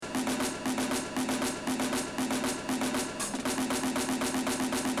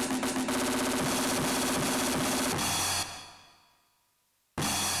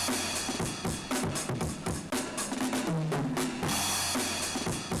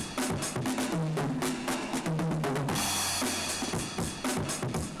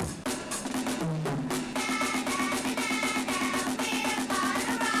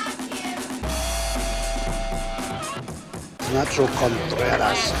Nacho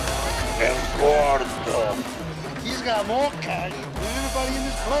Contreras, El Gordo. He's got more cash than anybody in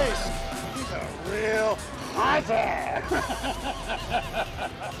this place. He's a real hunter.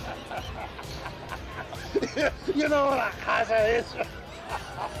 You know what a casa is?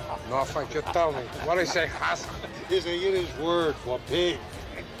 No, thank you. Tell me. What do you say, Haas? It's a Yiddish word for pig.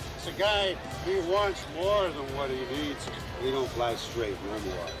 It's a guy, he wants more than what he needs. He don't fly straight no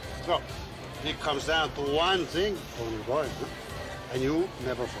more. So, it comes down to one thing, Tony Boy, and you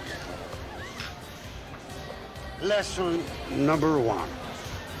never forget. Lesson number 1.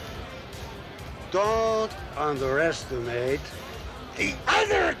 Don't underestimate the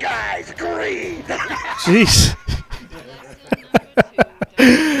other guy's greed. Jeez.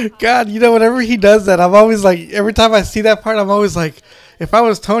 God, whenever he does that, I'm always like, every time I see that part, I'm always like, if I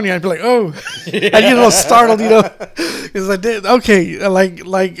was Tony, I'd be like, oh, I get a little startled, because I did. Okay, like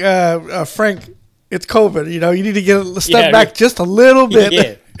Frank, it's COVID, you need to get a step back just a little bit.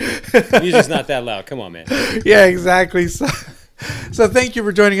 Yeah, music's not that loud. Come on, man. Yeah, exactly. So thank you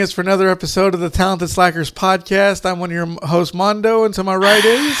for joining us for another episode of the Talented Slackers podcast. I'm one of your hosts, Mondo, and to my right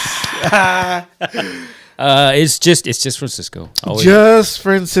is... It's just Francisco. Always. Just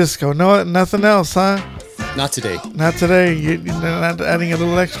Francisco. No, nothing else, huh? Not today. Not today. You're not adding a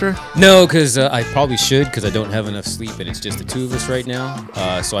little extra? No, because I probably should, because I don't have enough sleep, and it's just the two of us right now.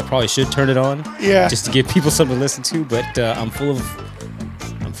 So I probably should turn it on. Yeah. Just to give people something to listen to. But I'm full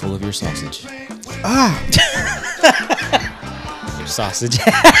of your sausage. Your sausage.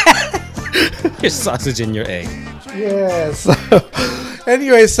 Your sausage and your egg. Yes.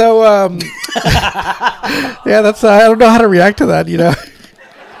 Anyway, so yeah, that's I don't know how to react to that, Yeah.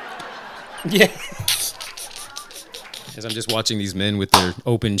 As I'm just watching these men with their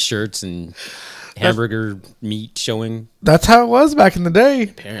open shirts and hamburger meat showing. That's how it was back in the day.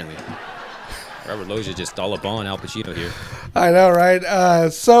 Apparently. Robert Loggia just all up on Al Pacino here. I know, right?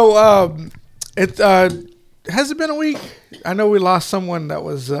 It has it been a week? I know we lost someone that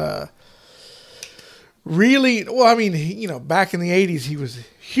was really, well, I mean, back in the 80s, he was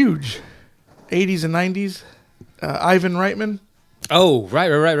huge. 80s and 90s. Ivan Reitman. Oh,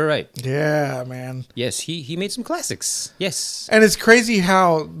 right. Yeah, man. Yes, he made some classics. Yes. And it's crazy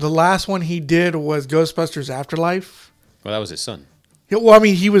how the last one he did was Ghostbusters Afterlife. Well, that was his son. Well, I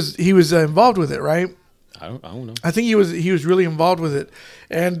mean, he was involved with it, right? I don't know. I think he was really involved with it.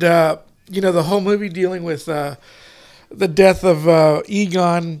 And, the whole movie dealing with the death of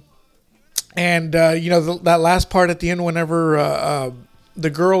Egon. And that last part at the end, whenever the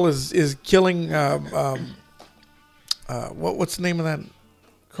girl is killing, what's the name of that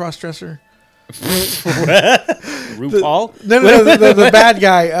cross-dresser? RuPaul? The bad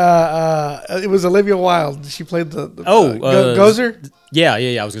guy. It was Olivia Wilde. She played the Gozer. Yeah.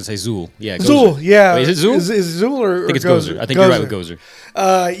 I was gonna say Zool. Yeah, Zool. Yeah. Wait, is it Zool? Is Zool or I think it's Gozer? I think you're right with Gozer.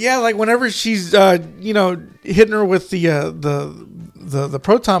 Yeah, like whenever she's hitting her with the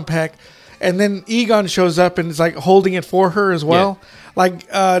proton pack. And then Egon shows up and is like holding it for her as well. Yeah. Like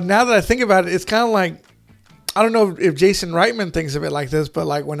now that I think about it, it's kind of like, I don't know if Jason Reitman thinks of it like this, but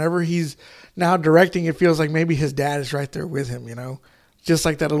like whenever he's now directing, it feels like maybe his dad is right there with him. Just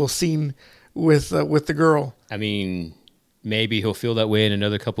like that little scene with the girl. I mean, maybe he'll feel that way in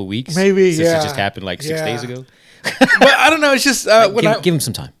another couple of weeks. Maybe, since it just happened like 6 days ago. But I don't know. It's just give him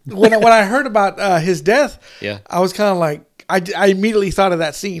some time. when I heard about his death, yeah, I was kind of like I immediately thought of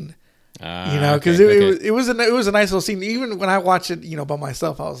that scene. Because it was a nice little scene. Even when I watched it, by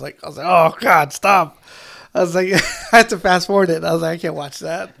myself, I was like, oh God, stop! I was like, I had to fast forward it. I was like, I can't watch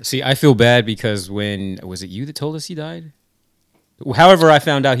that. See, I feel bad because was it you that told us he died? However, I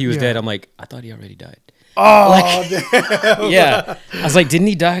found out he was dead. I'm like, I thought he already died. Oh, damn. Yeah. I was like, didn't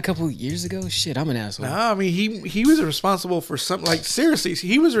he die a couple of years ago? Shit, I'm an asshole. No, I mean he was responsible for some, like, seriously,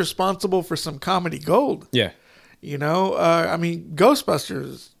 he was responsible for some comedy gold. Yeah. I mean,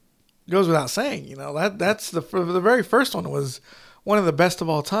 Ghostbusters goes without saying, that's the very first one was one of the best of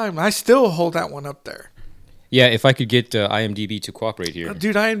all time. I still hold that one up there. Yeah, if I could get IMDb to cooperate here.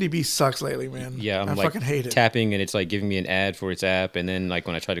 Dude, IMDb sucks lately, man. Yeah, I fucking hate it. Tapping and it's like giving me an ad for its app, and then like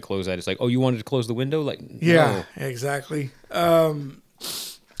when I try to close that, it's like, oh, you wanted to close the window? Like, yeah, no. Exactly.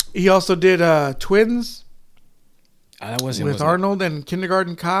 He also did Twins. That wasn't with Arnold and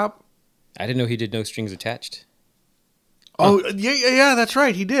Kindergarten Cop. I didn't know he did No Strings Attached. Oh, yeah, that's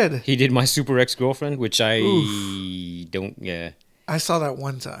right. He did. He did My Super Ex-Girlfriend, which I don't, I saw that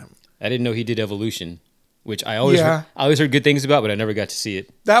one time. I didn't know he did Evolution, which I always heard good things about, but I never got to see it.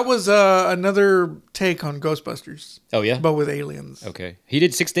 That was another take on Ghostbusters. Oh, yeah? But with aliens. Okay. He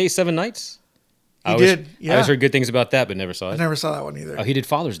did 6 Days, 7 Nights? He did, yeah. I always heard good things about that, but never saw it. I never saw that one either. Oh, he did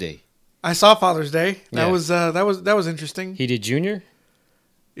Father's Day. I saw Father's Day. That Yeah. was interesting. He did Junior.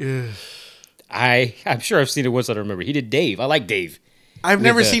 Ugh. I'm sure I've seen it once. I don't remember. He did Dave. I like Dave. I've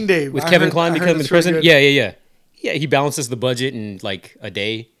never seen Dave. With I Kevin heard- Kline I heard becoming it's the really president. good. Yeah. He balances the budget in like a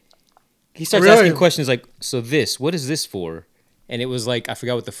day. He starts Really? asking questions like, "So what is this for?" And it was like, I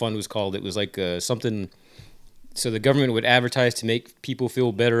forgot what the fund was called. It was like something. So the government would advertise to make people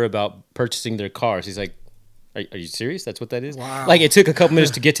feel better about purchasing their cars. He's like, "Are you serious? That's what that is?" Wow. Like it took a couple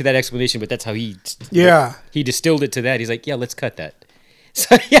minutes to get to that explanation, but that's how he distilled it to that. He's like, "Yeah, let's cut that."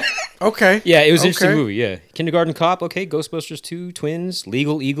 So yeah. Okay. Yeah, it was an interesting Okay. movie. Yeah, Kindergarten Cop. Okay, Ghostbusters 2, Twins,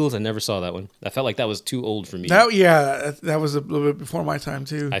 Legal Eagles. I never saw that one. I felt like that was too old for me. That was a little bit before my time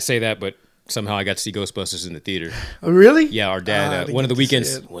too. I say that, but somehow I got to see Ghostbusters in the theater. Oh, really? Yeah, our I dad. didn't One of the get to see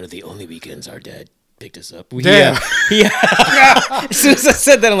weekends. it. One of the only weekends our dad picked us up. Damn. Yeah. As soon as I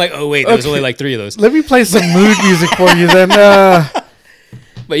said that, I'm like, oh wait, there was only like 3 of those. Let me play some mood music for you then.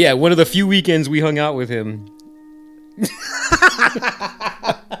 But yeah, one of the few weekends we hung out with him.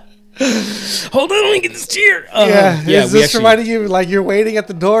 Hold on, let me get this chair. Is we this actually- reminding you like you're waiting at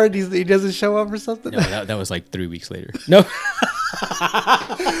the door and he doesn't show up or something? No, that was like 3 weeks later. No.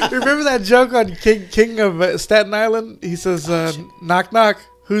 Remember that joke on King of Staten Island? He says, "Knock knock,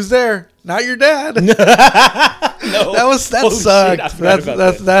 who's there? Not your dad." No. That Holy shit, sucked. I forgot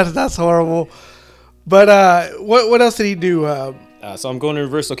about That's horrible. But what else did he do? So I'm going in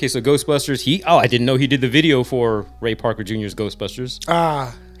reverse. Okay, so Ghostbusters. I didn't know he did the video for Ray Parker Jr.'s Ghostbusters.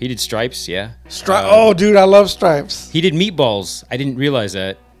 He did Stripes, yeah. Oh, dude, I love Stripes. He did Meatballs. I didn't realize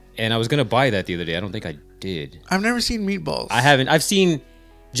that, and I was gonna buy that the other day. I don't think I did. I've never seen Meatballs. I haven't. I've seen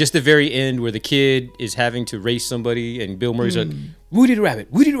just the very end where the kid is having to race somebody, and Bill Murray's like, "Woody the Rabbit,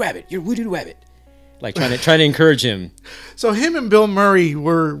 you're Woody the Rabbit," like trying to encourage him. So him and Bill Murray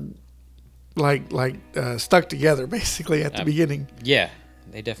were like stuck together basically at the beginning. Yeah,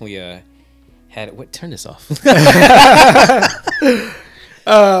 they definitely had it. What? Turn this off.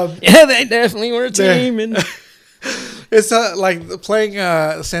 Yeah, they definitely were a team. And It's like playing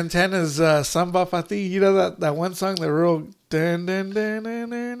Santana's Samba Fati. You know that one song, the real dun, dun, dun, dun,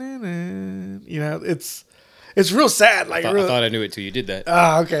 dun, dun, dun. You know, it's real sad. Like I real, thought I knew it till you did that.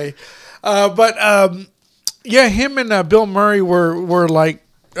 okay. Yeah, him and Bill Murray were like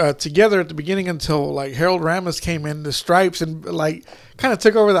together at the beginning until like Harold Ramis came in, the Stripes, and like kind of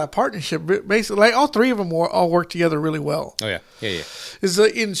took over that partnership. Basically, like all three of them all worked together really well. Oh yeah. Is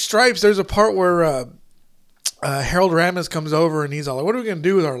in Stripes, there's a part where Harold Ramis comes over and he's all like, "What are we gonna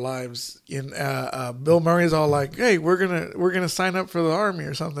do with our lives?" And Bill Murray's all like, "Hey, we're gonna sign up for the army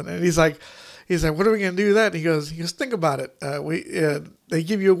or something." And he's like, "What are we gonna do with that?" And he goes, "Think about it. They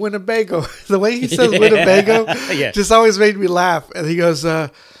give you a Winnebago." The way he says Winnebago Yeah. just always made me laugh. And he goes, "Then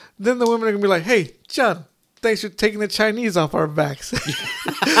the women are gonna be like, 'Hey, John, thanks for taking the Chinese off our backs.'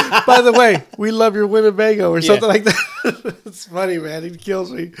 By the way, we love your Winnebago," or something like that. It's funny, man. He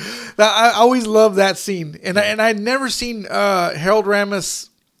kills me. Now, I always love that scene, and I'd never seen Harold Ramis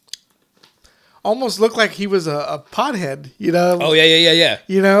almost look like he was a pothead, you know. Oh yeah.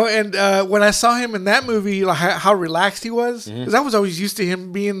 You know, and when I saw him in that movie, like how relaxed he was, because I was always used to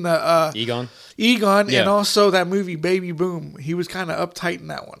him being the Egon, Egon, Yeah. and also that movie Baby Boom. He was kind of uptight in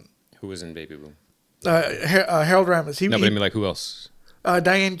that one. who was in Baby Boom? Harold Ramis. No, but I mean, like, who else?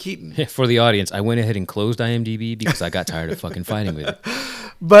 Diane Keaton. For the audience, I went ahead and closed IMDb because I got tired of fucking fighting with it.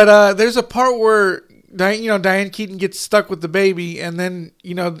 But there's a part where Diane Keaton gets stuck with the baby, and then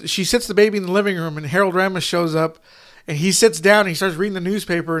she sits the baby in the living room, and Harold Ramis shows up, and he sits down, and he starts reading the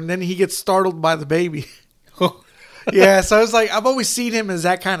newspaper, and then he gets startled by the baby. Yeah, so I was like, I've always seen him as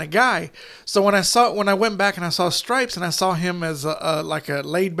that kind of guy. So when I went back and I saw Stripes, and I saw him as a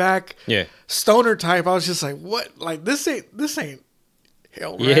laid back Yeah. stoner type, I was just like, what? Like this ain't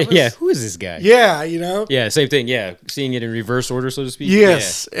Harold Ramis. Yeah. Who is this guy? Yeah, Yeah, same thing. Yeah, seeing it in reverse order, so to speak.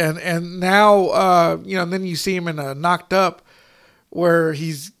 Yes, and now then you see him in Knocked Up, where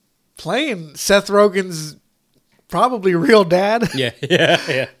he's playing Seth Rogen's probably real dad. Yeah.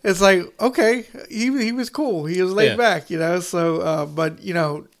 It's like, okay, he was cool. He was laid Yeah. back, So, but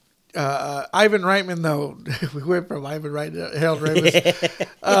Ivan Reitman though, we went from Ivan Reitman to Harold Ramis.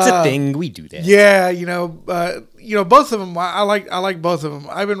 It's a thing. We do that. Yeah, both of them. I like both of them.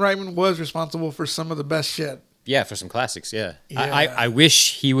 Ivan Reitman was responsible for some of the best shit. Yeah, for some classics. Yeah. Yeah. I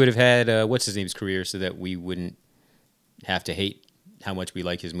wish he would have had what's his name's career so that we wouldn't have to hate how much we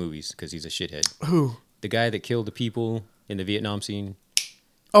like his movies because he's a shithead. Who? The guy that killed the people in the Vietnam scene.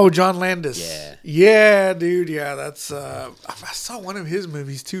 Oh, John Landis. Yeah. Yeah, dude. Yeah, that's. I saw one of his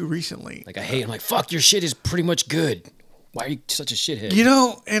movies too recently. Like I hate him. Like fuck, your shit is pretty much good. Why are you such a shithead?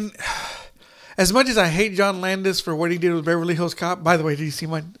 And As much as I hate John Landis for what he did with Beverly Hills Cop. By the way, did you see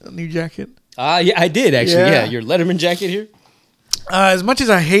my new jacket? Yeah, I did actually. Yeah. Yeah, your Letterman jacket here. As much as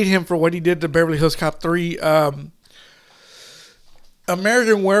I hate him for what he did to Beverly Hills Cop 3,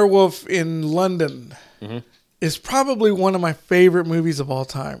 American Werewolf in London is probably one of my favorite movies of all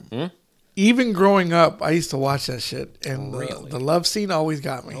time. Even growing up, I used to watch that shit, and the love scene always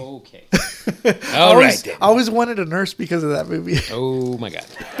got me. Okay. I always wanted a nurse because of that movie. Oh my god.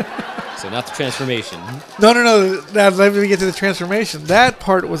 So not the transformation. No. Now let me get to the transformation. That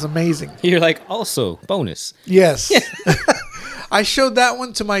part was amazing. You're like, also bonus. Yes. I showed that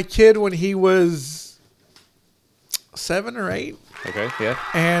one to my kid when he was 7 or 8. Okay. Yeah.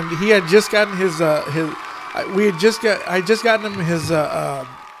 And he had just gotten I just gotten him his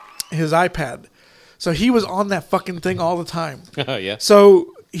iPad. So he was on that fucking thing all the time. Oh yeah.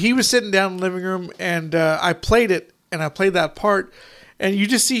 So he was sitting down in the living room, and I played it, and I played that part, and you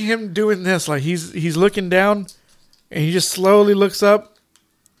just see him doing this, like he's looking down, and he just slowly looks up,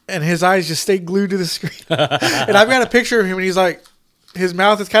 and his eyes just stay glued to the screen. And I've got a picture of him, and he's like, his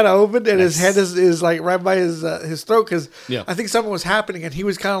mouth is kind of open, and his head is like right by his throat, because I think something was happening, and he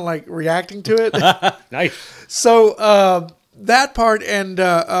was kind of like reacting to it. Nice. So that part, and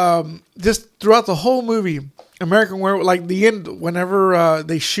just throughout the whole movie, American Werewolf, like the end, whenever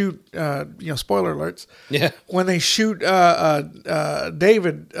they shoot, spoiler alerts. Yeah. When they shoot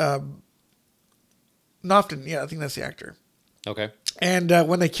David Knofton, I think that's the actor. Okay. And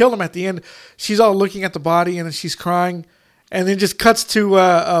when they kill him at the end, she's all looking at the body, and then she's crying, and then just cuts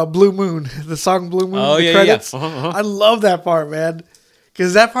to Blue Moon, the song Blue Moon. Oh, the credits. I love that part, man,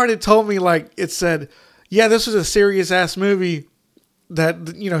 because that part, it told me, like, it said, yeah, this was a serious ass movie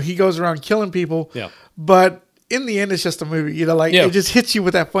that he goes around killing people. Yeah. But in the end, it's just a movie. It just hits you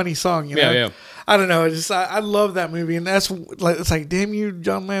with that funny song. Yeah. I don't know. I love that movie, and that's like, it's like, damn you,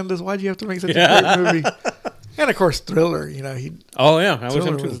 John Landis, why'd you have to make such a great movie? And of course, Thriller. Oh yeah, I was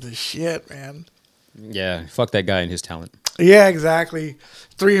Thriller him too. was the shit, man. Yeah, fuck that guy and his talent. Yeah, exactly.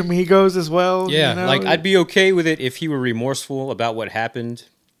 Three Amigos as well. Yeah, like I'd be okay with it if he were remorseful about what happened.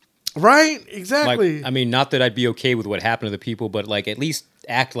 Right, exactly. Like, I mean, not that I'd be okay with what happened to the people, but like at least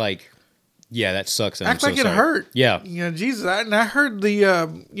act like, yeah, that sucks. And act I'm like so it sorry. hurt. Yeah. Jesus. I heard the,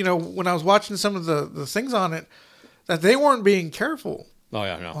 when I was watching some of the things on it, that they weren't being careful. Oh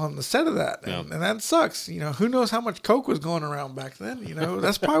yeah, no. On the set of that, No. and that sucks. Who knows how much coke was going around back then?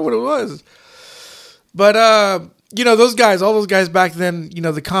 That's probably what it was. But those guys, all those guys back then,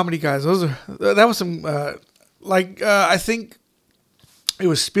 the comedy guys, that was some I think it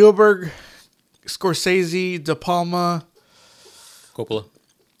was Spielberg, Scorsese, De Palma, Coppola.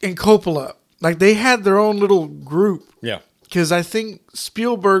 and Coppola. Like, they had their own little group. Yeah. Because I think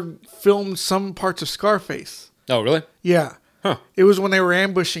Spielberg filmed some parts of Scarface. Oh really? Yeah. Huh. It was when they were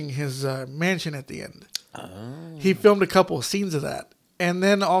ambushing his mansion at the end. Oh. He filmed a couple of scenes of that. And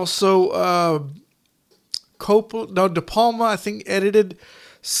then also De Palma, I think, edited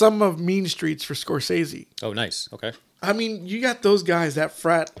some of Mean Streets for Scorsese. Oh, nice. Okay. I mean, you got those guys, that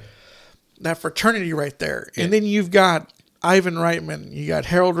fraternity right there. Yeah. And then you've got Ivan Reitman, you got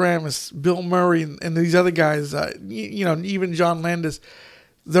Harold Ramis, Bill Murray, and these other guys, even John Landis,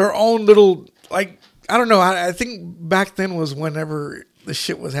 their own little, like, I don't know. I think back then was whenever the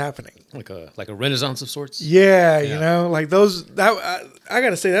shit was happening. Like a renaissance of sorts. Yeah. Like those. I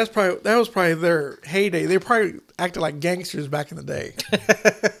gotta say that was probably their heyday. They probably acted like gangsters back in the day.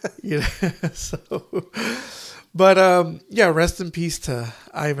 So, but rest in peace to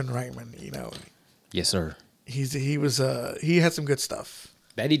Ivan Reitman. Yes, sir. He had some good stuff.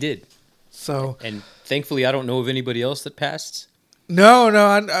 That he did. So, and thankfully, I don't know of anybody else that passed. No,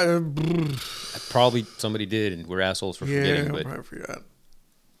 probably somebody did, and we're assholes for forgetting. But I forgot.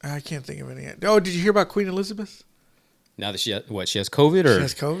 I can't think of any. Oh, did you hear about Queen Elizabeth? Now that she has COVID, or she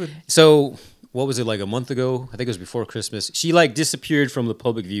has COVID. So what was it, like a month ago? I think it was before Christmas. She like disappeared from the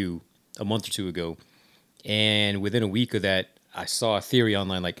public view a month or two ago, and within a week of that, I saw a theory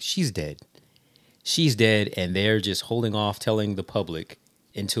online like she's dead, and they're just holding off telling the public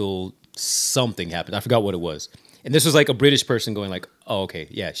until something happened. I forgot what it was. And this was like a British person going like, "Oh, okay,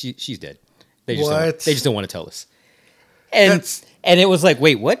 yeah, she's dead." They just don't want to tell us. And it was like,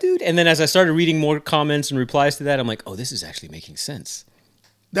 "Wait, what, dude?" And then as I started reading more comments and replies to that, I'm like, "Oh, this is actually making sense."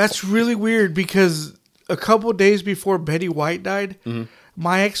 That's really weird because a couple days before Betty White died,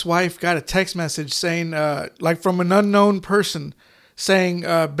 my ex-wife got a text message saying, like from an unknown person, saying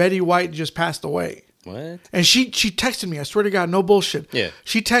Betty White just passed away. What? And she texted me. I swear to God, no bullshit. Yeah.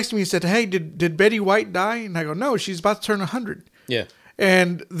 She texted me and said, "Hey, did Betty White die?" And I go, "No, she's about to turn 100." Yeah.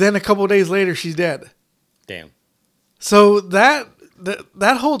 And then a couple of days later, she's dead. Damn. So that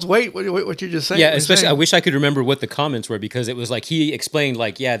that holds weight. What you're just saying. Yeah, especially I wish I could remember what the comments were, because it was like he explained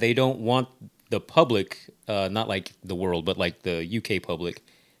like, yeah, they don't want the public, not like the world, but like the UK public,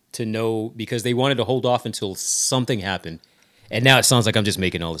 to know, because they wanted to hold off until something happened. And now it sounds like I'm just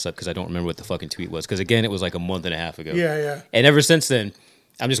making all this up because I don't remember what the fucking tweet was. Because again, it was like a month and a half ago. Yeah. And ever since then,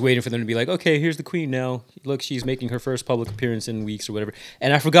 I'm just waiting for them to be like, okay, here's the queen now. Look, she's making her first public appearance in weeks or whatever.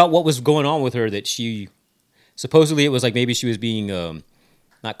 And I forgot what was going on with her, that she, supposedly it was like maybe she was being,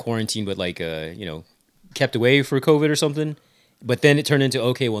 not quarantined, but like, kept away for COVID or something. But then it turned into,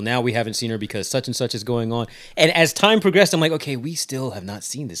 okay, well, now we haven't seen her because such and such is going on. And as time progressed, I'm like, okay, we still have not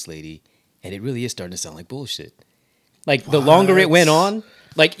seen this lady. And it really is starting to sound like bullshit. Like, the longer it went on,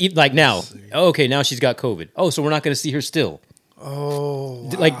 like now, okay, now she's got COVID. Oh, so we're not going to see her still. Oh,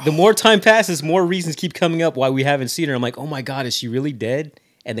 wow. Like, the more time passes, more reasons keep coming up why we haven't seen her. I'm like, oh my God, is she really dead?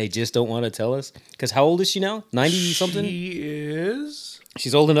 And they just don't want to tell us? Because how old is she now? 90-something? She is.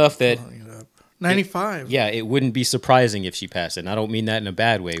 She's old enough that... 95. Yeah, it wouldn't be surprising if she passed. And I don't mean that in a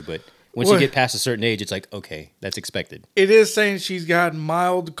bad way, but once you get past a certain age, it's like, okay, that's expected. It is saying she's got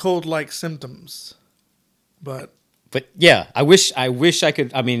mild cold-like symptoms. But yeah, I wish I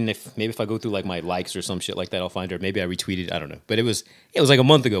could. I mean, if I go through like my likes or some shit like that, I'll find her. Maybe I retweeted. I don't know. But it was like a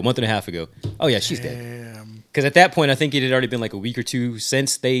month and a half ago. Oh yeah, she's dead. Because at that point, I think it had already been like a week or two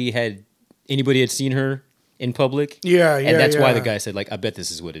since anybody had seen her in public. Yeah, and that's why the guy said like, I bet this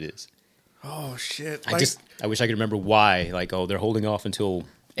is what it is. Oh shit! I wish I could remember why. Like, oh, they're holding off until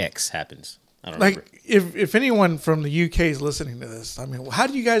X happens. I don't like remember. if anyone from the UK is listening to this, I mean, how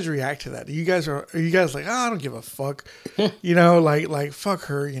do you guys react to that? Are you guys like, oh, I don't give a fuck, like fuck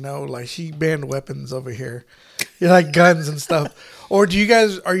her, like she banned weapons over here, like guns and stuff, or are you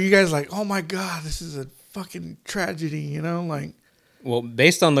guys like, oh my God, this is a fucking tragedy, like? Well,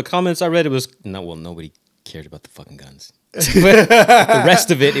 based on the comments I read, it was nobody cared about the fucking guns. But the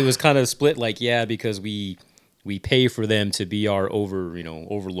rest of it was kind of split. Like, yeah, because we pay for them to be our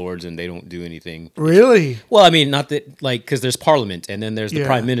overlords, and they don't do anything. Really? Well, I mean, not that, like, because there's Parliament, and then there's the Yeah.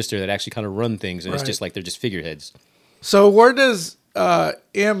 Prime Minister that actually kind of run things, and it's Right. just like they're just figureheads. So where does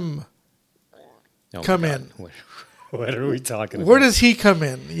M Oh, come my in? God. What are we talking about? Where does he come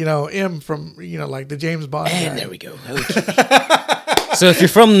in? M from like the James Bond guy. And there we go. Okay. So if you're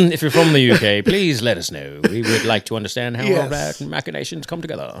from the UK, please let us know. We would like to understand how all Yes. that machinations come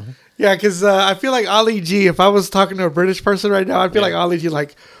together. Yeah, because I feel like Ali G, if I was talking to a British person right now, I'd feel like Ali G,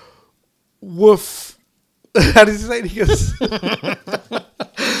 like, woof. How does he say it? He goes,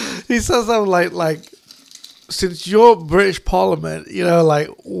 he says something like, since you're British Parliament, like,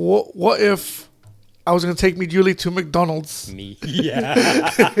 what if I was going to take me Julie to McDonald's Me, yeah.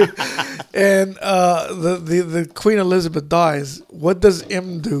 and the Queen Elizabeth dies? What does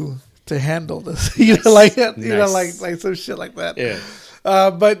M do to handle this? Like some shit like that. Yeah.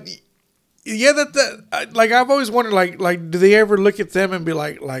 But yeah, like I've always wondered, like do they ever look at them and be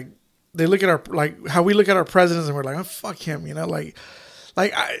like they look at our, like how we look at our presidents and we're like, oh fuck him, like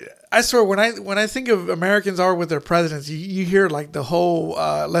I swear when I think of Americans are with their presidents, you hear like the whole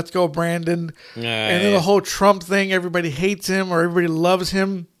let's go Brandon, and then the whole Trump thing. Everybody hates him or everybody loves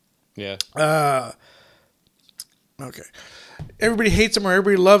him. Yeah. Okay. Everybody hates him or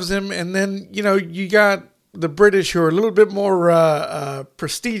everybody loves him, and then you got the British who are a little bit more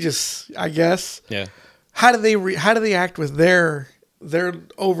prestigious, I guess. Yeah. How do they act with their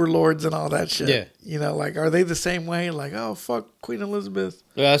overlords and all that shit? Yeah. Like, are they the same way? Like, oh fuck Queen Elizabeth.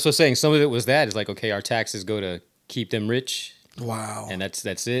 Well, that's what I'm saying. Some of it was that. It's like, okay, our taxes go to keep them rich, Wow. and that's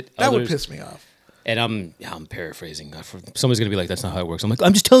it. That would Others- piss me off. And I'm paraphrasing. Someone's gonna be like, "That's not how it works." I'm like,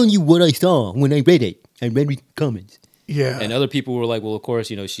 "I'm just telling you what I saw when I read it. I read the comments." Yeah. And other people were like, "Well, of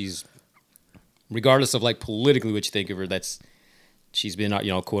course, she's, regardless of like politically what you think of her, she's been,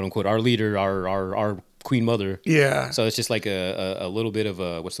 quote unquote, our leader, our queen mother." Yeah. So it's just like a little bit of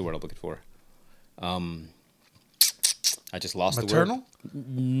a, what's the word I'm looking for? I just lost Maternal? the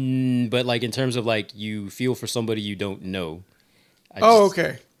word. But like in terms of like you feel for somebody you don't know.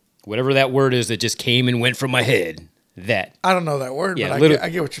 Okay. Whatever that word is that just came and went from my head. That. I don't know that word, Yeah, but I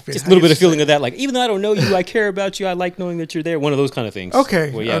get what you're feeling. Just a little bit of feeling of that. Like, even though I don't know you, I care about you. I like knowing that you're there. One of those kind of things.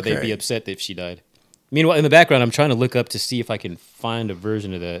 Okay, Well, yeah, okay. they'd be upset if she died. Meanwhile, in the background, I'm trying to look up to see if I can find a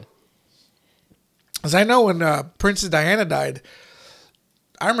version of that. As I know, when Princess Diana died,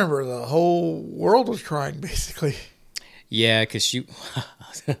 I remember the whole world was crying, basically. Yeah, because she...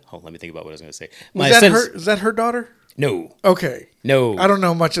 Hold on, let me think about what I was going to say. Is that her daughter? No. Okay. No. I don't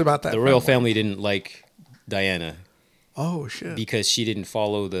know much about that. The royal family didn't like Diana Oh, shit. because she didn't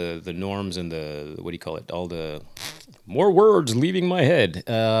follow the norms and the... What do you call it? All the More words leaving my head.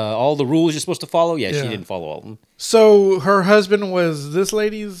 All the rules you're supposed to follow. Yeah, Yeah. she didn't follow all of them. So her husband was this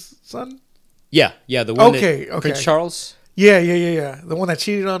lady's son? Yeah, the one Okay, that okay. Prince Charles. Yeah. The one that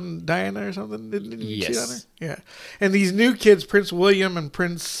cheated on Diana or something? Didn't he cheat on her? Yes. Yeah. And these new kids, Prince William and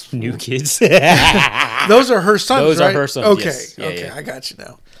Prince... New kids. Those are her sons, Those are right? her sons, Okay, yes. Yeah, okay, yeah. I got you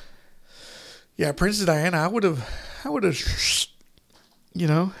now. Yeah, Princess Diana, I would have,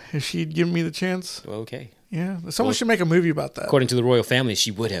 if she'd given me the chance. Okay. Yeah, someone should make a movie about that. According to the royal family, she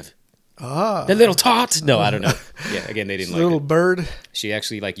would have. Ah, The little tot. No, I don't know. Yeah, again, they didn't like little it. bird. She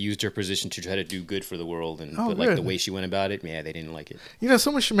actually used her position to try to do good for the world, and Oh, but the good. way she went about it, yeah, they didn't like it.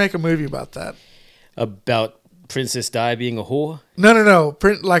 Someone should make a movie about that. About Princess Di being a whore. No.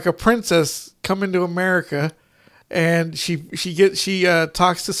 Like a princess coming to America, and she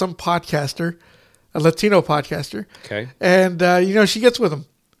talks to some podcaster, a Latino podcaster. Okay. And she gets with him,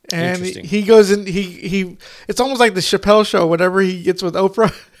 and Interesting. he goes in. He it's almost like the Chappelle Show. Whatever he gets with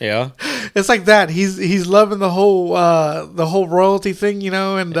Oprah, Yeah. it's like that. He's loving the whole royalty thing,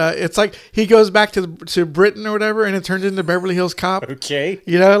 and it's like he goes back to Britain or whatever, and it turns into Beverly Hills Cop. Okay.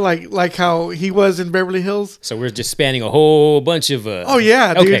 Like how he was in Beverly Hills. So we're just spanning a whole bunch of. Oh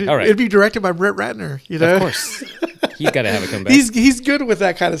yeah, dude. Okay. All right. It'd be directed by Brett Ratner. Of course. He's got to have a comeback. He's good with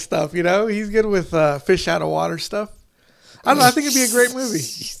that kind of stuff. He's good with fish out of water stuff. I don't know. I think it'd be a great movie.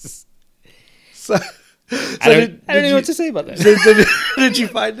 So, I don't even know what to say about that. Did you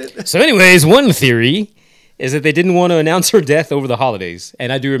find it? So, anyways, one theory is that they didn't want to announce her death over the holidays,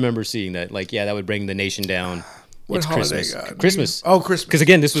 and I do remember seeing that. That would bring the nation down. What It's holiday, Christmas. God? Christmas. Oh, Christmas. Because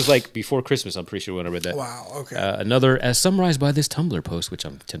again, this was before Christmas. I'm pretty sure when I read that. Wow. Okay. Another, as summarized by this Tumblr post, which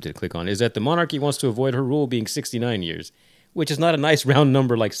I'm tempted to click on, is that the monarchy wants to avoid her rule being 69 years, which is not a nice round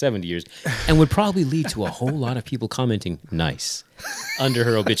number like 70 years, and would probably lead to a whole lot of people commenting "nice" under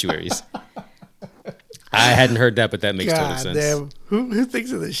her obituaries. I hadn't heard that, but that makes total God sense. damn. Who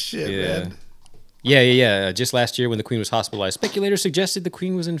thinks of this shit, man? Yeah. Just last year when the Queen was hospitalized, speculators suggested the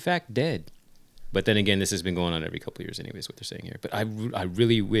Queen was in fact dead. But then again, this has been going on every couple of years anyways, what they're saying here. But I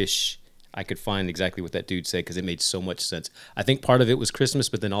really wish I could find exactly what that dude said, because it made so much sense. I think part of it was Christmas,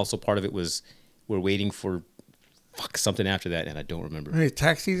 but then also part of it was we're waiting for something after that, and I don't remember. Hey,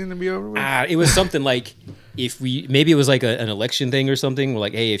 tax season to be over with? It was something like maybe it was like an election thing or something. We're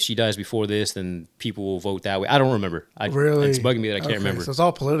like, hey, if she dies before this, then people will vote that way. I don't remember. Really? It's bugging me that I can't remember. So it's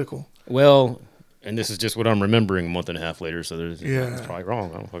all political. Well, and this is just what I'm remembering a month and a half later, so it's probably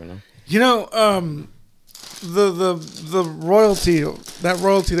wrong. I don't fucking know. The royalty, that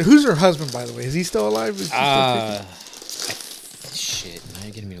royalty, who's her husband, by the way? Is he still alive? Is he still kicking? Shit, now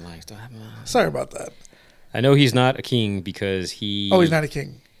you're getting me lying. Sorry about that. I know he's not a king because he... Oh, he's not a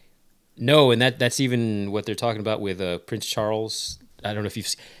king. No, and that's even what they're talking about with Prince Charles. I don't know if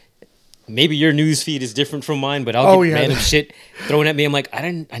you've... Maybe your news feed is different from mine, but I'll get random shit thrown at me. I'm like,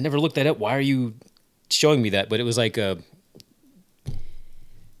 I never looked that up. Why are you showing me that? But it was like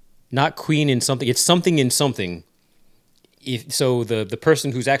not queen in something. It's something in something. So the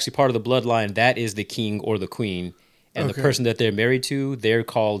person who's actually part of the bloodline, that is the king or the queen. And the person that they're married to, they're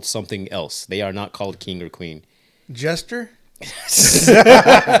called something else. They are not called king or queen. Jester?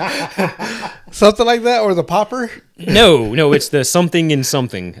 Something like that? Or the popper? No, it's the something in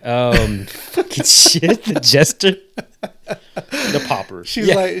something. Fucking shit, the jester. The popper.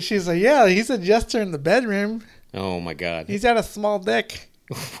 She's like, yeah, he's a jester in the bedroom. Oh my God. He's got a small dick.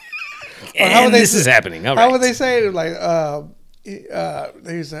 And this is happening. All right. How would they say it? Like,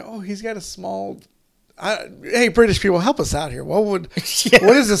 they say, oh, he's got a small... hey, British people, help us out here. What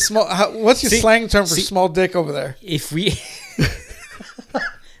is a small... what's your slang term for small dick over there? If we...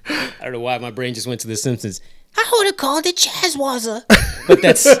 I don't know why my brain just went to The Simpsons. I would have called it Chazwaza. But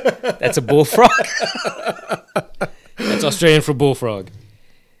that's a bullfrog. That's Australian for bullfrog.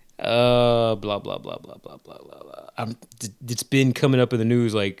 Blah, blah, blah, blah, blah, blah, blah. It's been coming up in the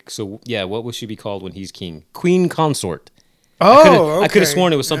news, what will she be called when he's king? Queen consort. I could have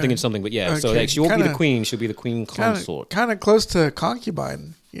sworn it was something and something, but yeah. So she won't be the queen; she'll be the queen consort. Kind of close to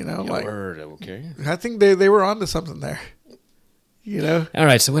concubine, Word, okay. I think they were onto something there. All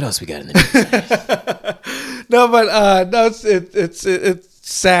right. So what else we got in the news? No, but no, it's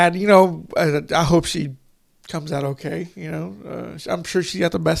sad. I hope she comes out okay. I'm sure she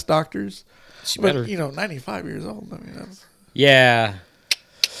got the best doctors. She but better. 95 years old. I mean, yeah.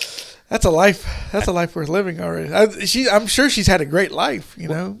 That's a life. That's a life worth living already. I'm sure she's had a great life,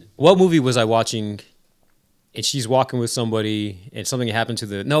 What movie was I watching? And she's walking with somebody, and something happened to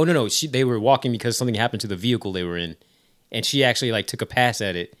the... No. They were walking because something happened to the vehicle they were in. And she actually, took a pass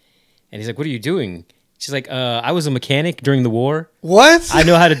at it. And he's like, what are you doing? She's like, I was a mechanic during the war. What? I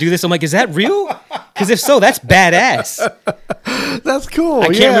know how to do this. I'm like, is that real? Because if so, that's badass. That's cool. I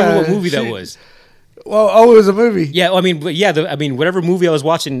can't remember what movie that was. Well, it was a movie. Yeah, I mean, but yeah, whatever movie I was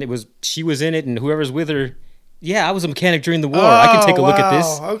watching, she was in it, and whoever's with her. Yeah, I was a mechanic during the war. I can take a look at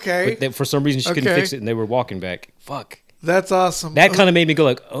this. Okay. But for some reason, she couldn't fix it, and they were walking back. Fuck. That's awesome. That kind of made me go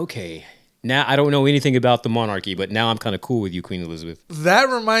like, okay. Now I don't know anything about the monarchy, but now I'm kind of cool with you, Queen Elizabeth. That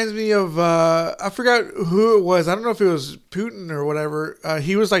reminds me of I forgot who it was. I don't know if it was Putin or whatever.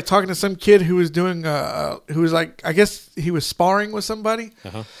 He was like talking to some kid who was doing who was like, I guess he was sparring with somebody.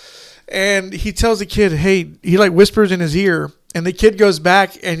 Uh-huh. And he tells the kid, hey, he like whispers in his ear, and the kid goes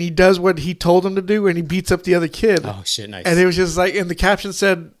back and he does what he told him to do, and he beats up the other kid. Oh shit, nice. And it was just like, and the caption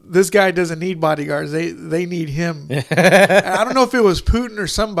said, this guy doesn't need bodyguards. They need him. I don't know if it was Putin or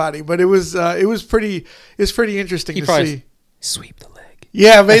somebody, but it was pretty interesting to see. Sweep the leg.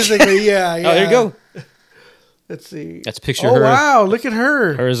 Yeah, basically, yeah. Oh, there you go. Let's see. That's a picture Oh, of her. wow, look at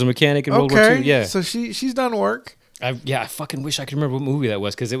her. Her as a mechanic in World War II. Yeah. So she's done work. I fucking wish I could remember what movie that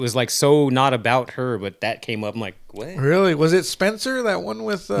was because it was like so not about her, but that came up. I'm like, what? Really? Was it Spencer? That one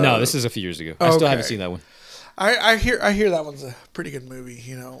with? No, this is a few years ago. I still haven't seen that one. I hear that one's a pretty good movie.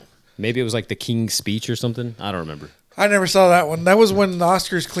 You know. Maybe it was like The King's Speech or something. I don't remember. I never saw that one. That was when the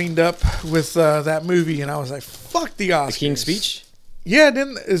Oscars cleaned up with that movie, and I was like, "Fuck the Oscars." The King's Speech. Yeah,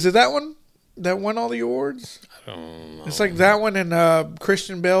 is it that one that won all the awards? I don't know. It's like that one, and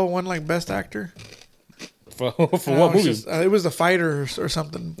Christian Bale won like Best Actor. For what movie? It was The Fighter or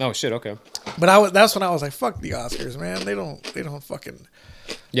something. Oh shit! Okay. But that's when I was like, "Fuck the Oscars, man! They don't fucking."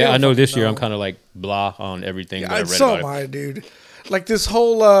 Yeah, I know this year I'm kind of like blah on everything that I read So about am it. I, dude. Like this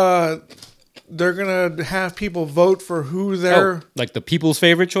whole, they're gonna have people vote for who they're. Oh, like the people's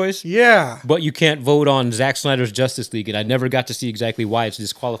favorite choice. Yeah. But you can't vote on Zack Snyder's Justice League, and I never got to see exactly why it's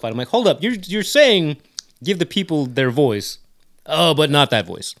disqualified. I'm like, hold up, you're saying give the people their voice. Oh, but not that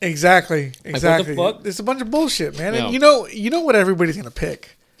voice. Exactly. Like, what the fuck? It's a bunch of bullshit, man. Yeah. And you know what everybody's gonna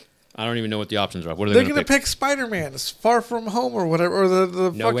pick. I don't even know what the options are. What are They're they gonna pick? pick Spider-Man. It's Far From Home or whatever, or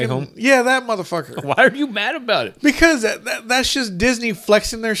the No fucking Way Home? Yeah, that motherfucker. Why are you mad about it? Because that's just Disney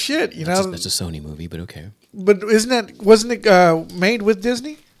flexing their shit, you know. That's a Sony movie, but okay. But wasn't it made with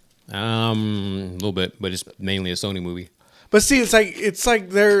Disney? A little bit, but it's mainly a Sony movie. But see, it's like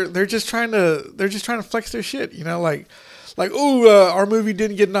they're just trying to flex their shit, you know, like our movie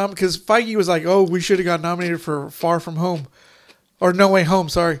didn't get nominated because Feige was like, oh, we should have got nominated for Far From Home, or No Way Home,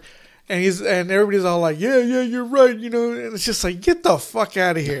 sorry, and everybody's all like, yeah, you're right, you know, and it's just like, get the fuck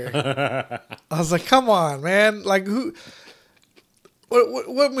out of here. I was like, come on, man, like who?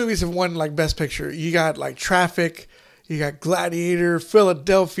 What movies have won like Best Picture? You got like Traffic. You got Gladiator,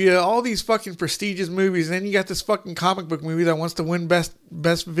 Philadelphia, all these fucking prestigious movies. And then you got this fucking comic book movie that wants to win best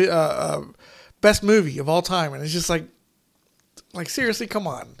movie of all time. And it's just like seriously, come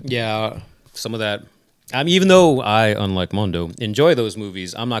on. Yeah, some of that. I mean, even though I, unlike Mondo, enjoy those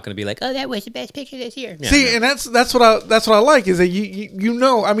movies, I'm not going to be like, oh, that was the best picture this year. Yeah, See, no. and that's what I like is that you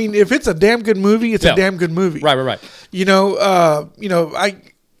know, I mean, if it's a damn good movie, it's a damn good movie. Right. You know,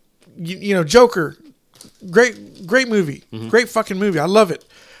 Joker, great movie, great fucking movie. I love it.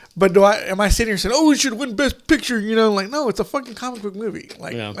 But am I sitting here saying, oh, it should win Best Picture? You know, like, no, it's a fucking comic book movie.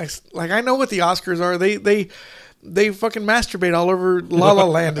 Like I know what the Oscars are. They fucking masturbate all over La La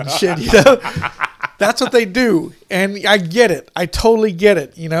Land and shit. You know, that's what they do, and I get it. I totally get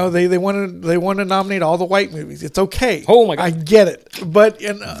it. You know, they want to nominate all the white movies. It's okay. Oh my God, I get it. But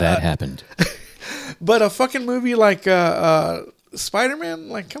that happened. But a fucking movie like Spider-Man,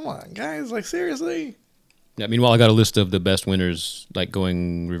 like, come on, guys, like, seriously. Yeah, meanwhile, I got a list of the best winners, like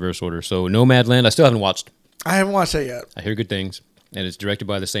going reverse order. So Nomadland, I still haven't watched. I haven't watched that yet. I hear good things, and it's directed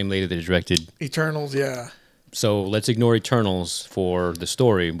by the same lady that directed Eternals. Yeah. So let's ignore Eternals for the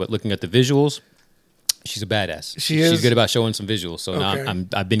story, but looking at the visuals, she's a badass. She's good about showing some visuals. So now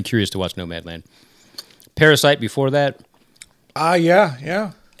I've been curious to watch Nomadland. Parasite before that.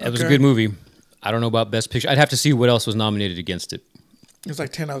 Yeah. It was a good movie. I don't know about Best Picture. I'd have to see what else was nominated against it. There's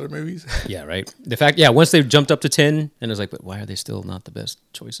like 10 other movies. Yeah, right. The fact, once they jumped up to 10, and it was like, but why are they still not the best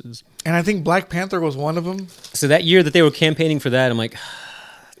choices? And I think Black Panther was one of them. So that year that they were campaigning for that, I'm like,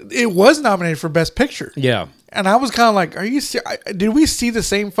 it was nominated for Best Picture. Yeah. And I was kind of like, did we see the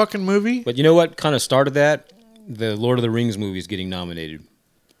same fucking movie? But you know what kind of started that? The Lord of the Rings movies getting nominated.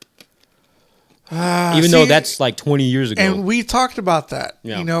 Even though that's like 20 years ago. And we talked about that.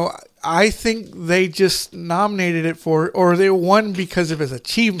 Yeah. You know, I think they just nominated it or they won because of his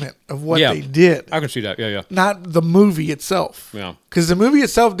achievement of what they did. I can see that. Yeah. Not the movie itself. Yeah. Because the movie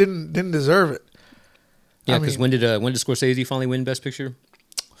itself didn't deserve it. Yeah, because when did Scorsese finally win Best Picture?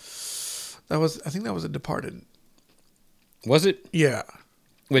 I think that was a Departed. Was it? Yeah.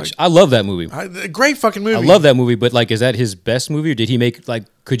 Which I love that movie. A great fucking movie. I love that movie, but like, is that his best movie, or did he make like?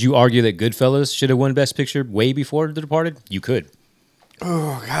 Could you argue that Goodfellas should have won Best Picture way before The Departed? You could.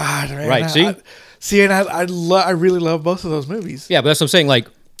 Oh God, man. Right? See, and I really love both of those movies. Yeah, but that's what I'm saying. Like,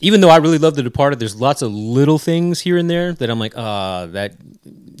 even though I really love The Departed, there's lots of little things here and there that I'm like, that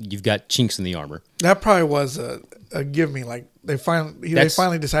you've got chinks in the armor. That probably was a give me. Like they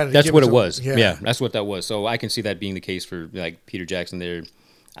finally decided. To That's give what it it was. Yeah. Yeah, that's what that was. So I can see that being the case for like Peter Jackson there.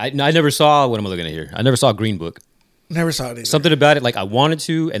 I never saw, what am I looking at here? I never saw Green Book. Never saw it either. Something about it, like I wanted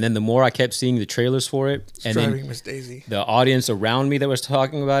to, and then the more I kept seeing the trailers for it, and Driving then Miss Daisy. the audience around me that was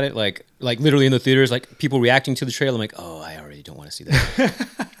talking about it, like literally in the theaters, like people reacting to the trailer, I'm like, oh, I already don't want to see that.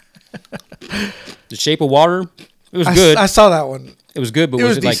 The Shape of Water, it was good. I saw that one. It was good, but It was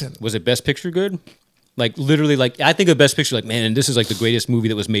was it decent. like, was it Best Picture good? Like literally, like I think of Best Picture, like man, this is like the greatest movie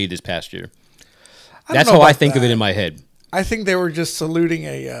that was made this past year. I don't That's know how I about think of it that. in my head. I think they were just saluting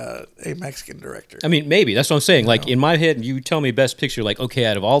a Mexican director. I mean, maybe that's what I'm saying. Like in my head, you tell me Best Picture, like okay,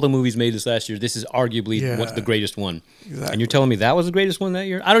 out of all the movies made this last year, this is arguably Yeah. what's the greatest one. Exactly. And you're telling me that was the greatest one that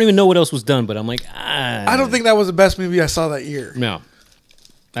year? I don't even know what else was done, but I'm like, I don't think that was the best movie I saw that year. no.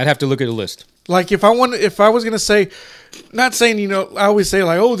 I'd have to look at a list. Like if I was gonna say, not saying I always say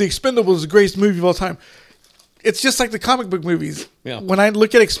like, oh, The Expendables is the greatest movie of all time. It's just like the comic book movies. Yeah. When I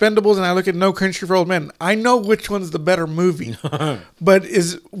look at Expendables and I look at No Country for Old Men, I know which one's the better movie. But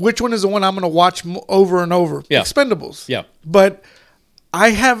which one is the one I'm going to watch over and over? Yeah. Expendables. Yeah. But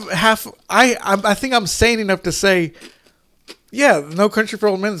I think I'm sane enough to say, yeah, No Country for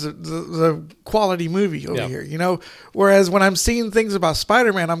Old Men is the quality movie over Yeah. here. Whereas when I'm seeing things about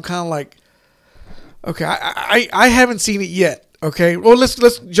Spider-Man, I'm kind of like, okay, I haven't seen it yet. Okay, well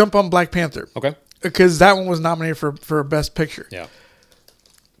let's jump on Black Panther. Okay. Because that one was nominated for Best Picture. Yeah.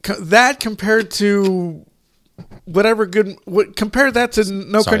 That compared to whatever compare that to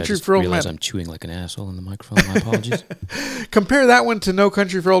No Sorry, Country I just for Old realized Men. I'm chewing like an asshole in the microphone. My apologies. Compare that one to No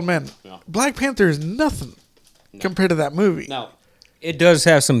Country for Old Men. Yeah. Black Panther is nothing compared to that movie. Now, it does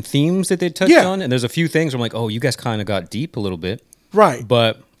have some themes that they touched Yeah. on, and there's a few things where I'm like, oh, you guys kind of got deep a little bit. Right.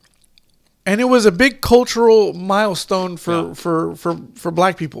 But And it was a big cultural milestone for Yeah.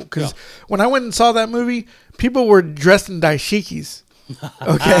 black people. Because Yeah. when I went and saw that movie, people were dressed in dashikis.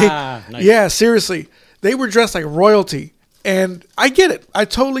 Okay? Nice. Yeah, seriously. They were dressed like royalty. And I get it. I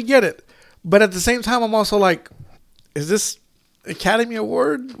totally get it. But at the same time, I'm also like, is this Academy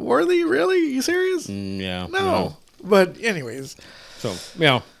Award worthy? Really? Are you serious? yeah. No. But anyways. So,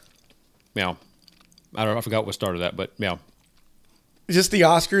 meow. Meow. I forgot what started that, but meow. Just the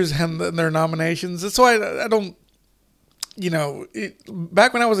Oscars and their nominations. That's why I don't,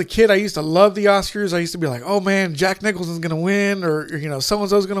 back when I was a kid, I used to love the Oscars. I used to be like, oh man, Jack Nicholson's going to win or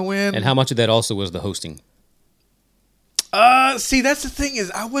so-and-so's going to win. And how much of that also was the hosting? See, that's the thing is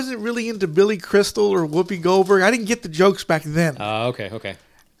I wasn't really into Billy Crystal or Whoopi Goldberg. I didn't get the jokes back then. Okay.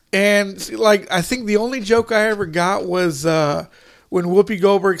 And see, like, I think the only joke I ever got was when Whoopi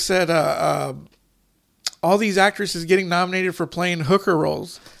Goldberg said, all these actresses getting nominated for playing hooker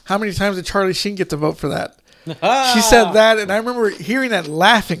roles. How many times did Charlie Sheen get to vote for that? She said that, and I remember hearing that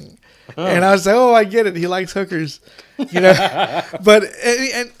laughing. And I was like, oh, I get it. He likes hookers. But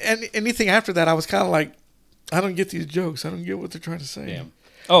and anything after that, I was kind of like, I don't get these jokes. I don't get what they're trying to say. Yeah.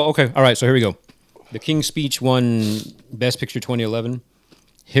 Oh, okay. All right, so here we go. The King's Speech won Best Picture 2011.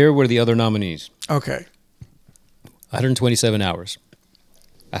 Here were the other nominees. Okay. 127 Hours.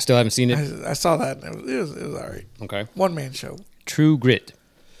 I still haven't seen it. I saw that. And it was all right. Okay. One-man show. True Grit.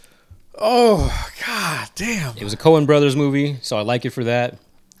 Oh, God damn. It was a Coen Brothers movie, so I like it for that.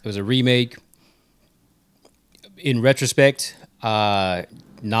 It was a remake. In retrospect,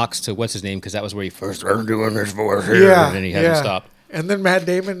 knocks to what's his name, because that was where he first started doing this voice here, Yeah. and then he hasn't stopped. And then Matt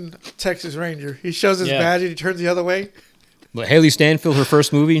Damon, Texas Ranger. He shows his Yeah. badge and he turns the other way. But Haley Stanfield, her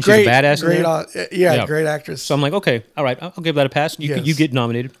first movie, and she's a badass in Great, there. yeah, great actress. So I'm like, okay, all right, I'll give that a pass. Yes. You get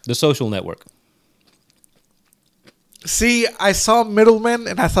nominated. The Social Network. See, I saw Middlemen,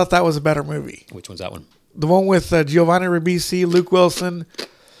 and I thought that was a better movie. Which one's that one? The one with Giovanni Ribisi, Luke Wilson,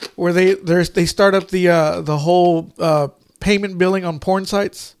 where they start up the whole payment billing on porn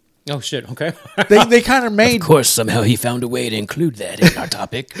sites. Oh shit! Okay. They kind of made. Of course, somehow he found a way to include that in our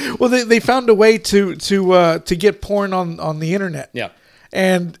topic. Well, they found a way to get porn on the internet. Yeah.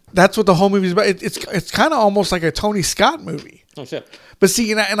 And that's what the whole movie is about. It's kind of almost like a Tony Scott movie. Oh shit! But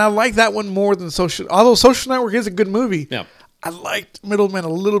see, and I like that one more than Social. Although Social Network is a good movie. Yeah. I liked Middlemen a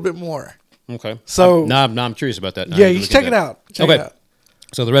little bit more. Okay. So now I'm curious about that. Now yeah, I have to you look check into it that. out. Check Okay. it out.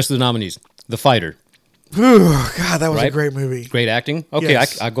 So the rest of the nominees: The Fighter. Whew, God, that was a Right? great movie. Great acting. Okay,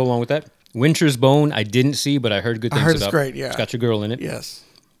 Yes. I go along with that. Winter's Bone. I didn't see, but I heard good things heard it's about. great, yeah. It's got your girl in it. Yes.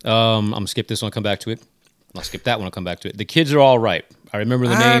 I'm gonna skip this one. I'll come back to it. I'll skip that one. I'll come back to it. The Kids Are All Right. I remember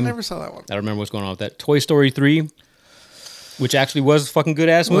the I name. never saw that one. I don't remember what's going on with that. Toy Story 3, which actually was a fucking good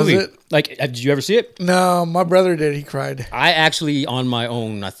ass Was movie. it? Like, did you ever see it? No, my brother did. He cried. I actually, on my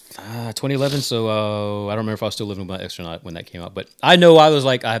own, 2011, so I don't remember if I was still living with my ex or not when that came out. But I know I was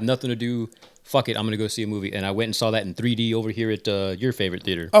like, I have nothing to do. Fuck it, I'm going to go see a movie. And I went and saw that in 3D over here at your favorite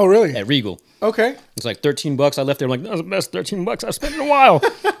theater. Oh, really? At Regal. Okay. It's like $13. I left there, I'm like, that was the best $13 I've spent in a while.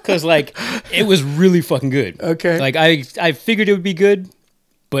 Because, like, it was really fucking good. Okay. Like, I figured it would be good,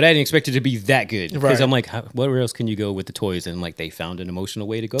 but I didn't expect it to be that good. Because Right. I'm like, where else can you go with the toys? And, like, they found an emotional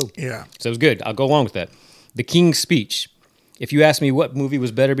way to go. Yeah. So it was good. I'll go along with that. The King's Speech. If you ask me what movie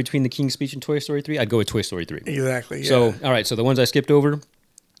was better between The King's Speech and Toy Story 3, I'd go with Toy Story 3. Exactly. Yeah. So, all right. So the ones I skipped over,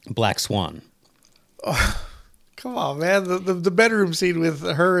 Black Swan. Come on, man. The bedroom scene with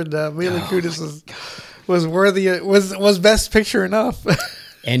her and Mila Oh Kunis was worthy. Was Best Picture enough?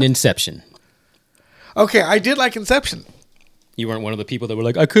 And Inception. Okay, I did like Inception. You weren't one of the people that were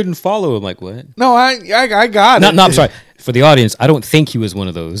like, I couldn't follow. I'm like, what? No, I got it. No, I'm sorry. For the audience, I don't think he was one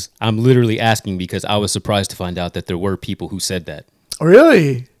of those. I'm literally asking because I was surprised to find out that there were people who said that.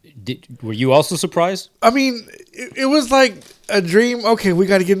 Really? Were you also surprised? I mean, it was like a dream. Okay, we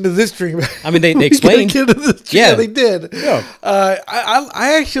got to get into this dream. I mean, they We gotta explained. get into this dream. Yeah. Yeah, they did. Yeah.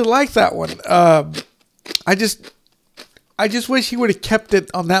 I actually like that one. I just wish he would have kept it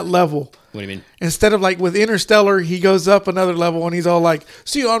on that level. What do you mean? Instead of like with Interstellar, he goes up another level and he's all like,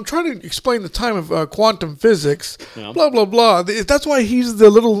 "See, I'm trying to explain the time of quantum physics, Yeah. blah blah blah." That's why he's the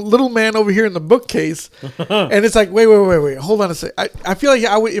little man over here in the bookcase. And it's like, wait, hold on a sec. I feel like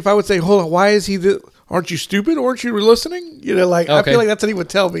if I would say, hold on, why is he the? Aren't you stupid? Aren't you listening? You know, like I Okay. feel like that's what he would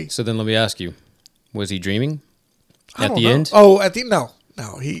tell me. So then let me ask you, was he dreaming I at don't the know. end? Oh, at the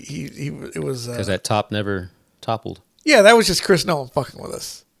no, he it was Because that top never toppled. yeah, that was just Chris Nolan fucking with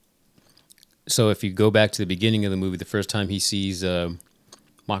us. So if you go back to the beginning of the movie, the first time he sees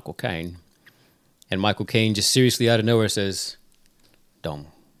Michael Caine, and Michael Caine just seriously out of nowhere says, Dom,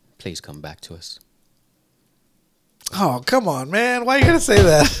 please come back to us. Oh, come on, man. Why you gotta say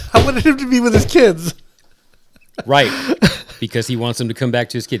that? I wanted him to be with his kids. Right. Because he wants them to come back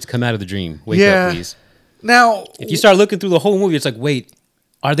to his kids. Come out of the dream. Wake Yeah. up, please. Now, If you start looking through the whole movie, it's like, wait,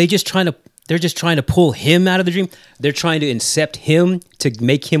 are they just trying to... They're just trying to pull him out of the dream. They're trying to incept him to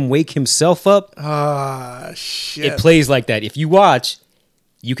make him wake himself up. shit. It plays like that. If you watch,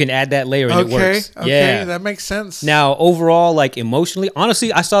 you can add that layer and it works. Okay, Yeah. that makes sense. Now, overall, like emotionally,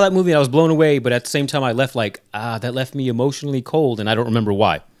 honestly, I saw that movie and I was blown away, but at the same time, I left like, that left me emotionally cold, and I don't remember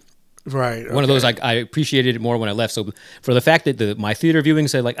why. Right. One of those, like, I appreciated it more when I left. So for the fact that my theater viewing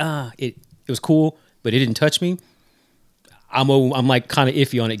said like, it was cool, but it didn't touch me, I'm like kind of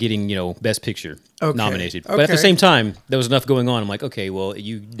iffy on it getting, Best Picture nominated. But at the Okay. same time, there was enough going on. I'm like, okay, well,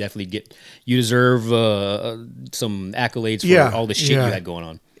 you definitely deserve some accolades for all the shit you had going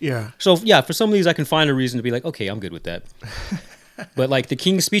on. Yeah. So yeah, for some of these, I can find a reason to be like, okay, I'm good with that. But like the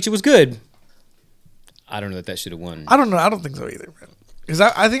King's Speech, it was good. I don't know that should have won. I don't know. I don't think so either, man. Because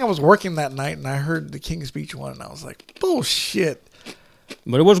I think I was working that night and I heard the King's Speech one and I was like, bullshit.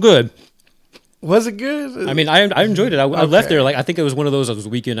 But it was good. Was it good? I mean, I enjoyed it. I left Okay. there like I think it was one of those. It was a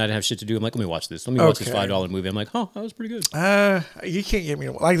weekend. I didn't have shit to do. I'm like, let me watch this. Let me watch this Okay. $5 movie. I'm like, oh, that was pretty good. You can't get me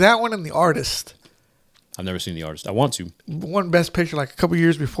like that one and The Artist. I've never seen The Artist. I want to. Won Best Picture like a couple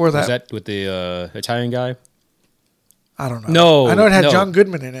years before that. Was that with the Italian guy? I don't know. No, I know it had no. John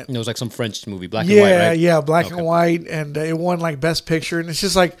Goodman in it. It was like some French movie, black and white, right? Yeah, black Okay. and white, and it won like Best Picture, and it's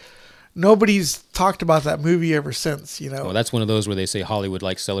just like nobody's talked about that movie ever since, Well, that's one of those where they say Hollywood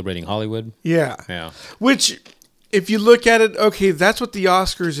likes celebrating Hollywood. Yeah. Yeah. Which, if you look at it, okay, that's what the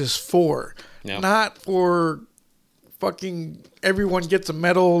Oscars is for. Yeah. Not for fucking everyone gets a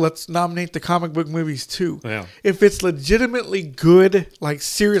medal. Let's nominate the comic book movies too. Yeah. If it's legitimately good, like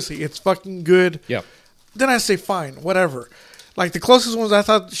seriously, it's fucking good. Yeah. Then I say fine, whatever. Like the closest ones I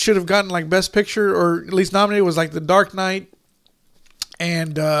thought should have gotten like Best Picture or at least nominated was like The Dark Knight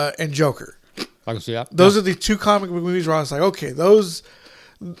and Joker. I can see that. Those are the two comic book movies where I was like, okay, those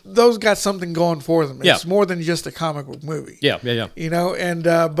got something going for them. Yeah. It's more than just a comic book movie. Yeah. And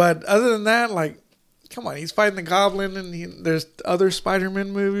but other than that, like, come on, he's fighting the Goblin, and there's other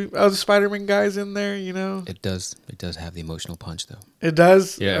Spider-Man guys in there. It does have the emotional punch though. It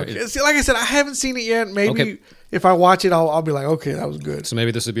does. Yeah, Okay. See, like I said, I haven't seen it yet. Maybe Okay. if I watch it, I'll be like, okay, that was good. So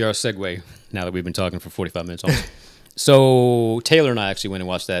maybe this would be our segue now that we've been talking for 45 minutes almost. So Taylor and I actually went and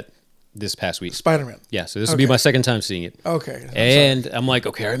watched that this past week. Spider-Man. Yeah, so this will be Okay. my second time seeing it. Okay. And I'm like,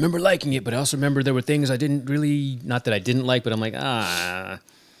 okay, I remember liking it, but I also remember there were things I didn't really, not that I didn't like, but I'm like,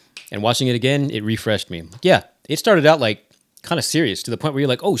 And watching it again, it refreshed me. Yeah, it started out like kind of serious to the point where you're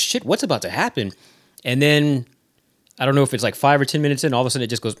like, oh shit, what's about to happen? And then I don't know if it's like 5 or 10 minutes in, all of a sudden it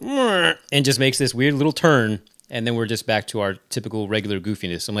just goes and just makes this weird little turn. And then we're just back to our typical regular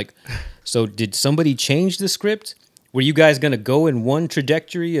goofiness. I'm like, so did somebody change the script? Were you guys going to go in one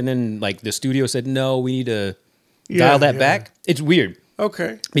trajectory and then like the studio said, no, we need to dial that back? It's weird.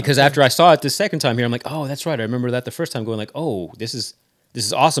 Okay. Because after I saw it the second time here, I'm like, oh, that's right. I remember that the first time going like, oh, this is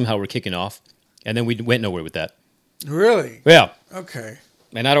awesome how we're kicking off. And then we went nowhere with that. Really? Yeah. Okay.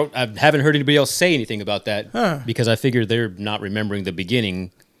 And I haven't heard anybody else say anything about that because I figure they're not remembering the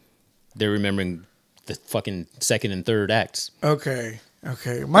beginning. They're remembering the fucking second and third acts. Okay.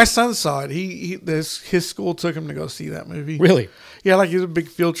 My son saw it. His school took him to go see that movie. Really? Yeah, like it was a big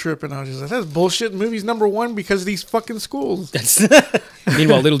field trip, and I was just like, that's bullshit. Movie's #1 because of these fucking schools.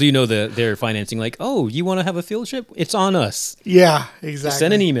 Meanwhile, little do you know they're financing like, oh, you want to have a field trip? It's on us. Yeah, exactly. Just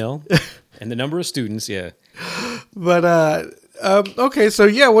send an email and the number of students, yeah. But, okay, so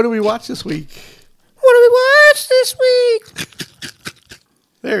yeah, what do we watch this week? What do we watch this week?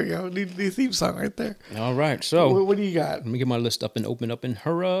 There you go. New theme song right there. All right, so. What do you got? Let me get my list up and open up and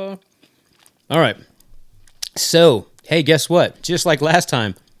hurrah. All right. So, hey, guess what? Just like last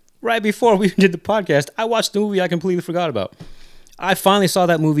time, right before we did the podcast, I watched the movie I completely forgot about. I finally saw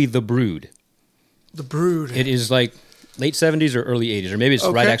that movie, The Brood. The Brood. It is like late 70s or early 80s, or maybe it's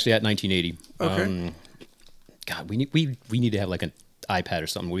right actually at 1980. Okay. God, we need to have like an iPad or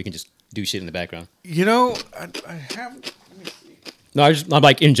something where we can just do shit in the background. You know, I have... No, I'm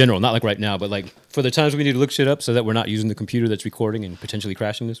like in general, not like right now, but like for the times we need to look shit up so that we're not using the computer that's recording and potentially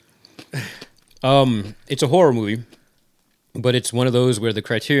crashing this. It's a horror movie, but it's one of those where the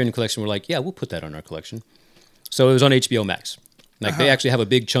Criterion Collection were like, yeah, we'll put that on our collection. So it was on HBO Max. Like they actually have a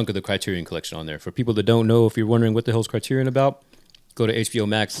big chunk of the Criterion Collection on there. For people that don't know, if you're wondering what the hell's Criterion about, go to HBO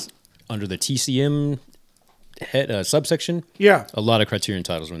Max under the TCM subsection. Yeah. A lot of Criterion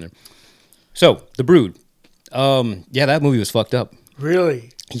titles are in there. So, The Brood. Yeah, that movie was fucked up.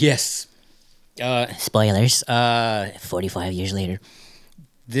 Really? Yes. Spoilers. 45 years later.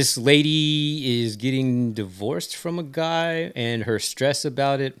 This lady is getting divorced from a guy, and her stress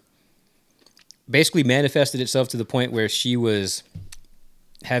about it basically manifested itself to the point where she was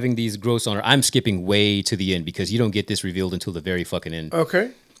having these growths on her. I'm skipping way to the end because you don't get this revealed until the very fucking end.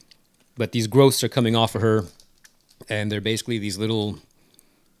 Okay. But these growths are coming off of her, and they're basically these little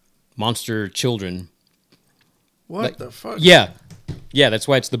monster children. What the fuck? Yeah. Yeah, that's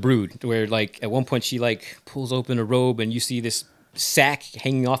why it's The Brood, where like at one point she like pulls open a robe and you see this sack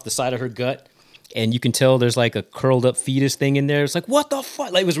hanging off the side of her gut, and you can tell there's like a curled up fetus thing in there. It's like, what the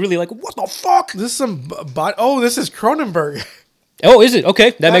fuck? Like it was really like, what the fuck? This is some this is Cronenberg. Oh, is it?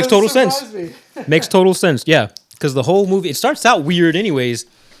 Okay, that makes total sense. Makes total sense. Yeah, because the whole movie, it starts out weird anyways,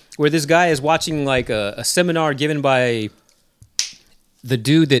 where this guy is watching like a seminar given by the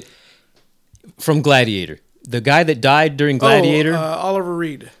dude that from Gladiator. The guy that died during Gladiator. Oliver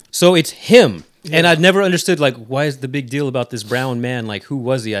Reed. So it's him. Yeah. And I'd never understood, like, why is the big deal about this brown man? Like, who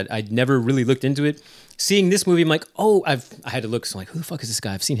was he? I'd never really looked into it. Seeing this movie, I'm like, oh, I had to look. So I'm like, who the fuck is this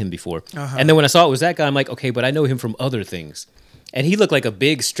guy? I've seen him before. And then when I saw it was that guy, I'm like, okay, but I know him from other things. And he looked like a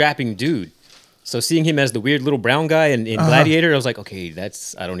big, strapping dude. So seeing him as the weird little brown guy in Gladiator, I was like, okay,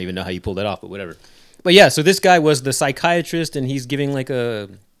 I don't even know how you pulled that off, but whatever. But yeah, so this guy was the psychiatrist, and he's giving like a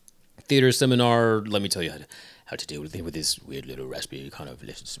theater seminar. Let me tell you how to deal with this weird little raspy kind of,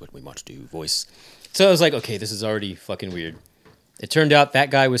 this is what we must do voice. So I was like, okay, this is already fucking weird. It turned out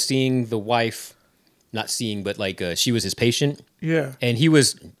that guy was seeing the wife, not seeing, but like she was his patient. Yeah. And he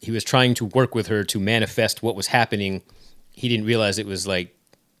was trying to work with her to manifest what was happening. He didn't realize it was like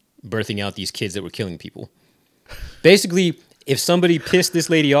birthing out these kids that were killing people. Basically, if somebody pissed this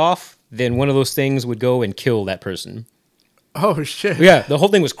lady off, then one of those things would go and kill that person. Oh, shit. Yeah, the whole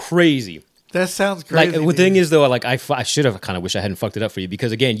thing was crazy. That sounds crazy. Like, the thing is, though, like I should have kind of wish I hadn't fucked it up for you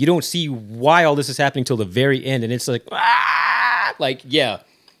because, again, you don't see why all this is happening till the very end, and it's like, yeah,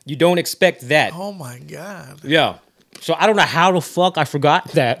 you don't expect that. Oh, my God. Yeah. So I don't know how the fuck I forgot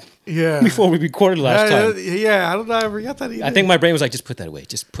that. Yeah. Before we recorded last time. Yeah, I don't know. I forgot that either. I think my brain was like, just put that away.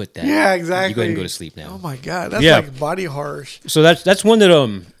 Just put that. Yeah, exactly. You go ahead and go to sleep now. Oh, my God. That's like body horror. So that's one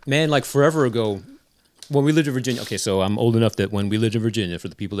that, man, like forever ago, when we lived in Virginia, okay, so I'm old enough that when we lived in Virginia, for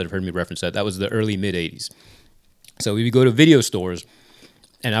the people that have heard me reference that was the early, mid-'80s. So we would go to video stores,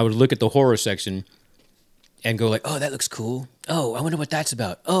 and I would look at the horror section and go like, oh, that looks cool. Oh, I wonder what that's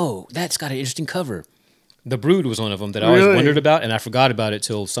about. Oh, that's got an interesting cover. The Brood was one of them that I always wondered about, and I forgot about it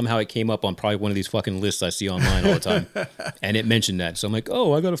till somehow it came up on probably one of these fucking lists I see online all the time, and it mentioned that. So I'm like,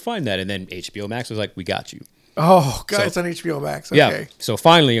 oh, I got to find that. And then HBO Max was like, we got you. Oh, God, it's on HBO Max. Okay. Yeah, so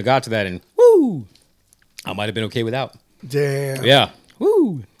finally I got to that, and woo! I might have been okay without. Damn. Yeah.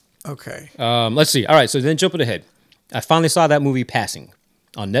 Woo. Okay. Let's see. All right. So then jumping ahead, I finally saw that movie Passing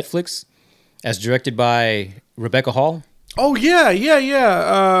on Netflix, as directed by Rebecca Hall. Oh yeah.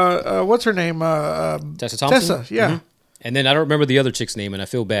 What's her name? Tessa Thompson. Tessa. Yeah. Mhm. And then I don't remember the other chick's name, and I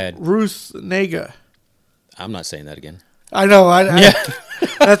feel bad. Ruth Nega. I'm not saying that again. I know. Yeah.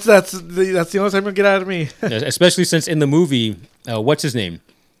 That's the only time you'll get out of me. Especially since in the movie, what's his name?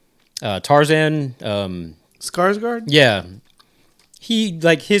 Tarzan. Skarsgård. Yeah. He,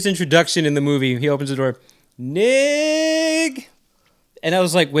 like, his introduction in the movie, he opens the door, Nig. And I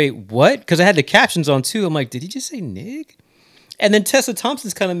was like, wait, what? Because I had the captions on too. I'm like, did he just say Nig? And then Tessa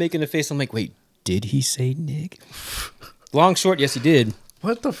Thompson's kind of making a face. I'm like, wait, did he say Nig? Long short, yes, he did.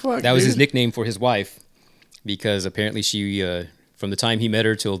 What the fuck? That was his dude? nickname for his wife, because apparently she, from the time he met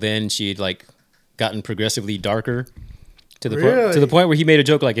her till then, she had like gotten progressively darker to the Really? to the point where he made a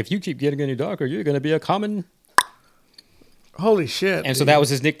joke like, if you keep getting any darker, you're gonna be a common. Holy shit! And so dude. that was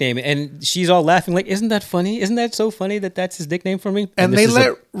his nickname, and she's all laughing like, isn't that funny? Isn't that so funny that that's his nickname for me? And this they is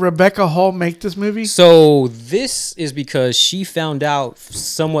let Rebecca Hall make this movie. So this is because she found out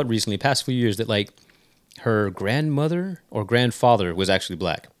somewhat recently, past few years, that like her grandmother or grandfather was actually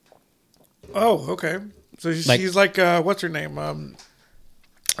black. Oh, okay. So Like- she's like, what's her name?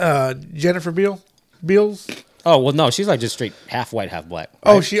 Jennifer Beals. Oh well, no, she's like just straight half white, half black.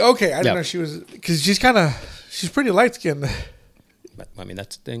 Oh, right? she okay. I didn't Yeah. know she was because she's pretty light skinned. But, I mean,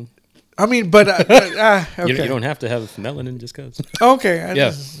 that's the thing. I mean, but okay. You don't have to have melanin just because. Okay. I Yeah.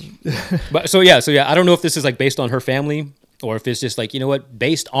 just- But so yeah. I don't know if this is like based on her family or if it's just like, you know what,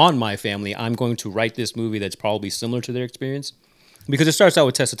 based on my family, I'm going to write this movie that's probably similar to their experience, because it starts out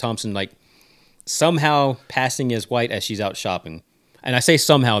with Tessa Thompson like somehow passing as white as she's out shopping, and I say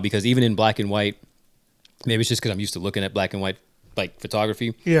somehow because even in black and white, maybe it's just because I'm used to looking at black and white like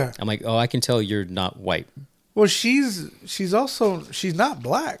photography. Yeah. I'm like, oh, I can tell you're not white. Well, she's not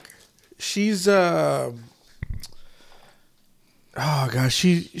black. She's oh gosh,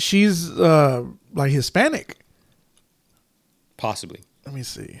 she's like Hispanic. Possibly. Let me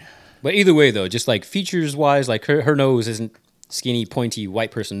see. But either way, though, just like features wise, like her nose isn't skinny, pointy,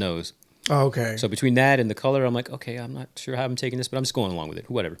 white person nose. Oh, okay. So between that and the color, I'm like, okay, I'm not sure how I'm taking this, but I'm just going along with it.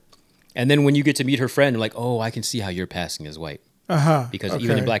 Whatever. And then when you get to meet her friend, I'm like, oh, I can see how you're passing as white. Because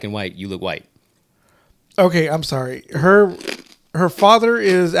even in black and white, you look white. Okay, I'm sorry. Her father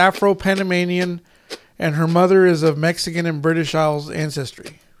is Afro-Panamanian, and her mother is of Mexican and British Isles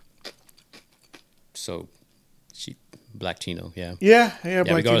ancestry. So she black Chino, yeah. Yeah, Yeah,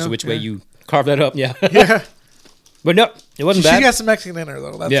 Black regardless Tino, of which way yeah. you carve that up, yeah. Yeah, But no, it wasn't she bad. got some Mexican in her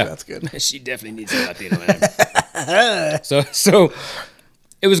though. That's good. She definitely needs a Latino in her. So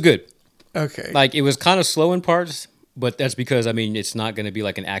it was good. Okay, Like it was kind of slow in parts, but that's because I mean it's not going to be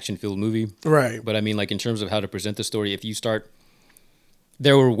like an action-filled movie. right. But I mean, like in terms of how to present the story, if you start,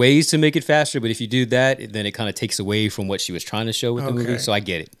 there were ways to make it faster, but if you do that, then it kind of takes away from what she was trying to show with the movie. Okay. So I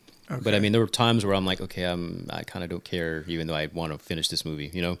get it. But Okay. I mean, there were times where I'm like, okay, I kind of don't care, even though I want to finish this movie,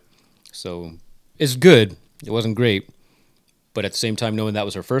 you know. So it's good. It wasn't great, but at the same time, knowing that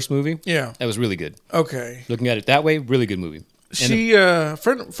was her first movie, Yeah. that was really good. Okay. Looking at it that way, really good movie. And She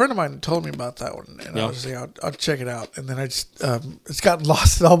friend of mine told me about that one, and I Yeah. was like, I'll check it out. And then I just it's gotten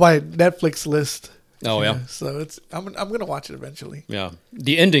lost in all my Netflix list. Oh, yeah. So I'm gonna watch it eventually. yeah,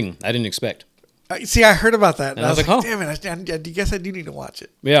 the ending I didn't expect. See, I heard about that, and And I was like, oh. damn it! I guess I do need to watch it.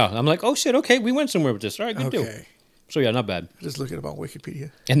 Yeah, I'm like, oh shit, okay, we went somewhere with this. All right, good deal. Okay, So yeah, not bad. just look it up on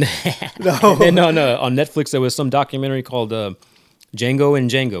Wikipedia. And then, No. and then on Netflix there was some documentary called Django and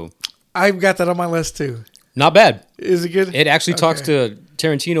Django. I've got that on my list too. Not bad. Is it good? It actually talks Okay. to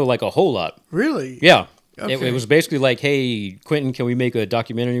Tarantino like a whole lot. Really? Yeah. Okay. It was basically like, hey, Quentin, can we make a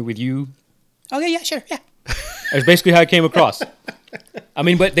documentary with you? Okay, yeah, sure, yeah. That's basically how it came across. I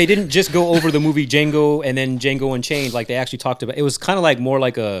mean, but they didn't just go over the movie Django and then Django Unchained. Like they actually talked about. It was kind of like more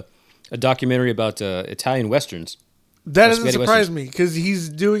like a documentary about Italian westerns. That doesn't Spaghetti surprise Westerns. me because he's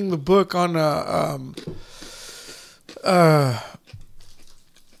doing the book on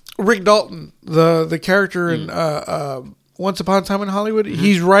Rick Dalton, the character in Once Upon a Time in Hollywood. Mm-hmm.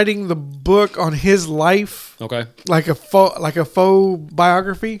 He's writing the book on his life, Okay. like a faux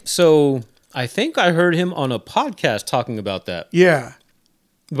biography. So I think I heard him on a podcast talking about that. Yeah,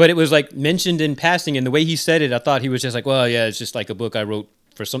 But it was like mentioned in passing, and the way he said it, I thought he was just like, well, yeah, it's just like a book I wrote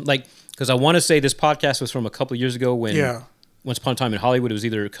for some, like, because I want to say this podcast was from a couple of years ago when Yeah. Once Upon a Time in Hollywood was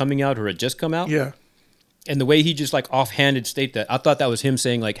either coming out or had just come out. yeah. And the way he just like offhanded state that, I thought that was him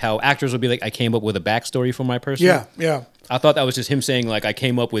saying like how actors would be like, I came up with a backstory for my person. Yeah, yeah. I thought that was just him saying like, I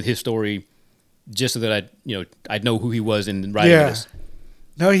came up with his story just so that I'd know who he was in writing Yeah. this.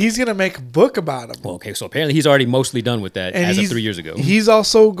 No, he's gonna make a book about him. Well, okay, so apparently he's already mostly done with that And as of he's- 3 years ago. He's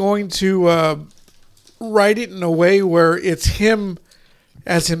also going to write it in a way where it's him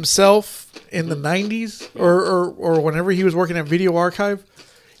as himself in the 90s or whenever he was working at Video Archive,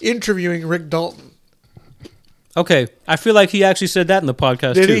 interviewing Rick Dalton. Okay, I feel like he actually said that in the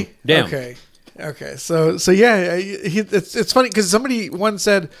podcast Did too. he? Damn. Okay. So yeah, it's funny because somebody once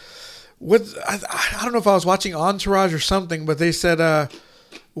said, "What?" I don't know if I was watching Entourage or something, but they said,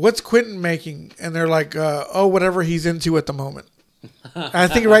 "What's Quentin making?" And they're like, "Oh, whatever he's into at the moment." I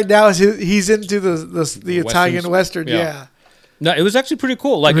think right now he's into the Italian Western. Yeah. Yeah. No, it was actually pretty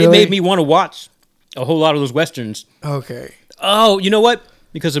cool. Like, it Really? made me want to watch a whole lot of those Westerns. Okay. Oh, you know what?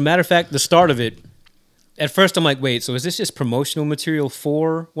 Because as a matter of fact, the start of it, at first I'm like, wait, so is this just promotional material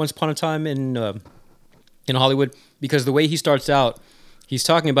for Once Upon a Time in Hollywood? Because the way he starts out, he's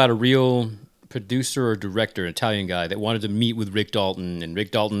talking about a real producer or director, an Italian guy, that wanted to meet with Rick Dalton, and Rick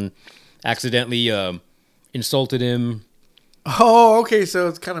Dalton accidentally insulted him. Oh, okay. So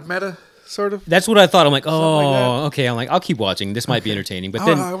it's kind of meta, sort of. That's what I thought. I'm like, oh, like that. okay. I'm like, I'll keep watching. This might be entertaining. But Oh,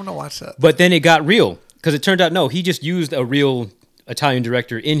 then I want to watch that. But then it got real because it turned out no, he just used a real Italian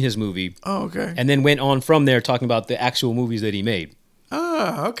director in his movie, Oh, okay. and then went on from there talking about the actual movies that he made.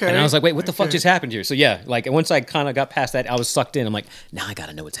 Oh, okay. And I was like, wait, what the fuck Okay. just happened here? So yeah, like once I kind of got past that, I was sucked in. I'm like, now I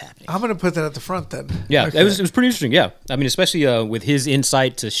gotta know what's happening. I'm gonna put that at the front then. Yeah, Okay. it was pretty interesting. Yeah, I mean, especially with his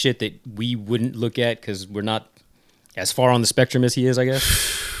insight to shit that we wouldn't look at because we're not as far on the spectrum as he is, I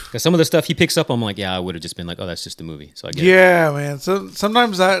guess. Because some of the stuff he picks up, I'm like, yeah, I would have just been like, oh, that's just a movie. So I get it. Yeah, man. So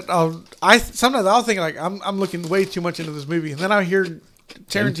sometimes sometimes I'll think like I'm looking way too much into this movie, and then I hear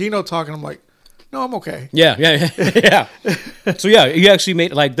Tarantino talking. I'm like, no, I'm okay. Yeah. Yeah. So yeah, you actually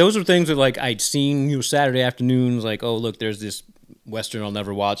made like those are things that like I'd seen Saturday afternoons. Like, oh look, there's this Western I'll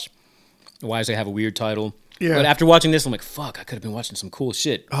never watch. Why does it have a weird title? Yeah. But after watching this, I'm like, fuck, I could have been watching some cool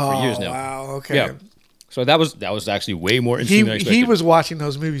shit for years now. Wow. Okay. Yeah. So that was actually way more interesting than I expected. He was watching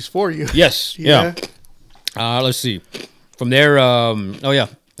those movies for you. Yes. Yeah. Yeah. Let's see. From there,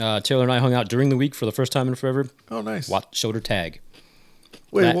 Taylor and I hung out during the week for the first time in forever. Oh, nice. Showed her Tag.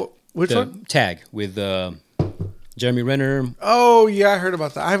 Wait, That- which the one? Tag with Jeremy Renner. Oh, yeah, I heard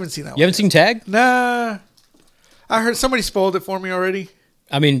about that. I haven't seen that You haven't seen Tag? Nah. I heard somebody spoiled it for me already.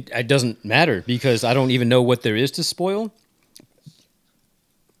 I mean, it doesn't matter because I don't even know what there is to spoil.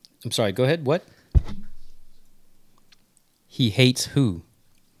 I'm sorry, go ahead. What? He hates who?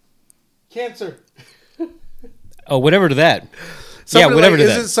 Cancer. Oh, whatever to that. Somebody, whatever to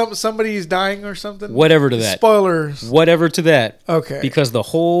isn't that. somebody's dying or something? Whatever to that. Spoilers. Whatever to that. Okay. Because the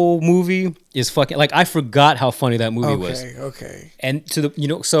whole movie is fucking like I forgot how funny that movie was. Okay. And to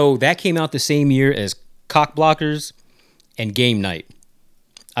the so that came out the same year as Cock Blockers and Game Night.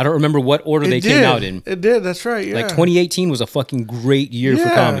 I don't remember what order they came out in. It did. That's right. Yeah. Like 2018 was a fucking great year for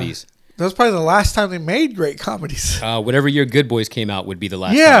Yeah. comedies. That was probably the last time they made great comedies. Whatever year Good Boys came out would be the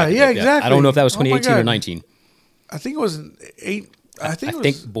last. Yeah, time I could yeah, pick that. exactly. I don't know if that was Oh my 2018 or God. 19. I think it was an 8. I think I it was.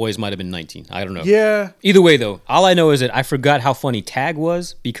 think Boys might have been 19. I don't know. Yeah. Either way, though, all I know is that I forgot how funny Tag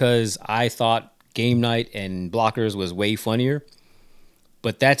was because I thought Game Night and Blockers was way funnier.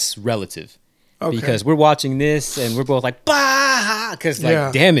 But that's relative. Okay. Because we're watching this and we're both like, bah! Because, like,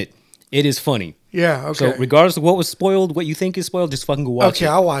 Yeah. damn it, it is funny. Yeah. Okay. So, regardless of what was spoiled, what you think is spoiled, just fucking go watch Okay, it.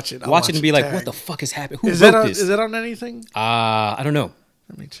 I'll watch it. I'll Watch it and be like, Tag. what the fuck is happening? Who Is wrote that on, this? is that on anything? I don't know.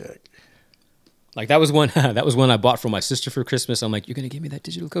 Let me check. Like that was one I bought for my sister for Christmas. I'm like, you're gonna give me that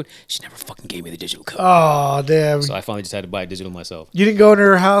digital code? She never fucking gave me the digital code. Oh, damn. So I finally just had to buy it digital myself. You didn't go into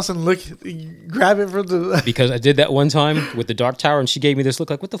her house and look, grab it from the. Because I did that one time with the Dark Tower and she gave me this look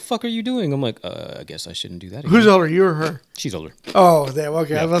like, what the fuck are you doing? I'm like, I guess I shouldn't do that again. Who's older, you or her? She's older. Oh, damn.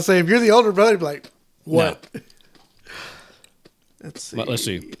 Okay. I was about to say, if you're the older brother, you'd be like, what? Let's see. But let's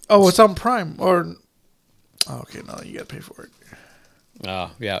see. Oh, it's on Prime. Or. Oh, okay, no, you got to pay for it.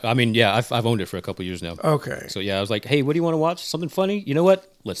 Yeah. I mean, yeah, I've owned it for a couple years now. Okay. So yeah, I was like, hey, what do you want to watch? Something funny? You know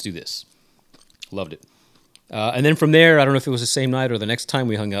what? Let's do this. Loved it. And then from there, I don't know if it was the same night or the next time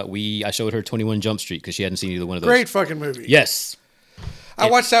we hung out, I showed her 21 Jump Street because she hadn't seen either one of those. Great fucking movie. Yes. I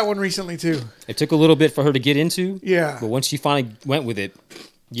watched that one recently, too. It took a little bit for her to get into. Yeah. But once she finally went with it,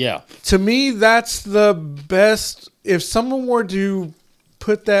 yeah. To me, that's the best. If someone were to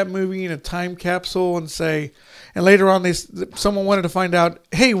put that movie in a time capsule and say, and later on, someone wanted to find out,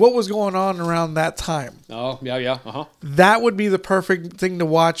 hey, what was going on around that time? Oh, yeah. Uh-huh. That would be the perfect thing to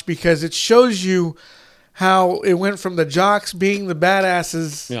watch because it shows you how it went from the jocks being the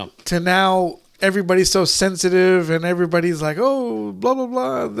badasses Yeah. to now everybody's so sensitive and everybody's like, oh, blah,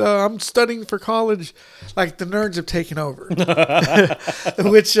 blah, blah. I'm studying for college. Like the nerds have taken over.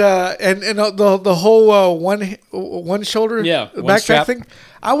 Which, and the whole one shoulder one backpack strap. thing.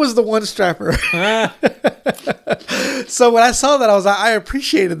 I was the one strapper. So when I saw that, I was like, I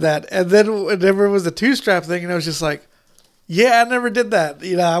appreciated that. And then whenever it was the two strap thing, and I was just like, yeah, I never did that.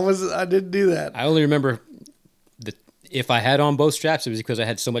 You know, I didn't do that. I only remember if I had on both straps, it was because I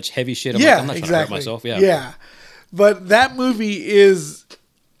had so much heavy shit. I'm Yeah, like, I'm not exactly. trying to hurt myself. Yeah. Yeah. But that movie is,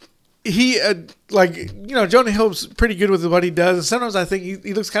 like, you know, Jonah Hill's pretty good with what he does. And sometimes I think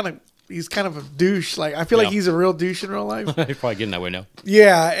he looks he's kind of a douche. Like, I feel like Yeah. he's a real douche in real life. You're probably getting that way now.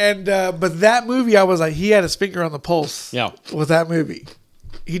 Yeah. And, but that movie, I was like, he had his finger on the pulse. Yeah. With that movie.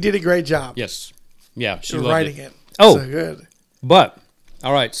 He did a great job. Yes. Yeah. She in loved writing it. it. Oh. So good. But,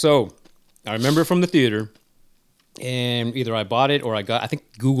 all right. So, I remember it from the theater. And either I bought it or I think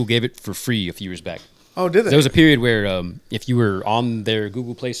Google gave it for free a few years back. Oh, did they? There was a period where if you were on their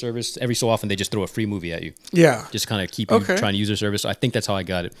Google Play service, every so often they just throw a free movie at you. Yeah. Just kind of keep you Okay. trying to use their service. So I think that's how I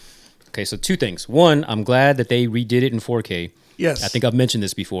got it. Okay, so two things. One, I'm glad that they redid it in 4K. Yes. I think I've mentioned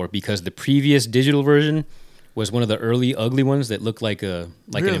this before because the previous digital version was one of the early ugly ones that looked like an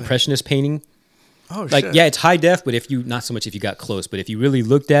Really? impressionist painting. Oh, Like, shit. yeah, it's high def, but not so much if you got close, but if you really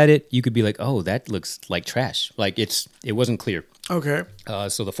looked at it, you could be like, oh, that looks like trash. Like it wasn't clear. Okay.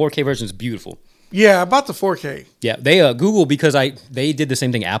 So the 4K version is beautiful. Yeah, about the 4K. Yeah, they Google because they did the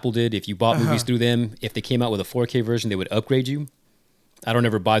same thing Apple did. If you bought movies through them, if they came out with a 4K version, they would upgrade you. I don't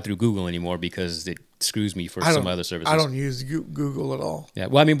ever buy through Google anymore because it screws me for some other services. I don't use Google at all. Yeah,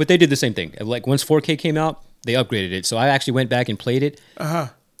 well, I mean, but they did the same thing. Like once 4K came out, they upgraded it. So I actually went back and played it.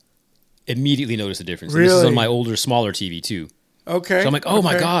 Immediately noticed the difference. And this is Really? on my older, smaller TV too. Okay. So I'm like, oh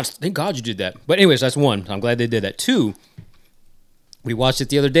my Okay. God, thank God you did that. But anyways, that's one. I'm glad they did that. Two, we watched it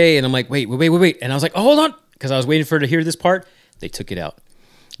the other day and I'm like, wait. And I was like, oh, hold on. Because I was waiting for her to hear this part. They took it out.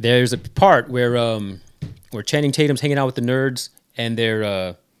 There's a part where Channing Tatum's hanging out with the nerds and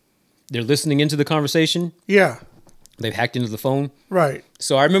they're listening into the conversation. Yeah. They've hacked into the phone. Right.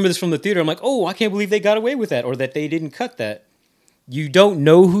 So I remember this from the theater. I'm like, oh, I can't believe they got away with that or that they didn't cut that. You don't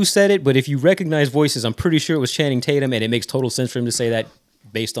know who said it, but if you recognize voices, I'm pretty sure it was Channing Tatum, and it makes total sense for him to say that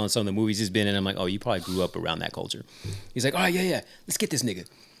based on some of the movies he's been in. I'm like, oh, you probably grew up around that culture. He's like, oh, yeah, let's get this nigga.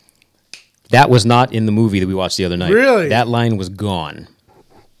 That was not in the movie that we watched the other night. Really? That line was gone.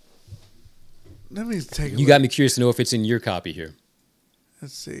 Let me take a You look. got me curious to know if it's in your copy here.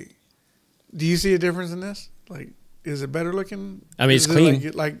 Let's see. Do you see a difference in this? Like, is it better looking? I mean, it's Is it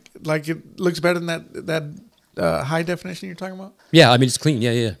clean. Like it looks better than that high definition you're talking about? Yeah, I mean, it's clean.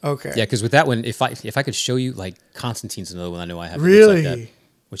 Yeah. Okay. Yeah, because with that one, if I could show you, like, Constantine's another one I know I have. that looks Really? Like that,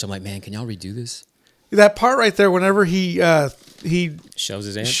 which I'm like, man, can y'all redo this? That part right there, whenever he Shoves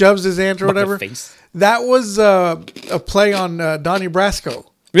his hand. shoves his aunt or By the whatever, face. that was a play on Donnie Brasco.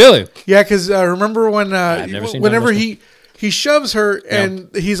 Really? Yeah, because remember when never seen whenever Donnie he shoves her and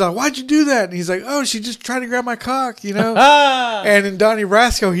he's like, "Why'd you do that?" And he's like, "Oh, she just tried to grab my cock," you know. And in Donnie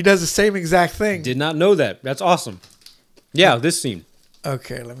Brasco, he does the same exact thing. Did not know that. That's awesome. Yeah, this scene.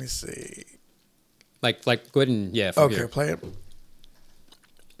 Okay, let me see. Like, go ahead and from Okay, here. play it.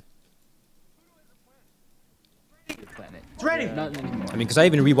 I mean, because I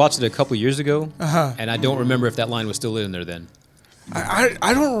even rewatched it a couple years ago, and I don't remember if that line was still in there then.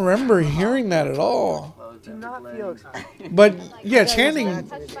 I don't remember hearing that at all. But yeah, Channing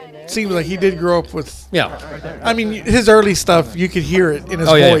seems like he did grow up with. Yeah. I mean, his early stuff, you could hear it in his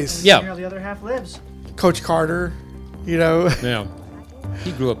Oh yeah. voice. Yeah. The other half lives. Coach Carter, you know. Yeah.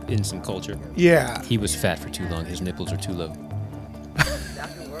 He grew up in some culture. Yeah. He was fat for too long. His nipples are too low.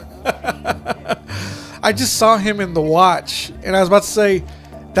 I just saw him in The Watch, and I was about to say,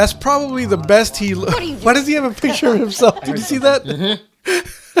 that's probably the best he. Why does he have a picture of himself? Did you see that?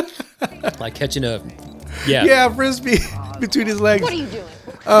 Like catching a. Yeah. Yeah, frisbee between his legs. What are you doing?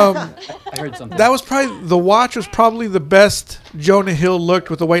 I heard something. That was probably The Watch was probably the best Jonah Hill looked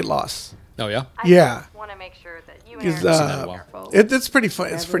with the weight loss. Oh yeah. Yeah. Want to make sure that you Is, that a while. it's pretty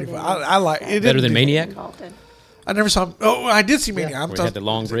fun. It's pretty fun. I like it. Better than Maniac, I never saw him. Oh, I did see Maniac. where he had the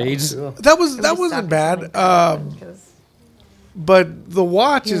long braids. That wasn't bad. But The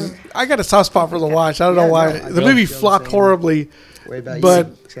Watch is. I got a soft spot for The Watch. I don't know why. The movie flopped horribly, but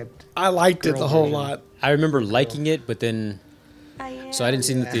I liked it a whole lot. I remember liking it, but then. So I didn't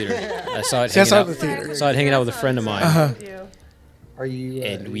see it in the theater. I saw it. See, I Hanging saw it out, in the theater. Saw it hanging out with a friend of mine. Are you,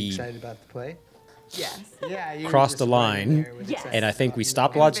 And are we- you excited about the play? Yes. Yeah, you were Crossed the just line, there with Yes. excitement. and I think we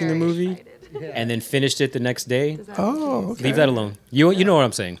stopped watching the movie, and then finished it the next day. Oh, okay. Leave that alone. You know what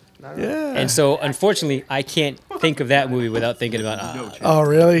I'm saying. Yeah. And so, unfortunately, I can't think of that movie without thinking about Oh,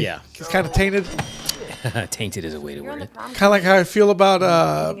 really? Yeah. It's kind of tainted. tainted is a way to You're on word the it. prom Kind of like how I feel about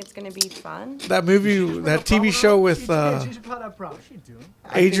I think it's gonna be fun. that movie, that TV show with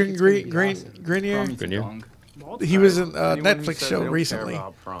Adrian Grenier. Grenier? He was in a Netflix show recently,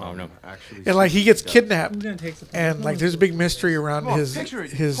 Oh no. and like he gets kidnapped, and like there's a big mystery around his the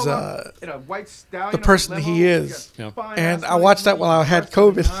person he is. Yeah. And I watched that while I had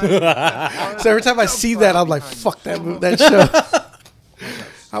COVID. So every time I see that, I'm like, fuck that show.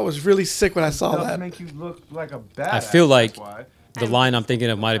 I was really sick when I saw that. Make you look like a badass. I feel like that's why. the line I'm thinking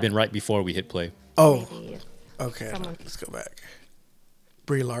of might have been right before we hit play. Oh, Maybe. okay. Someone- Let's go back.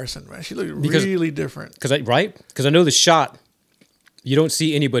 Brie Larson, man, she looked Because- really different. Because I know the shot. You don't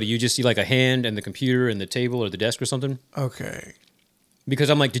see anybody. You just see like a hand and the computer and the table or the desk or something. Okay. Because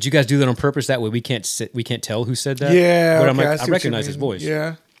I'm like, did you guys do that on purpose? That way we can't tell who said that. Yeah. But okay, I'm like, see I what you recognize his mean. voice.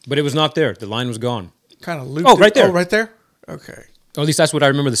 Yeah. But it was not there. The line was gone. Kind of looped. Oh, right there. Oh, right there. Okay. Or at least that's what I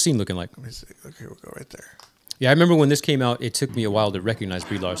remember the scene looking like. Let me see. Okay, we'll go right there. Yeah, I remember when this came out. It took me a while to recognize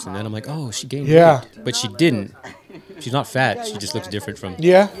Brie Larson. Then I'm like, oh, she gained Yeah. weight, but she didn't. She's not fat. She just looks different from.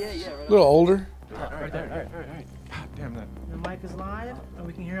 Yeah. A little older. Damn that. The mic is live, and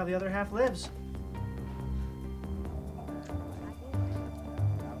we can hear how the other half lives.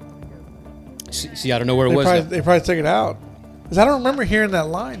 See, I don't know where it was. now. They probably took it out. Cause I don't remember hearing that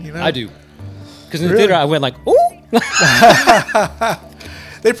line. You know. I do. Because in the Really? theater, I went like, ooh.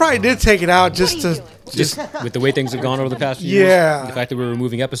 They probably did take it out just to. Just with the way things have gone over the past few years. Yeah. The fact that we're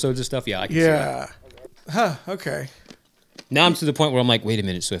removing episodes and stuff. Yeah, I can see that. Yeah. Huh. Okay. Now I'm to the point where I'm like, wait a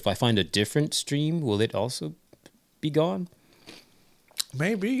minute. So if I find a different stream, will it also be gone?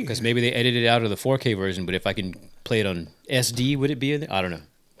 Maybe. Because maybe they edited it out of the 4K version, but if I can play it on SD, would it be in there? I don't know.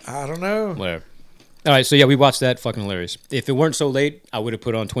 I don't know. Whatever. All right, so yeah, we watched that. Fucking hilarious. If it weren't so late, I would have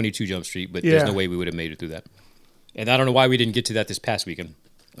put on 22 Jump Street, but Yeah. there's no way we would have made it through that. And I don't know why we didn't get to that this past weekend.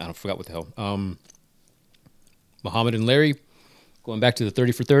 I forgot what the hell. Muhammad and Larry, going back to the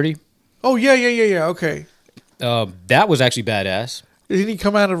 30 for 30. Oh yeah. Okay. That was actually badass, Didn't he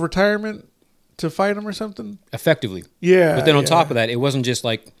come out of retirement to fight him or something? effectively. Yeah. But then on yeah. top of that, it wasn't just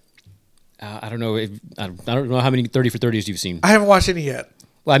like, I don't know. I don't know how many 30 for 30s you've seen. I haven't watched any yet.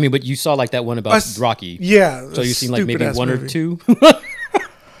 Well, I mean, but you saw like that one about Rocky. Yeah. So you've seen like maybe stupid-ass one or movie. two.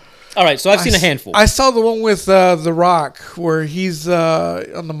 All right, so I've seen a handful. I saw the one with The Rock where he's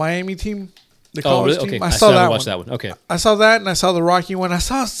on the Miami team. The Oh, college really? team. Okay. I still saw haven't that watched one. that one. Okay. I saw that and I saw the Rocky one. I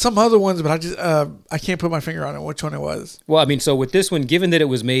saw some other ones, but I just I can't put my finger on it. Which one it was? Well, I mean, so with this one, given that it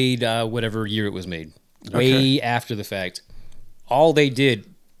was made whatever year it was made, way after the fact, all they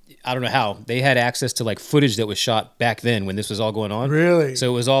did, I don't know how, they had access to like footage that was shot back then when this was all going on. Really? So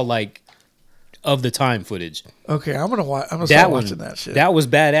it was all like of the time footage. Okay, I'm gonna watch. I'm gonna That start one, watching that shit. that was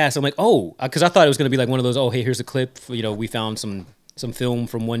badass. I'm like, oh, because I thought it was gonna be like one of those. Oh, hey, here's a clip. We found some film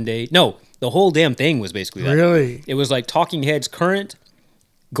from one day. No, the whole damn thing was basically that. Really? It was like Talking Heads current,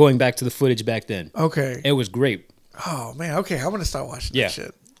 going back to the footage back then. Okay. It was great. Oh man. Okay, I'm gonna start watching Yeah. that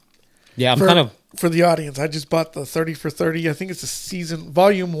shit. Yeah, I'm For, kind of. for the audience, I just bought the 30 for 30. I think it's a season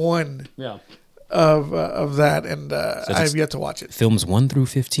volume 1 Yeah. of that, and I it's- have yet to watch it. Films 1 through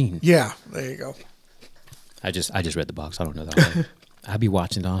 15. Yeah, there you go. I just read the box. I don't know that one. I'll be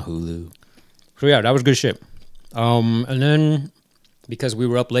watching it on Hulu. So yeah, that was good shit. And then because we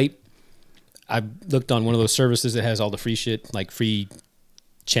were up late, I looked on one of those services that has all the free shit, like free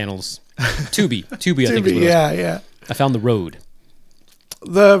channels. Tubi, I think. Is what it was. Yeah. I found The Road.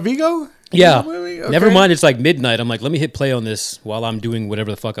 The Vigo? Yeah. Movie? Never Okay. mind. It's like midnight. I'm like, let me hit play on this while I'm doing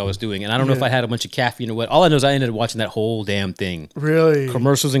whatever the fuck I was doing. And I don't know if Yeah. I had a bunch of caffeine or what. All I know is I ended up watching that whole damn thing. Really?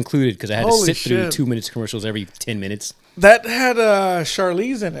 Commercials included because I had to Holy sit through shit. 2 minutes commercials every 10 minutes. That had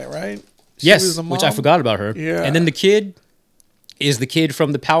Charlize in it, right? She Yes, was the which I mom? forgot about her. Yeah. And then the kid is the kid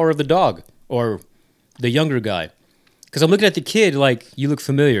from The Power of the Dog, or the younger guy. Because I'm looking at the kid like, you look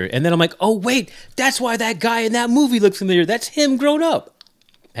familiar. And then I'm like, oh, wait, that's why that guy in that movie looked familiar. That's him grown up.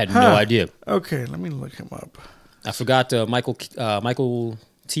 Had no Huh. idea. Okay, let me look him up. I forgot Michael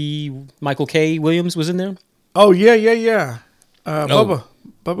K. Williams was in there. Oh, yeah. Oh.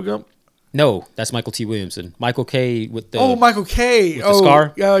 Bubba Gump. No, that's Michael T. Williamson. Michael K. with the... Oh, Michael K. with the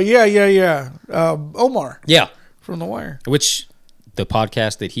scar? Yeah. Omar Yeah, from The Wire. which the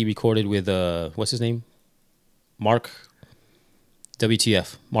podcast that he recorded with, what's his name? Mark...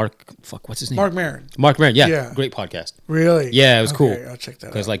 WTF. What's his name? Mark Maron. Mark Maron, yeah. Yeah. Great podcast. Really? Yeah, it was cool. Okay, I'll check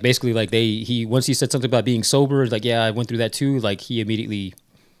that Because out. like basically like once he said something about being sober, like yeah, I went through that too. Like he immediately,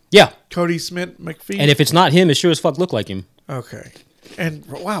 yeah. Cody Smith McPhee. And if it's not him, it sure as fuck looked like him. Okay. And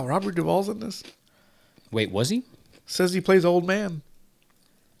wow, Robert Duvall's in this. Wait, was he? Says he plays old man.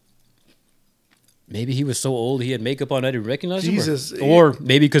 Maybe he was so old he had makeup on I didn't recognize Jesus. him. Or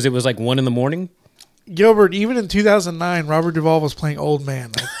maybe because it was like 1 a.m. Gilbert, even in 2009, Robert Duvall was playing old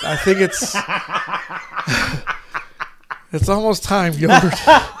man. I think it's it's almost time, Gilbert.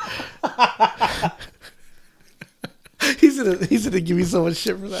 he's gonna give me so much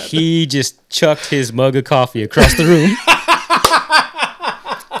shit for that. He just chucked his mug of coffee across the room.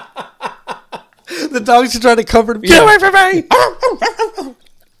 The dogs are trying to cover him. Get away from me!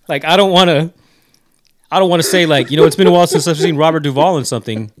 Like I don't want to say like, you know, it's been a while since I've seen Robert Duvall in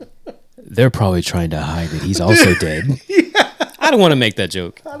something. They're probably trying to hide that he's also dead. I don't want to make that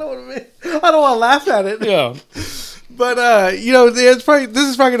joke. I don't want to laugh at it. Yeah. But you know, this is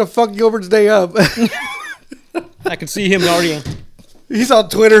probably gonna fuck Gilbert's day up. I can see him already. He's on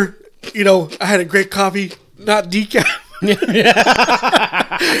Twitter. You know, I had a great coffee, not decaf.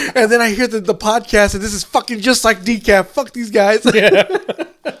 And then I hear the podcast, and this is fucking just like decaf. Fuck these guys.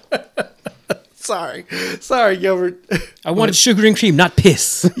 Sorry, Gilbert. I wanted sugar and cream, not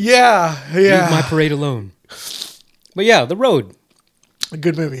piss. Yeah. Leave my parade alone. But yeah, The Road. A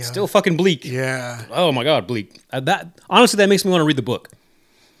good movie. Huh? Still fucking bleak. Yeah. Oh my god, bleak. Honestly, that makes me want to read the book.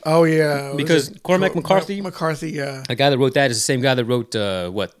 Oh yeah. Because Cormac McCarthy, yeah. the guy that wrote that is the same guy that wrote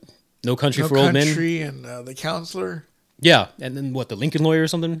No Country for Old Men. No Country and The Counselor. Yeah, and then The Lincoln Lawyer or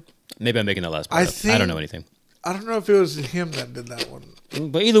something. Maybe I'm making that last part up. I don't know anything. I don't know if it was him that did that one.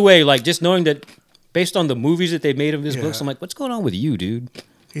 But either way, like just knowing that based on the movies that they made of his books, I'm like, what's going on with you, dude?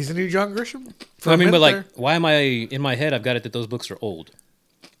 He's the new John Grisham. I mean, but like, why am I in my head? I've got it that those books are old.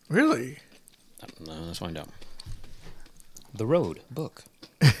 Really? No, let's find out. The Road book.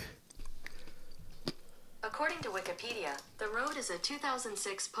 According to Wikipedia, The Road is a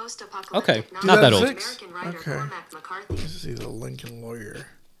 2006 post-apocalyptic Okay, not that old. American writer Cormac McCarthy. Let's see the Lincoln Lawyer.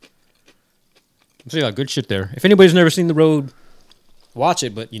 So yeah, good shit there. If anybody's never seen The Road, watch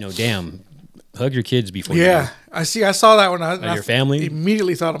it. But you know, damn, hug your kids before. Yeah, I saw that one. Your family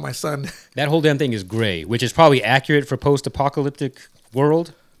immediately thought of my son. That whole damn thing is gray, which is probably accurate for post-apocalyptic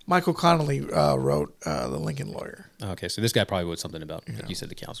world. Michael Connolly wrote The Lincoln Lawyer. Okay, so this guy probably wrote something about, like you said,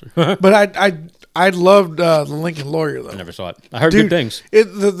 The Counselor. But I loved The Lincoln Lawyer, though. I never saw it. I heard good things.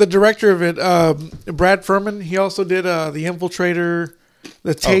 The director of it, Brad Furman, he also did The Infiltrator,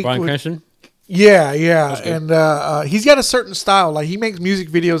 The Take. Bryan Cranston? Yeah. And he's got a certain style. Like, he makes music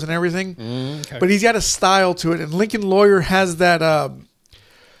videos and everything, okay. but he's got a style to it. And Lincoln Lawyer has that,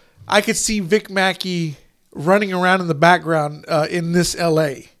 I could see Vic Mackey running around in the background in this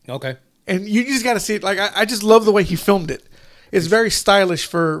L.A. Okay. And you just got to see it. Like, I just love the way he filmed it. It's very stylish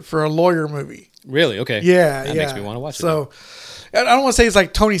for a lawyer movie. Really? Okay. Yeah, that makes me want to watch it. So, I don't want to say it's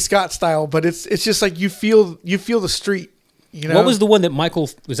like Tony Scott style, but it's just like you feel the street. You know? What was the one that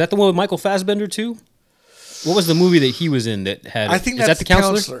was that the one with Michael Fassbender too? What was the movie that he was in that had? I think is that's that The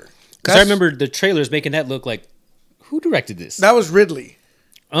Counselor? Because I remember the trailers making that look like. Who directed this? That was Ridley.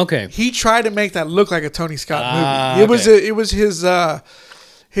 Okay. He tried to make that look like a Tony Scott movie. It was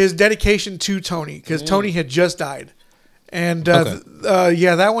his dedication to Tony, because Tony had just died. And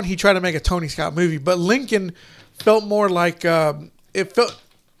that one he tried to make a Tony Scott movie, but Lincoln felt more like it felt.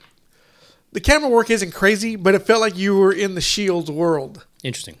 The camera work isn't crazy, but it felt like you were in the Shield's world.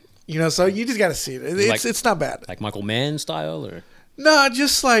 Interesting. You know, so you just got to see it. It's not bad. Like Michael Mann style, or no,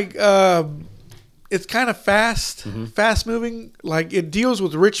 just like it's kind of fast moving. Like, it deals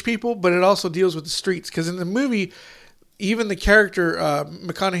with rich people, but it also deals with the streets. Because in the movie, even the character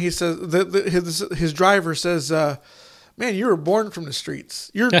McConaughey says his driver says, "Man, you were born from the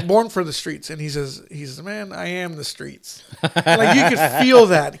streets. You're born for the streets." And he says, "Man, I am the streets." Like, you can feel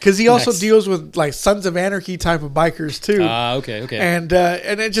that, because he also deals with like Sons of Anarchy type of bikers too. Okay. And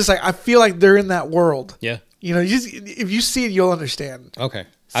it's just like, I feel like they're in that world. Yeah. You know, if you see it, you'll understand. Okay.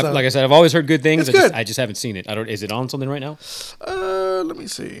 So, like I said, I've always heard good things. It's good. I just haven't seen it. Is it on something right now? Let me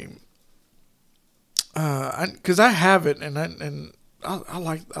see. Because I have it, and I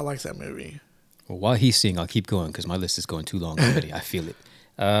like that movie. Well, while he's seeing, I'll keep going because my list is going too long already. I feel it.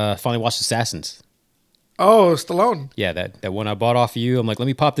 Finally watched Assassins. Oh, Stallone. Yeah, that one I bought off of you. I'm like, let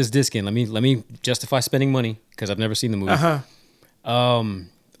me pop this disc in. Let me justify spending money because I've never seen the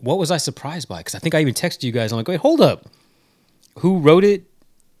movie. What was I surprised by? Because I think I even texted you guys. I'm like, wait, hold up. Who wrote it?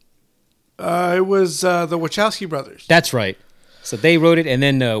 It was the Wachowski brothers. That's right. So they wrote it, and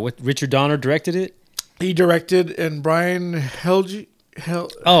then Richard Donner directed it. He directed, and Brian Helgeland,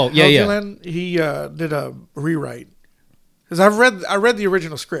 he did a rewrite. Because I read the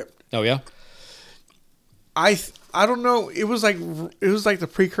original script. Oh yeah. I don't know. It was like the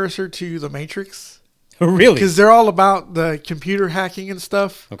precursor to The Matrix. Really? Because they're all about the computer hacking and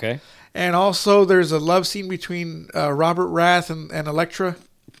stuff. Okay. And also, there's a love scene between Robert Rath and Elektra.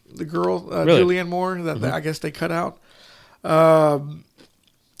 the girl Really? Julianne Moore that I guess they cut out.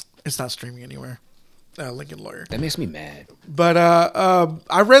 It's not streaming anywhere. Lincoln Lawyer. That makes me mad. But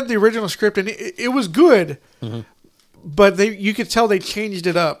I read the original script and it was good, but you could tell they changed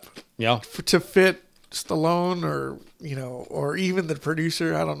it up Yeah. to fit Stallone or even the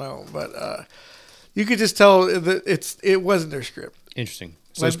producer. I don't know, but you could just tell that it wasn't their script. Interesting.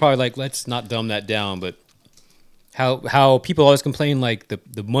 So it's probably like, let's not dumb that down, but how people always complain, like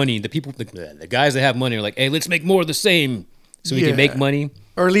the money, the guys that have money are like, hey, let's make more of the same so we can make money.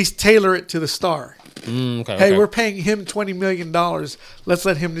 Or at least tailor it to the star. Okay, Hey, okay. we're paying him $20 million. Let's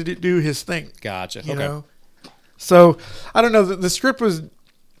let him do his thing. Gotcha. You Okay. know? So, I don't know. The script was...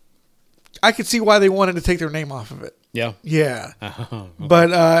 I could see why they wanted to take their name off of it. Yeah. Yeah. Okay.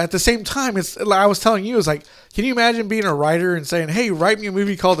 But at the same time, it's like I was telling you, it's like, can you imagine being a writer and saying, hey, write me a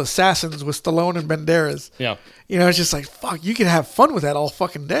movie called Assassins with Stallone and Banderas? Yeah. You know, it's just like, fuck, you can have fun with that all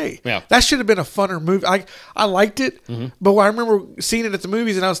fucking day. Yeah. That should have been a funner movie. I liked it, but I remember seeing it at the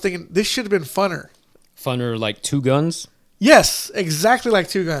movies and I was thinking, this should have been funner. Funner like Two Guns. Yes, exactly like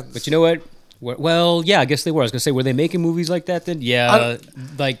Two Guns. But you know what? Well, yeah, I guess they were. I was going to say, were they making movies like that then? Yeah,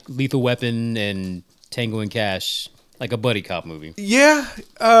 like Lethal Weapon and Tango and Cash, like a buddy cop movie. Yeah,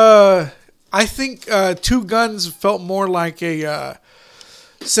 I think Two Guns felt more like a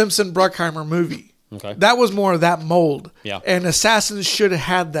Simpson Bruckheimer movie. Okay. That was more of that mold. Yeah. And Assassins should have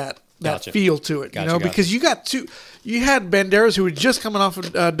had that Gotcha. feel to it, Gotcha. because you got you had Banderas who was just coming off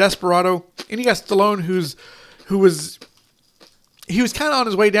of Desperado, and you got Stallone who was kind of on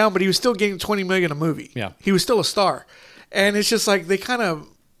his way down, but he was still getting $20 million a movie. Yeah. He was still a star, and it's just like they kind of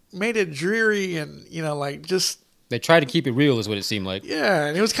made it dreary and like just. They tried to keep it real, is what it seemed like. Yeah,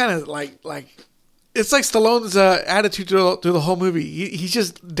 and it was kind of like it's like Stallone's attitude through the whole movie. He's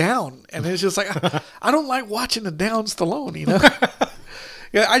just down, and it's just like I don't like watching a down Stallone.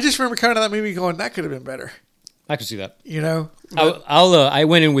 Yeah, I just remember coming to that movie going, that could have been better. I can see that. But, I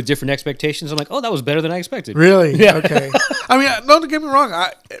went in with different expectations. I'm like, oh, that was better than I expected. really? Yeah. Okay. I mean, don't get me wrong.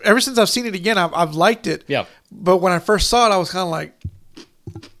 Ever since I've seen it again, I've liked it. Yeah. But when I first saw it, I was kind of like,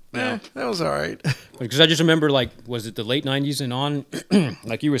 that was all right. Because I just remember, like, was it the late 90s and on?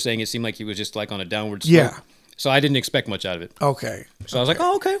 Like you were saying, it seemed like he was just like on a downward slope. Yeah. So I didn't expect much out of it. Okay. So I was like,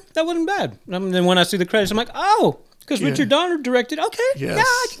 oh, okay, that wasn't bad. And then when I see the credits, I'm like, oh, because Richard Donner directed. Okay, Yes.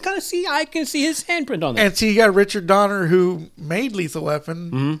 yeah, I can see his handprint on that. And see, you got Richard Donner who made Lethal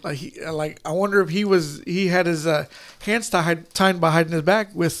Weapon. Mm-hmm. I wonder if he had his hands tied behind his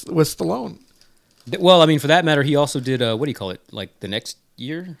back with Stallone. Well, I mean, for that matter, he also did what do you call it? Like the next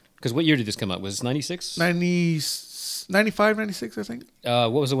year? Because what year did this come out? Was it 96? 95, 96, I think.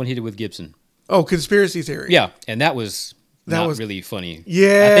 What was the one he did with Gibson? Oh, Conspiracy Theory. Yeah, and that was not was- really funny.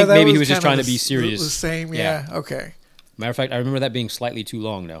 Yeah, I think that maybe he was kind just of trying to be serious. The same, yeah. Okay. Matter of fact, I remember that being slightly too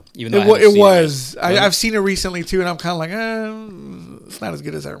long now. Even though It was. Yet. I've seen it recently too, and I'm kind of like, it's not as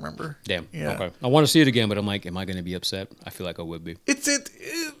good as I remember. Damn. Yeah. Okay. I want to see it again, but I'm like, am I going to be upset? I feel like I would be. It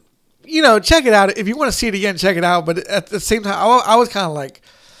check it out if you want to see it again. Check it out, but at the same time, I was kind of like,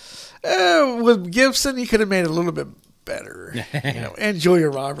 with Gibson, he could have made it a little bit better. And Julia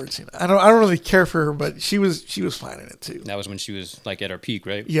Roberts. I don't really care for her, but she was fine in it too. That was when she was like at her peak,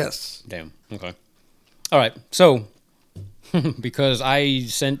 right? Yes. Damn. Okay. All right. So, because I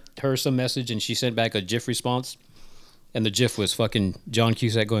sent her some message and she sent back a GIF response, and the GIF was fucking John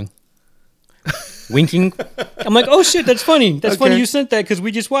Cusack going, winking. I'm like, oh shit, that's funny. That's funny you sent that because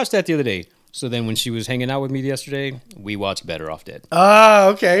we just watched that the other day. So then when she was hanging out with me yesterday, we watched Better Off Dead. Ah,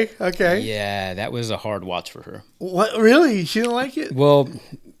 okay. Yeah, that was a hard watch for her. What, really? She didn't like it? Well,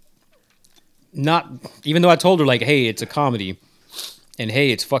 not even though I told her like, hey, it's a comedy, and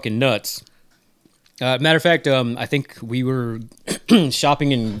hey, it's fucking nuts. Matter of fact, I think we were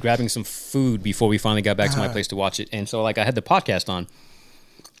shopping and grabbing some food before we finally got back to my place to watch it, and so like I had the podcast on,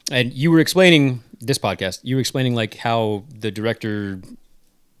 and you were explaining this podcast. You were explaining like how the director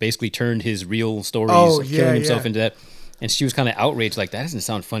basically turned his real stories, killing himself into that, and she was kind of outraged, like that doesn't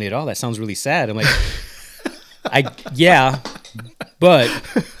sound funny at all. That sounds really sad. I'm like, but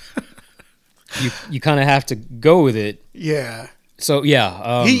you kind of have to go with it. Yeah. So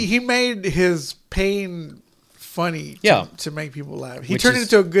yeah, he made his pain funny. To make people laugh. He turned it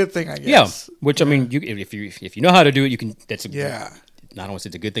into a good thing, I guess. Yeah. Which I mean, if you know how to do it, you can. That's Yeah. I don't want to say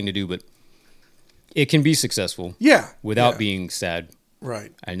it's a good thing to do, but it can be successful. Yeah. Without being sad.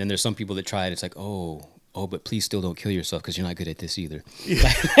 Right. And then there's some people that try it. It's like, oh, but please still don't kill yourself because you're not good at this either.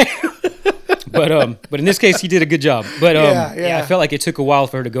 Yeah. But in this case, he did a good job. But yeah, I felt like it took a while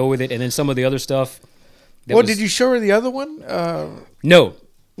for her to go with it, and then some of the other stuff. Did you show her the other one? No.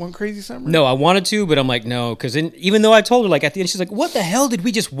 One Crazy Summer? No, I wanted to, but I'm like, no, because even though I told her, like at the end, she's like, "What the hell did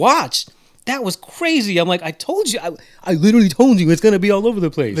we just watch? That was crazy." I'm like, "I told you, I literally told you it's gonna be all over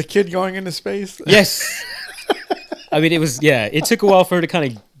the place." The kid going into space? Yes. I mean, it took a while for her to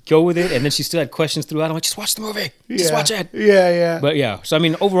kind of go with it, and then she still had questions throughout. I'm like, just watch the movie. Just watch it. Yeah. But yeah, so I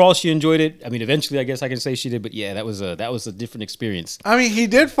mean, overall, she enjoyed it. I mean, eventually, I guess I can say she did. But yeah, that was a different experience. I mean, he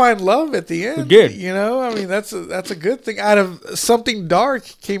did find love at the end. He did. You know, I mean, that's a good thing. Out of something dark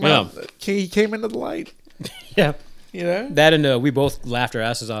came out. He came into the light. Yeah. You know? That and we both laughed our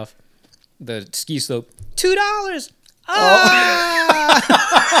asses off. The ski slope. $2.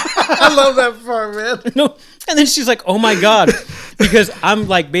 I love that part, man. No, and then she's like, "Oh my god," because I'm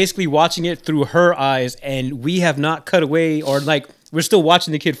like basically watching it through her eyes, and we have not cut away, or like we're still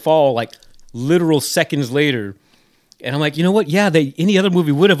watching the kid fall like literal seconds later, and I'm like, you know what? Yeah, any other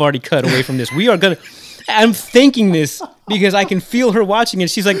movie would have already cut away from this. We are gonna. I'm thinking this because I can feel her watching it.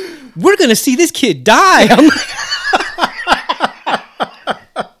 She's like, "We're gonna see this kid die." I'm like,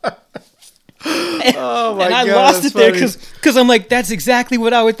 Oh my and I God, lost that's it there funny. because I'm like, that's exactly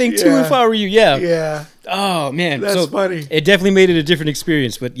what I would think too Yeah. if I were you. Yeah. Yeah. Oh man, That's funny. It definitely made it a different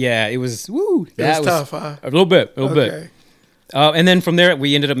experience, but yeah, it was. Woo, It was tough, huh? A little bit. Okay. And then from there,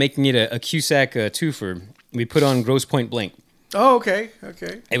 we ended up making it a Cusack twofer. We put on Grosse Point Blank. Oh, okay.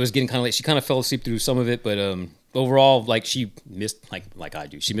 Okay. It was getting kind of late. She kind of fell asleep through some of it, but overall, like she missed, like I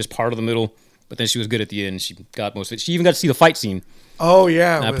do. She missed part of the middle, but then she was good at the end. She got most of it. She even got to see the fight scene. Oh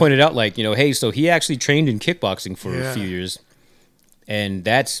yeah. And I pointed out, like, you know, hey, so he actually trained in kickboxing for a Yeah. few years, and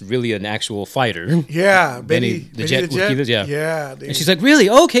that's really an actual fighter. Yeah, Benny Benny the Jet. Yeah. Yeah. And she's like, really?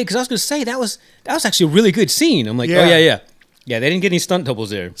 Okay, because I was gonna say that was actually a really good scene. I'm like, Yeah. oh yeah. Yeah, they didn't get any stunt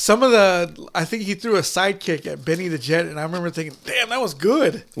doubles there. Some of I think he threw a sidekick at Benny the Jet, and I remember thinking, damn, that was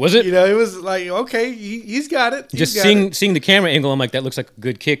good. Was it? You know, it was like, okay, he's got it. Just He's got it. seeing the camera angle, I'm like, that looks like a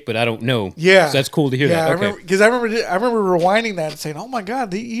good kick, but I don't know. Yeah. So that's cool to hear Yeah, that. Okay. because I remember rewinding that and saying, oh my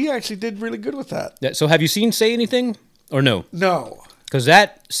God, he actually did really good with that. So have you seen Say Anything or no? No. Because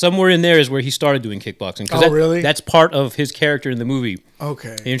that somewhere in there is where he started doing kickboxing. Oh, really? That's part of his character in the movie.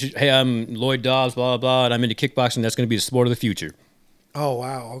 Okay. Hey, I'm Lloyd Dobbs, blah, blah, blah, and I'm into kickboxing. That's going to be the sport of the future. Oh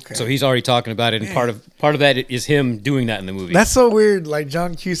wow. Okay. So he's already talking about it, and part of that is him doing that in the movie. That's so weird, like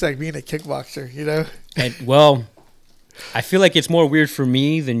John Cusack being a kickboxer, you know? And, well, I feel like it's more weird for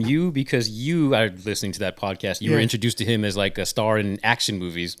me than you because you are listening to that podcast. You were Yeah. introduced to him as like a star in action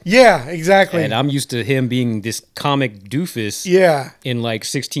movies. Yeah, exactly. And I'm used to him being this comic doofus Yeah. in like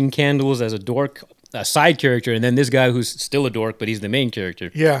 16 Candles as a dork, a side character, and then this guy who's still a dork, but he's the main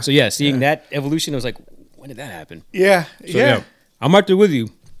character. Yeah. So yeah, seeing that evolution, I was like, when did that happen? Yeah. So, yeah. I'm right there with you,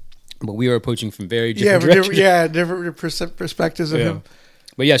 but we are approaching from very different directions. Different perspectives of him.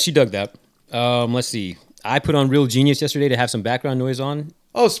 But yeah, she dug that. Let's see. I put on Real Genius yesterday to have some background noise on.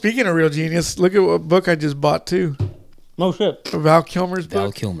 Oh, speaking of Real Genius, look at what book I just bought too. No shit. Val Kilmer's Val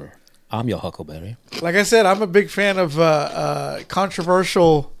book. Kilmer. I'm your Huckleberry. Like I said, I'm a big fan of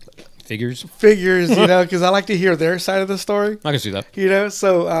controversial Figures. you know, because I like to hear their side of the story. I can see that. You know,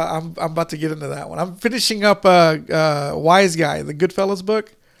 so I'm about to get into that one. I'm finishing up Wise Guy, the Goodfellas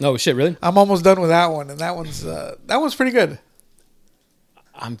book. No shit, really? I'm almost done with that one, and that one's pretty good.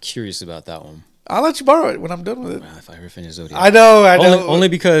 I'm curious about that one. I'll let you borrow it when I'm done with it. If I ever finish Zodiac. I know. Only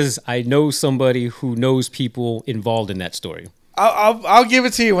because I know somebody who knows people involved in that story. I'll give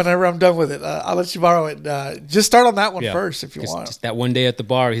it to you whenever I'm done with it. I'll let you borrow it. Just start on that one Yeah. first if you want. Just that one day at the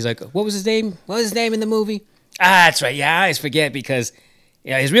bar, he's like, "What was his name? What was his name in the movie?" Ah, that's right. Yeah, I always forget because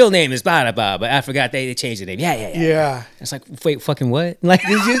his real name is blah, blah, but I forgot they changed the name. Yeah. Yeah. It's like, wait, fucking what? Like,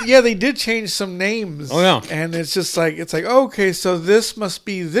 They did change some names. Oh, yeah. And it's just like okay, so this must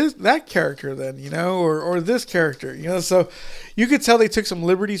be that character then, you know, or this character, you know. So you could tell they took some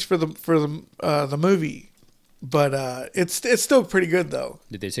liberties for the movie, but it's still pretty good though.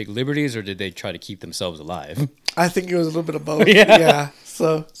 did they take liberties or did they try to keep themselves alive? I think it was a little bit of both. Yeah. Yeah.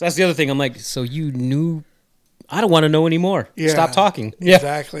 So that's the other thing. I'm like, so you knew? I don't want to know anymore. Yeah. Stop talking.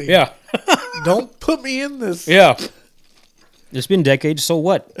 Exactly. Yeah. Don't put me in this. Yeah. It's been decades, so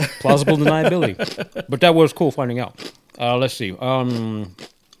what? Plausible deniability. But that was cool finding out. Let's see. I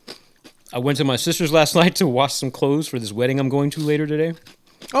went to my sister's last night to wash some clothes for this wedding I'm going to later today.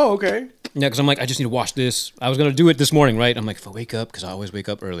 Oh, okay. Yeah, because I'm like, I just need to wash this. I was going to do it this morning, right? I'm like, if I wake up, because I always wake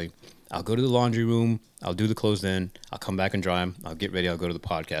up early, I'll go to the laundry room. I'll do the clothes then. I'll come back and dry them. I'll get ready. I'll go to the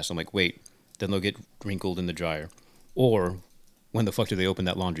podcast. I'm like, wait. Then they'll get wrinkled in the dryer. Or when the fuck do they open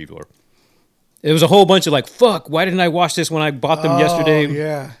that laundry door? It was a whole bunch of like, fuck, why didn't I wash this when I bought them yesterday?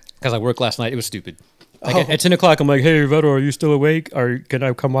 Yeah. Because I worked last night. It was stupid. Like at 10 o'clock, I'm like, hey, Veto, are you still awake? Or can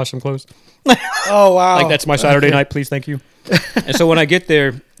I come wash some clothes? Oh wow! Like that's my Saturday night, please, thank you. And so when I get there,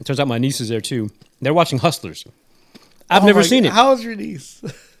 it turns out my niece is there too. They're watching Hustlers. I've never seen it. How's your niece?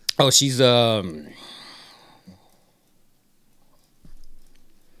 Oh, she's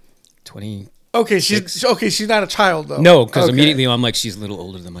 20. Okay, she's not a child though. No, because Okay. immediately I'm like, she's a little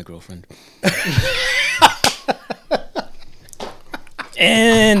older than my girlfriend.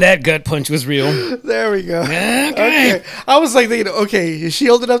 And that gut punch was real. There we go. Okay. I was like thinking, okay, is she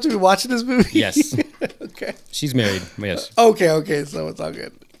old enough to be watching this movie? Yes. Okay. She's married. Yes. Okay, so it's all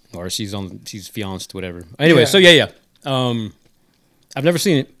good. Or she's fianced, whatever. Anyway, Yeah. so yeah. I've never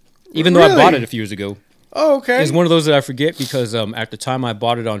seen it, even though I bought it a few years ago. Oh, okay. It's one of those that I forget because at the time I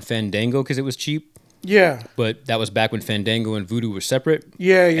bought it on Fandango because it was cheap. Yeah. But that was back when Fandango and Vudu were separate.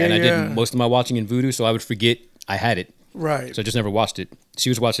 Yeah, And I did most of my watching in Vudu, so I would forget I had it. Right. So I just never watched it. She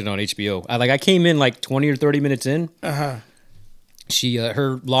was watching it on HBO. I came in like 20 or 30 minutes in. She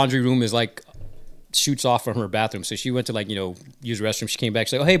her laundry room is like shoots off from her bathroom. So she went to use the restroom. She came back.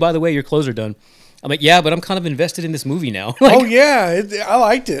 She's like, oh, hey, by the way, your clothes are done. I'm like, yeah, but I'm kind of invested in this movie now. Oh yeah, I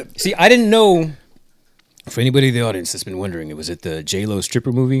liked it. See, I didn't know. For anybody in the audience that's been wondering, was it the J-Lo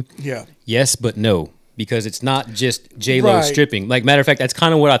stripper movie? Yeah. Yes, but no. Because it's not just J-Lo Right. stripping. Like, matter of fact, that's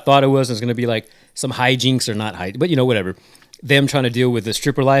kind of what I thought it was. It's going to be like some hijinks or not hijinks. But, whatever. Them trying to deal with the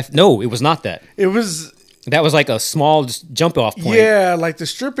stripper life. No, it was not that. It was. That was like a small jump off point. Yeah, like the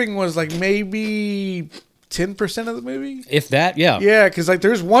stripping was like maybe 10% of the movie. If that, yeah. Yeah, because like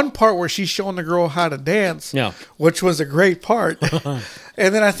there's one part where she's showing the girl how to dance. Yeah. Which was a great part.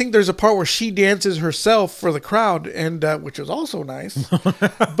 And then I think there's a part where she dances herself for the crowd, and which was also nice.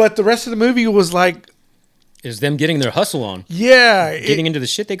 But the rest of the movie was like, Is them getting their hustle on. yeah, Getting into the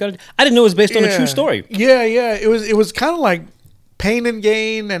shit they got. I didn't know it was based on a true story. Yeah. It was kind of like Pain and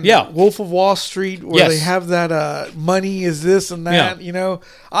Gain and Wolf of Wall Street, where they have that money is this and that. Yeah.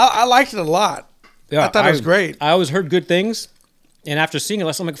 I liked it a lot. Yeah, I thought it was great. I always heard good things. And after seeing it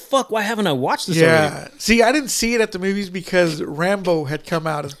last, I'm like, fuck, why haven't I watched this already? See, I didn't see it at the movies because Rambo had come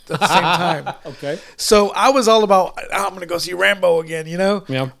out at the same time. Okay. So I was all about, I'm going to go see Rambo again,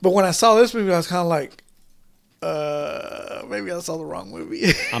 Yeah. But when I saw this movie, I was kind of like, maybe I saw the wrong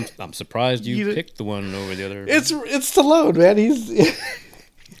movie. I'm surprised you picked the one over the other. It's Stallone, man. He's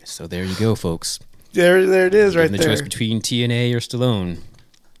So there you go, folks. there it is right Given the there. choice between TNA or Stallone.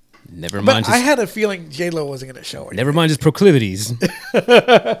 Never But mind. I had a feeling J-Lo wasn't going to show it. Never mind his proclivities. He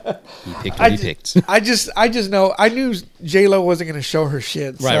picked what he picked. I just know I knew J-Lo wasn't going to show her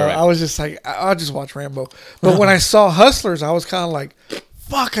shit. So Right. I was just like, I'll just watch Rambo. But when I saw Hustlers, I was kind of like,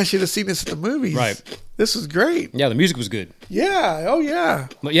 fuck, I should have seen this at the movies. Right. This was great. Yeah, the music was good. Yeah. Oh, yeah.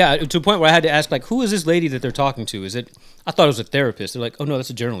 But yeah, to a point where I had to ask, like, who is this lady that they're talking to? Is it? I thought it was a therapist. They're like, oh no, that's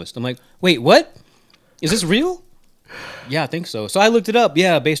a journalist. I'm like, wait, what? Is this real? Yeah, I think so. So I looked it up.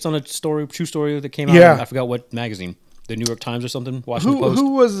 Yeah, based on a true story that came out. Yeah. I forgot what magazine, the New York Times or something. Washington Post.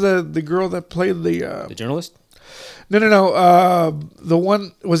 Who was the girl that played The journalist? No. The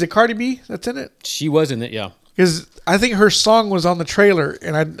one, was it Cardi B that's in it? She was in it. Yeah. Because I think her song was on the trailer,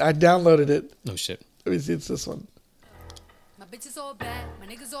 and I downloaded it. Oh shit. Let me see, it's this one. My bitches all bad, my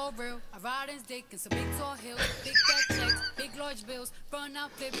niggas all real. I ride in dick and some big tall hills, big fat checks, big large bills, run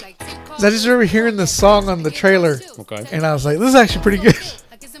out flip like 10 cars. I just remember hearing the song on the trailer, Okay. and I was like, this is actually pretty good.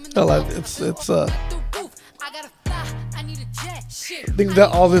 I think that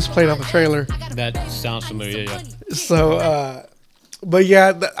all this played on the trailer. That sounds familiar. Yeah. So, but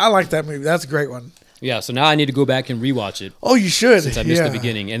yeah, I like that movie. That's a great one. Yeah. So now I need to go back and rewatch it. Oh, you should. Since I missed Yeah. the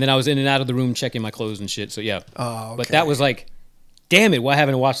beginning, and then I was in and out of the room checking my clothes and shit. So yeah. Oh, okay. But that was like, damn it! Why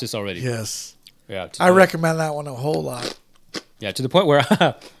haven't I watched this already? Yes. Yeah. I recommend that one a whole lot. Yeah, to the point where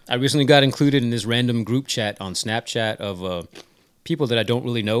I recently got included in this random group chat on Snapchat of people that I don't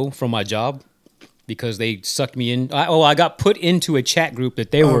really know from my job because they sucked me in. I got put into a chat group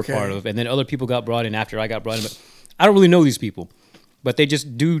that they were a part of, and then other people got brought in after I got brought in. But I don't really know these people, but they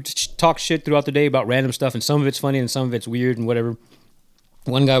just do talk shit throughout the day about random stuff, and some of it's funny and some of it's weird and whatever.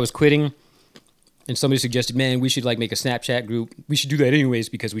 One guy was quitting, and somebody suggested, man, we should like make a Snapchat group. We should do that anyways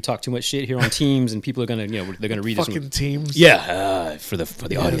because we talk too much shit here on Teams, and people are gonna, they're gonna read Fucking this. Teams. Yeah, for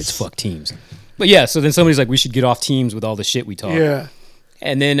the audience, fuck Teams. But yeah, so then somebody's like, we should get off Teams with all the shit we talk. Yeah.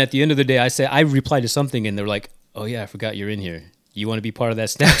 And then at the end of the day, I replied to something, and they're like, oh yeah, I forgot you're in here. You want to be part of that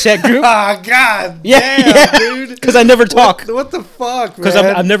Snapchat group? Ah, God. Yeah, Damn, dude. Because I never talk. What the fuck, Because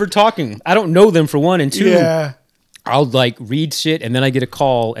man? I'm never talking. I don't know them for one, and two, Yeah. I'll like read shit, and then I get a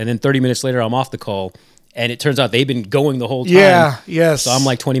call, and then 30 minutes later, I'm off the call, and it turns out they've been going the whole time. Yeah, yes. So I'm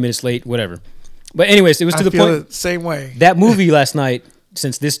like 20 minutes late, whatever. But anyways, it was to I the feel point. the same way. That movie last night,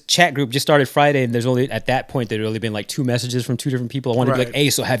 since this chat group just started Friday, and there's only at that point there'd only been like 2 messages from 2 different people. I wanted to be like, hey,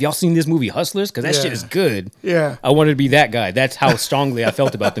 so have y'all seen this movie Hustlers? Because that shit is good. Yeah. I wanted to be that guy. That's how strongly I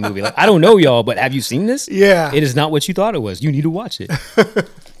felt about the movie. Like, I don't know y'all, but have you seen this? Yeah. It is not what you thought it was. You need to watch it.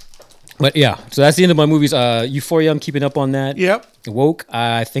 But yeah, so that's the end of my movies. Euphoria, I'm keeping up on that. Yep. Woke,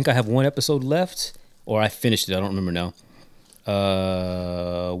 I think I have 1 episode left, or I finished it. I don't remember now.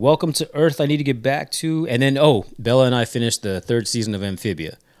 Welcome to Earth, I need to get back to. And then, Bella and I finished the 3rd season of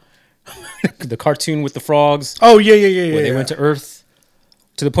Amphibia. The cartoon with the frogs. Oh, yeah. Where they went to Earth.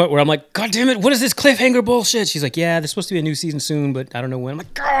 To the point where I'm like, God damn it, what is this cliffhanger bullshit? She's like, yeah, there's supposed to be a new season soon, but I don't know when. I'm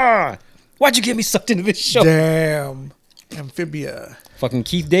like, God, why'd you get me sucked into this show? Damn. Amphibia. Fucking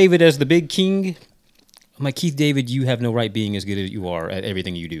Keith David as the big king. I'm like, Keith David, you have no right being as good as you are at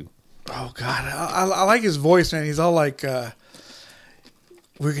everything you do. Oh, God. I like his voice, man. He's all like,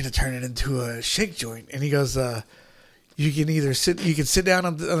 we're going to turn it into a shake joint. And he goes, you can sit down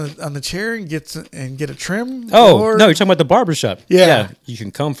on the chair and get a trim. Oh, no, you're talking about the barbershop. Yeah. You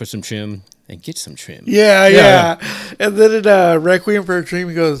can come for some trim and get some trim. Yeah. And then in Requiem for a Dream,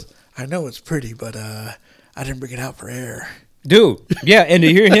 he goes, I know it's pretty, but I didn't bring it out for air. Dude, yeah, and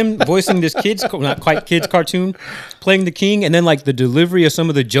to hear him voicing this not quite kids cartoon, playing the king, and then like the delivery of some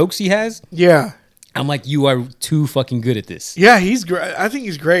of the jokes he has. Yeah. I'm like, you are too fucking good at this. Yeah, he's great. I think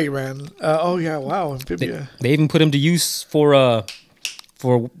he's great, man. Wow, Amphibia. They even put him to use for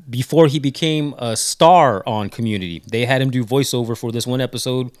before he became a star on Community. They had him do voiceover for this one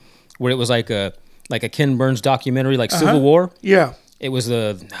episode where it was like a Ken Burns documentary, like Civil War. Yeah. It was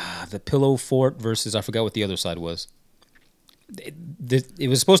the Pillow Fort versus, I forgot what the other side was. It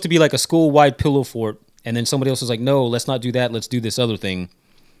was supposed to be like a school-wide pillow fort, and then somebody else was like, no, let's not do that, let's do this other thing.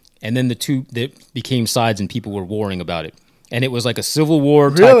 And then the two became sides and people were warring about it. And it was like a Civil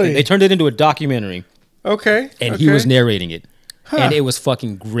War type thing. They turned it into a documentary. Okay. And he was narrating it. Huh. And it was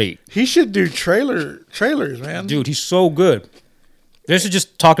fucking great. He should do trailers, man. Dude, he's so good. This is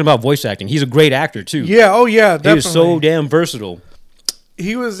just talking about voice acting. He's a great actor, too. Yeah, definitely. He is so damn versatile.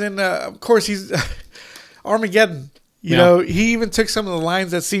 He was in, of course, he's Armageddon. You know, he even took some of the lines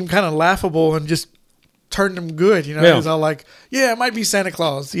that seemed kind of laughable and just turned them good. You know, he was all like, "Yeah, it might be Santa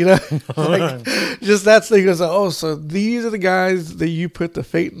Claus." You know, like, just that thing. He goes, "Oh, so these are the guys that you put the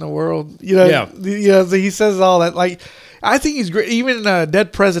fate in the world." You know, so he says all that. Like, I think he's great. Even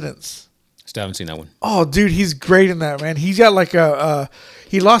Dead Presidents. Still haven't seen that one. Oh, dude, he's great in that, man. He's got like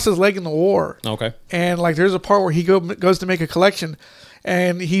he lost his leg in the war. Okay. And like, there's a part where he goes to make a collection,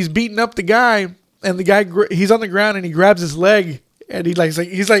 and he's beating up the guy. And the guy, he's on the ground and he grabs his leg and he's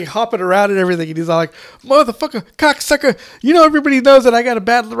like hopping around and everything. And he's all like, motherfucker, cocksucker, you know, everybody knows that I got a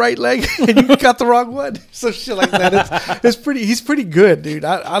bad right leg and you got the wrong one. So shit like that. He's pretty good, dude.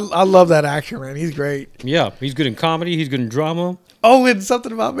 I love that actor, man. He's great. Yeah. He's good in comedy. He's good in drama. Oh, and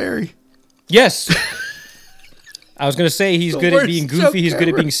Something About Mary. Yes. I was going to say he's good at being goofy. He's good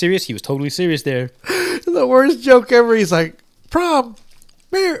at being serious. He was totally serious there. The worst joke ever. He's like, prom.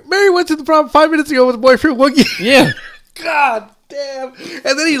 Mary went to the prom 5 minutes ago with a boyfriend Woogie. Yeah. God damn.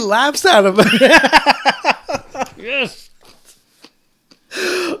 And then he laughs at him. Yes.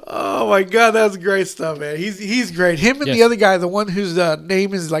 Oh my God, that's great stuff, man. He's great. Him and the other guy, the one whose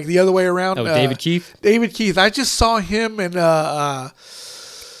name is like the other way around. Oh, David Keith? David Keith. I just saw him in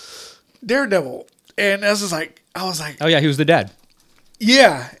Daredevil. And I was like, oh yeah, he was the dad.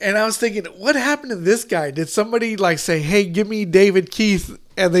 Yeah, and I was thinking, what happened to this guy? Did somebody like say, "Hey, give me David Keith,"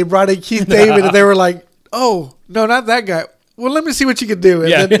 and they brought in Keith David, and they were like, "Oh, no, not that guy. Well, let me see what you can do."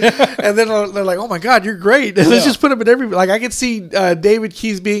 And then they're like, "Oh my God, you're great! And let's just put him in every." Like I could see David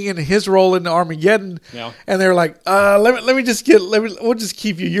Keith being in his role in Armageddon, and they're like, we'll just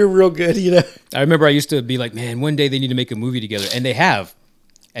keep you. You're real good, you know." I remember I used to be like, "Man, one day they need to make a movie together," and they have.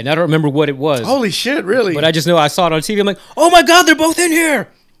 And I don't remember what it was. Holy shit, really? But I just know I saw it on TV. I'm like, oh my God, they're both in here.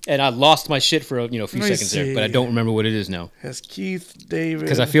 And I lost my shit for a few seconds there. But I don't remember what it is now. Has Keith David.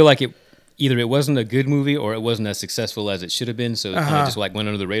 Because I feel like either it wasn't a good movie or it wasn't as successful as it should have been. So it kind of just like went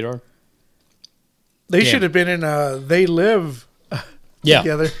under the radar. They should have been in They Live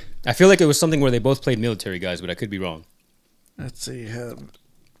together. I feel like it was something where they both played military guys, but I could be wrong. Let's see.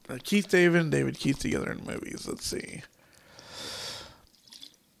 Keith David and David Keith together in movies. Let's see.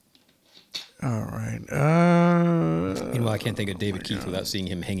 All right. Meanwhile, I can't think of David Keith without seeing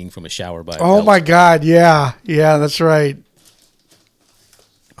him hanging from a shower by a Oh belt. my God! Yeah, that's right.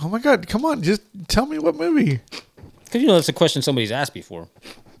 Oh my God! Come on, just tell me what movie. Because that's a question somebody's asked before.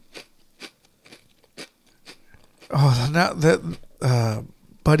 Oh, not that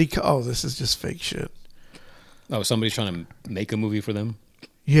buddy. Oh, this is just fake shit. Oh, somebody's trying to make a movie for them.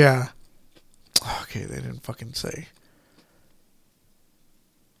 Yeah. Okay, they didn't fucking say.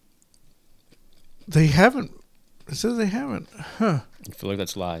 They haven't. It says they haven't. Huh. I feel like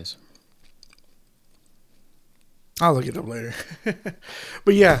that's lies. I'll look it up later.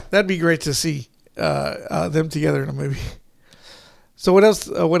 But yeah, that'd be great to see them together in a movie. So what else?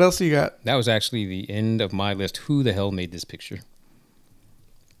 What else do you got? That was actually the end of my list. Who the hell made this picture?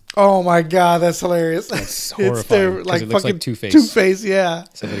 Oh my god, that's hilarious! That's It's horrifying. their 'Cause like it looks fucking like Two-Face. Two-Face, yeah.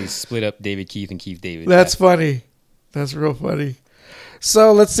 Somebody split up David Keith and Keith David. That's funny. That's real funny.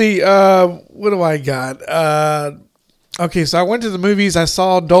 So let's see. What do I got? Okay, so I went to the movies. I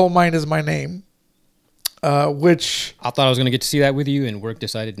saw Dolomite Is My Name, which I thought I was going to get to see that with you, and work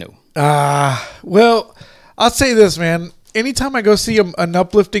decided no. well, I'll say this, man. Anytime I go see an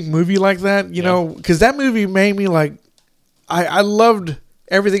uplifting movie like that, you know, because that movie made me like, I loved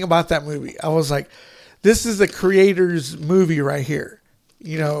everything about that movie. I was like, this is the creator's movie right here,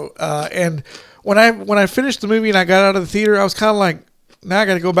 you know. And when I finished the movie and I got out of the theater, I was kind of like, now I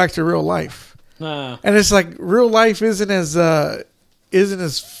got to go back to real life. And it's like real life isn't as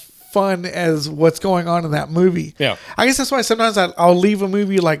fun as what's going on in that movie. Yeah, I guess that's why sometimes I'll leave a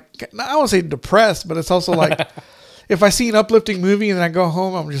movie like, I won't say depressed, but it's also like if I see an uplifting movie and then I go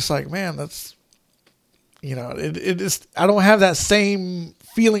home, I'm just like, man, that's, you know, it just, I don't have that same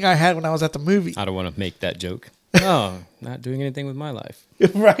feeling I had when I was at the movie. I don't want to make that joke. Oh, not doing anything with my life.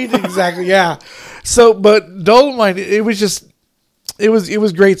 Right, exactly, yeah. So, but Dolomite, it was just, it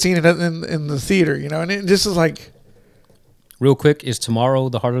was great seeing it in the theater, you know, and it just was like. Real quick, is tomorrow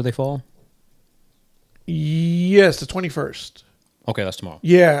The Harder They Fall? Yes, the 21st. Okay, that's tomorrow.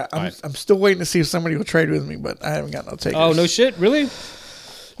 Yeah, Right. I'm still waiting to see if somebody will trade with me, but I haven't got no takers. Oh, no shit? Really?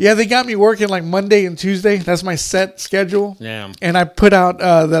 Yeah, they got me working like Monday and Tuesday. That's my set schedule. Yeah. And I put out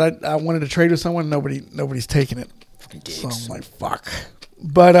that I wanted to trade with someone. Nobody's taking it. So I'm like, fuck.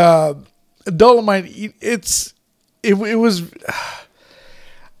 But Dolomite, it was.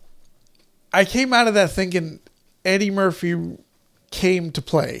 I came out of that thinking Eddie Murphy came to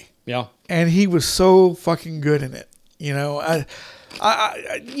play. Yeah. And he was so fucking good in it. You know,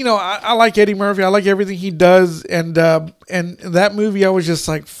 I like Eddie Murphy. I like everything he does. And that movie, I was just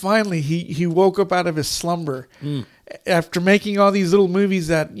like, finally, he woke up out of his slumber after making all these little movies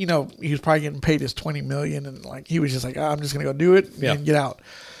that, you know, he was probably getting paid his $20 million. And like, he was just like, I'm just going to go do it and get out.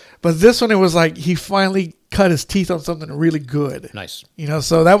 But this one, it was like, he finally cut his teeth on something really good. Nice. You know,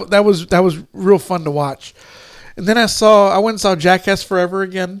 so that was real fun to watch. And then I went and saw Jackass Forever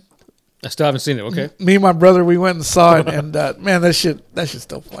again. I still haven't seen it. Okay. Me and my brother, we went and saw it, and man, that shit's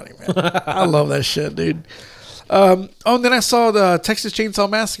still funny, man. I love that shit, dude. And then I saw the Texas Chainsaw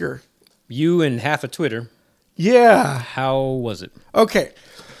Massacre. You and half of Twitter. Yeah. How was it? Okay.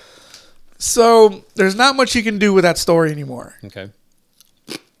 So there's not much you can do with that story anymore. Okay.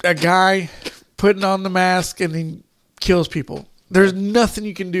 A guy putting on the mask and he kills people. There's nothing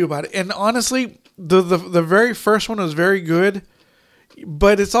you can do about it. And honestly, the very first one was very good.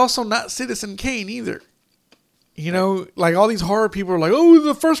 But it's also not Citizen Kane either. You know, like all these horror people are like, oh,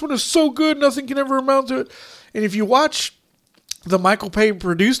 the first one is so good, nothing can ever amount to it. And if you watch the Michael Bay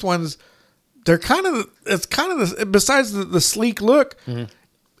produced ones, they're besides the sleek look,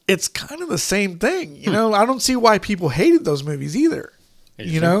 it's kind of the same thing. You know, I don't see why people hated those movies either.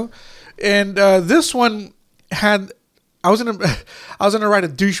 You know, and this one had, I was gonna write a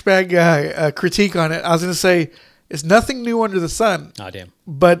douchebag critique on it. I was gonna say, it's nothing new under the sun. Oh, damn.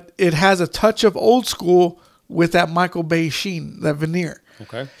 But it has a touch of old school with that Michael Bay sheen, that veneer.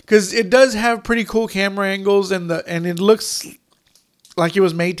 Okay. Because it does have pretty cool camera angles, and it looks like it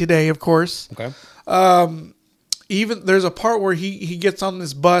was made today, of course. Okay. Even there's a part where he gets on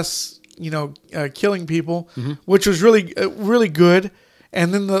this bus, you know, killing people, which was really really good.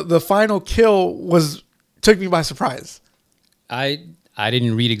 And then the final kill took me by surprise. I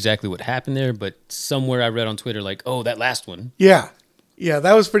didn't read exactly what happened there, but somewhere I read on Twitter like, oh, that last one. Yeah,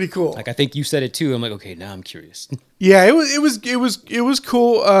 that was pretty cool. Like I think you said it too. I'm like, okay, now I'm curious. Yeah, it was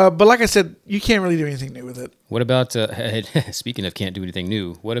cool. But like I said, you can't really do anything new with it. What about speaking of can't do anything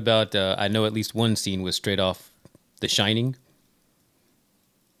new? What about I know at least one scene was straight off The Shining.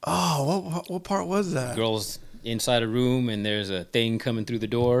 Oh, what part was that? Girls inside a room and there's a thing coming through the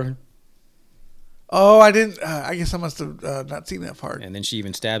door. Oh, I didn't. I guess I must have not seen that part. And then she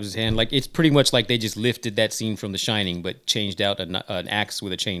even stabs his hand. Like it's pretty much like they just lifted that scene from The Shining, but changed out an axe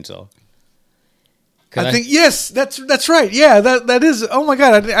with a chainsaw. I think yes, that's right. Yeah, that is. Oh my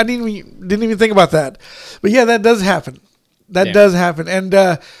god, I didn't even think about that. But yeah, that does happen. That does happen. And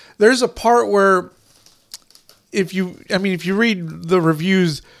there's a part where if you read the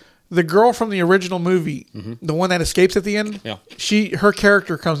reviews, the girl from the original movie, the one that escapes at the end, her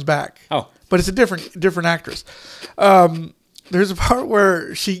character comes back. Oh. But it's a different actress. there's a part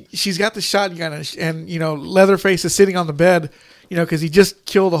where she's got the shotgun and you know, Leatherface is sitting on the bed, you know, because he just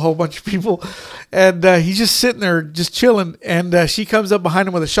killed a whole bunch of people, and he's just sitting there just chilling, and she comes up behind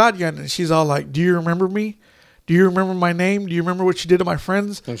him with a shotgun, and she's all like, "Do you remember me? Do you remember my name? Do you remember what you did to my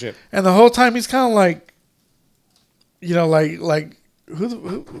friends?" Oh shit! And the whole time he's kind of like, you know, like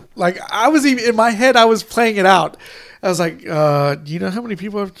who, like I was even in my head, I was playing it out. I was like, do you know how many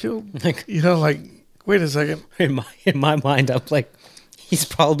people I've killed? You know, like, wait a second. In my mind, I'm like, he's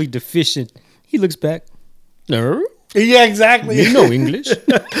probably deficient. He looks back. No. Yeah, exactly. You know English.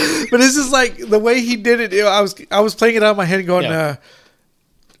 But it's just like the way he did it. I was playing it out in my head, going, Yeah.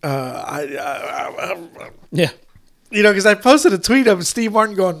 Yeah. You know, because I posted a tweet of Steve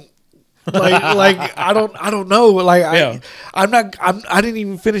Martin going, like I don't know, like Yeah. I didn't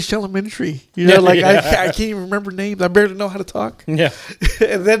even finish elementary. You know, like I can't even remember names. I barely know how to talk. Yeah.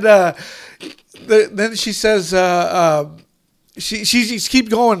 And then she says, she just keep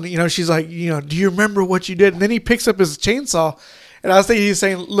going. You know, she's like, you know, do you remember what you did? And then he picks up his chainsaw, and I was thinking he's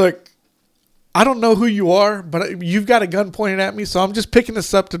saying, look, I don't know who you are, but you've got a gun pointed at me, so I'm just picking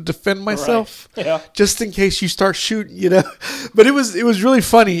this up to defend myself, Right. Yeah. just in case you start shooting, you know. But it was really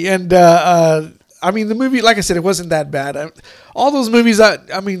funny, and I mean, the movie, like I said, it wasn't that bad. All those movies,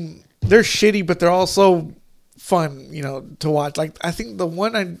 I mean, they're shitty, but they're also fun, you know, to watch. Like I think the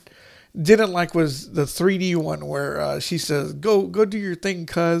one I didn't like was the 3D one where she says, "Go do your thing,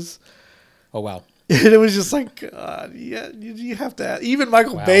 cuz." Oh wow. And it was just like, yeah, you have to. Even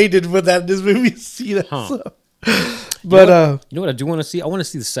Michael Bay did with that in this movie. See that? Huh. So. But you know what I do want to see? I want to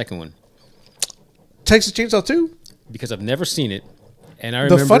see the second one Texas Chainsaw 2, because I've never seen it, and I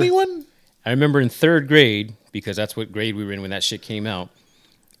remember the funny one. I remember in third grade, because that's what grade we were in when that shit came out.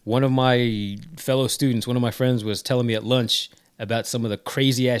 One of my fellow students, one of my friends, was telling me at lunch about some of the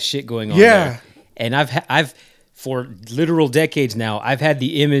crazy ass shit going on Yeah. there. And I've for literal decades now, I've had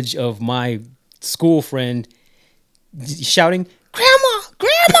the image of my school friend shouting, "Grandma,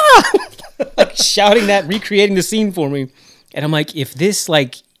 Grandma!" like shouting that, recreating the scene for me. And I'm like, if this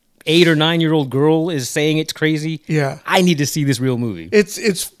like 8 or 9 year old girl is saying it's crazy, Yeah. I need to see this real movie.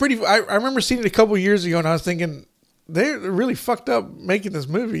 It's pretty. I remember seeing it a couple years ago, and I was thinking they're really fucked up making this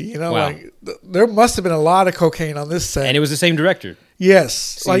movie. You know, Wow. like there must have been a lot of cocaine on this set. And it was the same director.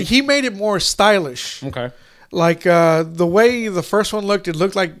 Yes, like he made it more stylish. Okay. Like the way the first one looked, it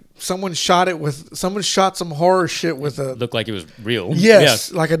looked like someone shot some horror shit with a Looked like it was real. yes,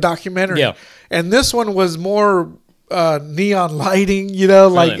 Yeah. like a documentary. Yeah. And this one was more neon lighting, you know,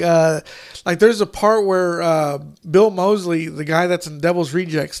 Really? like there's a part where Bill Moseley, the guy that's in Devil's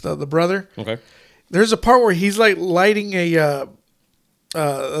Rejects, the brother, Okay. there's a part where he's like lighting a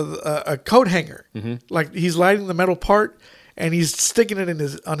coat hanger, like he's lighting the metal part and he's sticking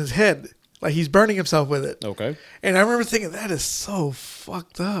it on his head. Like he's burning himself with it. Okay. And I remember thinking that is so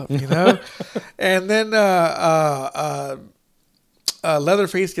fucked up, you know. And then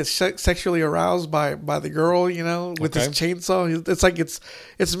Leatherface gets sexually aroused by the girl, you know, with this chainsaw. It's like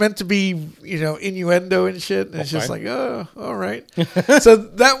it's meant to be, you know, innuendo and shit. And it's just like, oh, all right. So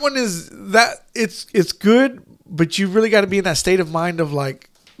that one is that it's good, but you really got to be in that state of mind of like,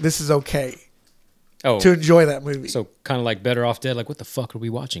 this is okay. Oh, To enjoy that movie. so kind of like Better Off Dead. Like, what the fuck are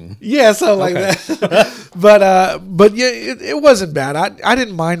we watching? Yeah, something like that. But yeah, it wasn't bad. I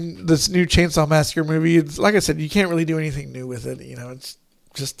didn't mind this new Chainsaw Massacre movie. It's like I said, you can't really do anything new with it. You know, it's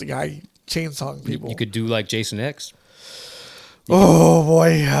just the guy chainsawing people. You could do like Jason X. Oh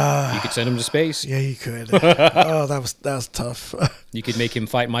boy, You could send him to space. yeah, you could. Oh, that was tough. You could make him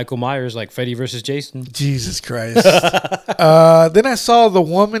fight Michael Myers like Freddy versus Jason. Jesus Christ. Then I saw The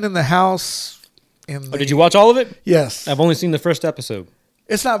Woman in the House. Did you watch all of it? Yes. I've only seen the first episode.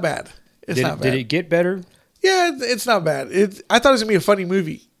 It's not bad. It's not bad. Did it get better? Yeah, it's not bad. I thought it was gonna be a funny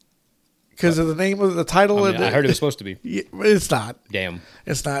movie because of the name of the title. I heard it was supposed to be. Yeah, it's not. Damn.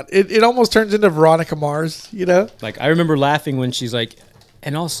 It's not. It almost turns into Veronica Mars, you know? Like I remember laughing when she's like,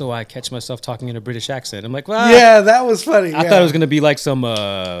 and also I catch myself talking in a British accent. I'm like, well, Yeah, that was funny. I thought it was gonna be like some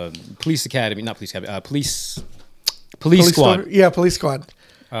police academy, not police academy, police squad. Yeah, Police Squad.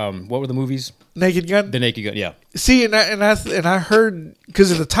 What were the movies? Naked Gun. The Naked Gun. Yeah. See, and I heard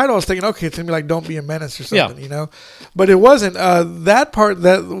because of the title, I was thinking, okay, it's gonna be like "Don't Be a Menace" or something, Yeah. you know. But it wasn't. That part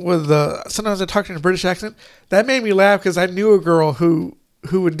that was sometimes I talked in a British accent that made me laugh because I knew a girl who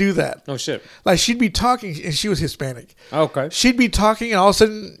would do that. Oh shit. Like she'd be talking, and she was Hispanic. Okay. She'd be talking, and all of a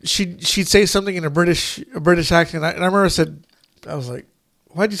sudden she'd say something in a British accent. And I remember I was like,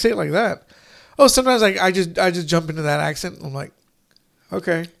 "Why'd you say it like that?" Oh, sometimes like I just jump into that accent. I'm like,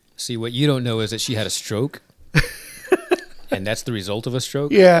 okay. See, what you don't know is that she had a stroke, And that's the result of a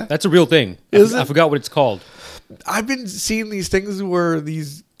stroke? Yeah. That's a real thing. Is I it? forgot what it's called. I've been seeing these things where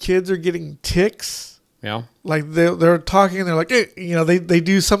these kids are getting tics. Yeah. Like they're talking and they're like, they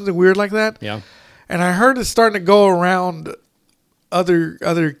do something weird like that. Yeah. And I heard it's starting to go around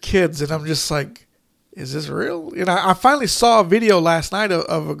other kids, and I'm just like, is this real? And I finally saw a video last night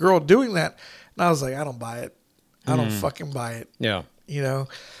of a girl doing that, and I was like, I don't buy it. I don't fucking buy it. Yeah.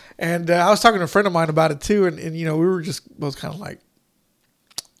 And I was talking to a friend of mine about it too, and we were just both kind of like,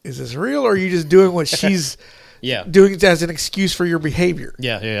 is this real, or are you just doing what she's doing as an excuse for your behavior?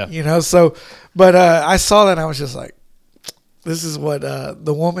 Yeah. So, but I saw that and I was just like, this is what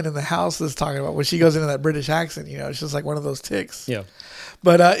the woman in the house is talking about when she goes into that British accent. It's just like one of those tics. Yeah.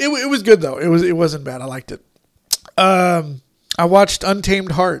 But it was good though. It wasn't bad. I liked it. I watched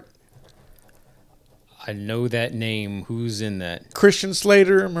Untamed Heart. I know that name. Who's in that? Christian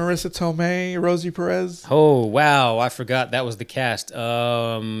Slater, Marissa Tomei, Rosie Perez. Oh, wow. I forgot that was the cast.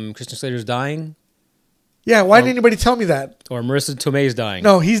 Christian Slater's dying? Yeah, why didn't anybody tell me that? Or Marissa Tomei's dying?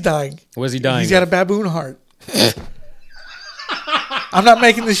 No, he's dying. Was he dying? He's got a baboon heart. I'm not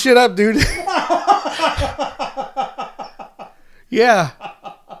making this shit up, dude. Yeah.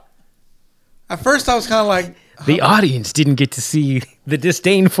 At first I was kind of like... The audience didn't get to see the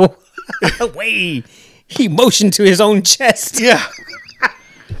disdainful way he motioned to his own chest. Yeah.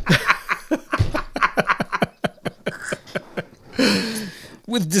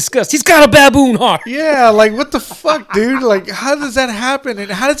 With disgust. He's got a baboon heart. Yeah, like what the fuck, dude? Like how does that happen?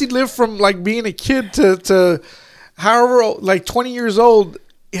 And how does he live from like being a kid to however old, like 20 years old?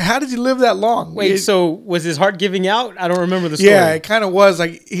 How did he live that long? Wait, so was his heart giving out? I don't remember the story. Yeah, it kind of was.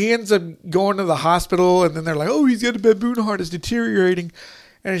 Like he ends up going to the hospital, and then they're like, "Oh, he's got a baboon heart. It's deteriorating,"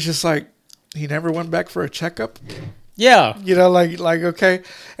 and it's just like he never went back for a checkup. Yeah, like okay.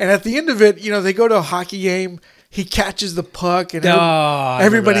 And at the end of it, they go to a hockey game. He catches the puck, and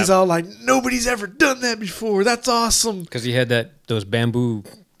everybody's all like, "Nobody's ever done that before. That's awesome!" Because he had those bamboo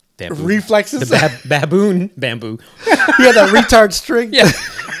reflexes. The baboon bamboo. He had that retard strength. Yeah.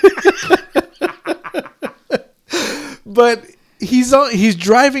 But he's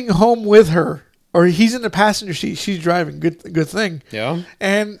driving home with her, or he's in the passenger seat. She's driving. Good thing. Yeah.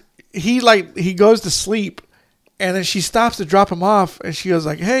 And he goes to sleep, and then she stops to drop him off, and she goes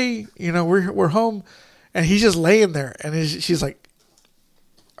like, "Hey, we're home," and he's just laying there, and she's like,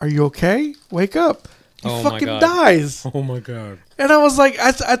 "Are you okay? Wake up! He fucking dies!" Oh my god! And I was like,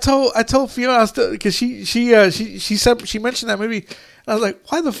 I told Fiona because she said she mentioned that movie. And I was like,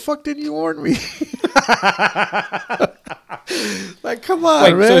 why the fuck didn't you warn me? Like, come on,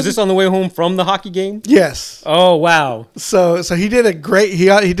 Wait, man. so is this on the way home from the hockey game? Yes. Oh wow. So he did a great. He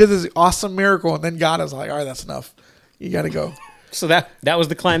did this awesome miracle, and then God was like, all right, that's enough. You got to go. So that was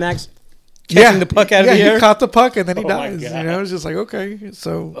the climax. Catching the puck out of the air. He caught the puck and then he Oh my dies. God. It's just like okay.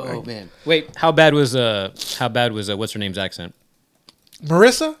 So Oh man. Wait, how bad was what's her name's accent?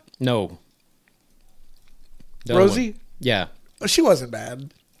 Marissa? No. The other Rosie? one. Yeah. She wasn't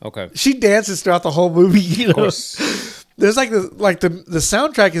bad. Okay. She dances throughout the whole movie. Of course. There's the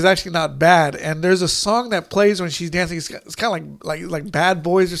soundtrack is actually not bad, and there's a song that plays when she's dancing. It's kind of like Bad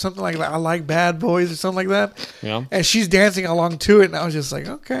Boys or something like that. I like Bad Boys or something like that. Yeah. And she's dancing along to it, and I was just like,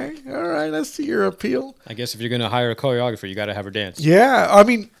 okay, all right, I see your appeal. I guess if you're gonna hire a choreographer, you got to have her dance. Yeah, I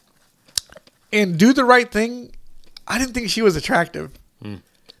mean, and Do the Right Thing. I didn't think she was attractive,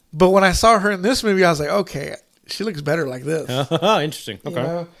 but when I saw her in this movie, I was like, okay, she looks better like this. Interesting.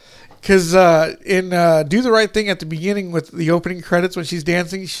 Okay. Because in Do the Right Thing at the beginning with the opening credits when she's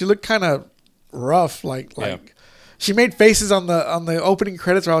dancing, she looked kind of rough. Like she made faces on the opening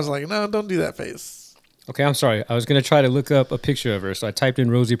credits where I was like, no, don't do that face. Okay, I'm sorry. I was gonna try to look up a picture of her, so I typed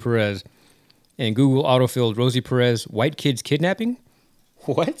in Rosie Perez, and Google autofilled Rosie Perez white kids kidnapping.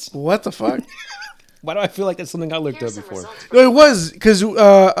 What? What the fuck? Why do I feel like that's something I looked up before? No, it was because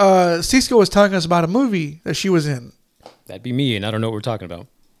Cisco was telling us about a movie that she was in. That'd be me, and I don't know what we're talking about.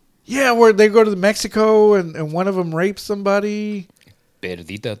 Yeah, where they go to Mexico and one of them rapes somebody.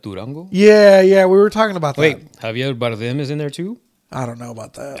 Perdita Durango? Yeah, we were talking about that. Wait, Javier Bardem is in there too? I don't know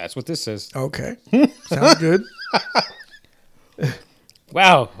about that. That's what this says. Okay. Sounds good.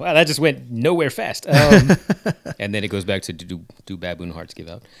 Wow, that just went nowhere fast. And then it goes back to do baboon hearts give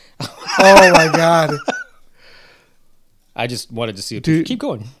out? Oh my God. I just wanted to see it. Dude. Keep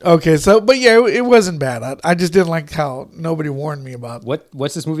going. Okay, so but yeah, it wasn't bad. I just didn't like how nobody warned me about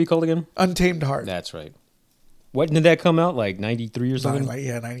What's this movie called again? Untamed Heart. That's right. What did that come out like 93 or something?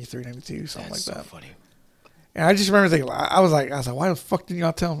 93, 92, something That's like so that. funny. And I just remember thinking, I was like, why the fuck didn't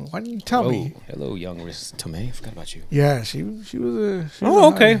y'all tell me? Why didn't you tell me? Hello, young Marissa Tomei. I forgot about you. Yeah, she was a.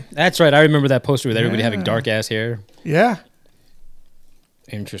 Okay. That's right. I remember that poster with everybody having dark ass hair. Yeah.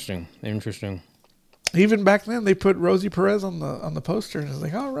 Interesting. Even back then, they put Rosie Perez on the poster, and it's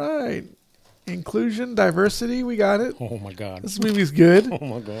like, all right, inclusion, diversity, we got it. Oh my god, this movie's good. Oh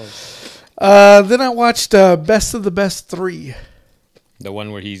my god. Then I watched Best of the Best 3. The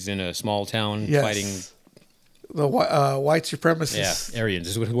one where he's in a small town Yes. fighting the white supremacists. Yeah, Aryans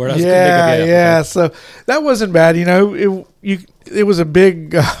is what I was gonna Yeah, think of. yeah. So that wasn't bad. You know, it was a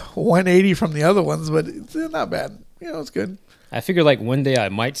big 180 from the other ones, but it's not bad. You know, it's good. I figure like one day I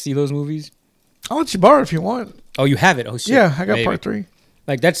might see those movies. I'll let you borrow it if you want. Oh, you have it? Oh shit. Yeah, I got Maybe. part 3.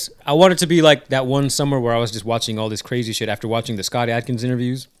 Like I want it to be like that one summer where I was just watching all this crazy shit after watching the Scott Adkins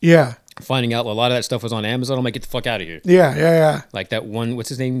interviews. Yeah. Finding out a lot of that stuff was on Amazon. I'm like, get the fuck out of here. Yeah. Like that one, what's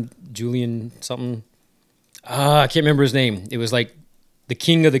his name? Julian something. I can't remember his name. It was like the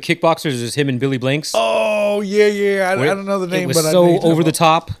king of the kickboxers is him and Billy Blanks. Oh, yeah. I don't know the name, it was but I so know over the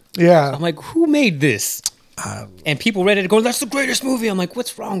top. Yeah. I'm like, who made this? And people read it going, that's the greatest movie. I'm like,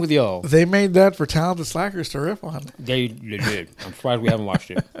 what's wrong with y'all? They made that for talented slackers to riff on. They did. I'm surprised we haven't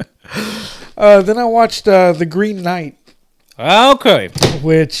watched it. Then I watched The Green Knight. Okay.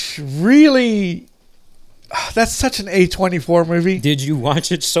 Which really, that's such an A24 movie. Did you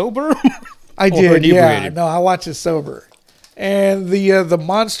watch it sober? I Or did, yeah. inebriated? No, I watched it sober. And the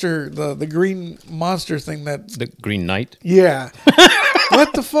monster, the green monster thing that... The Green Knight? Yeah.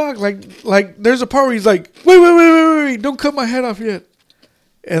 What the fuck? Like, there's a part where he's like, wait, don't cut my head off yet.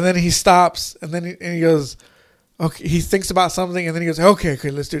 And then he stops, and then he goes, okay, he thinks about something, and then he goes, okay,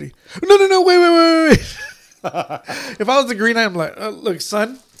 let's do it. No, wait. If I was the Green Knight, I'm like, look,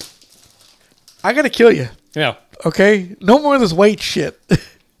 son, I gotta kill you. Yeah. Okay? No more of this weight shit.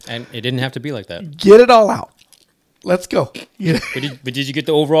 And it didn't have to be like that. Get it all out. Let's go. Yeah. But did you get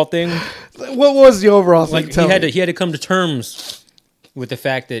the overall thing? What was the overall thing? Like Tell me. he had to come to terms with the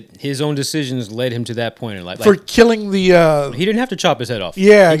fact that his own decisions led him to that point in life. For killing the... he didn't have to chop his head off.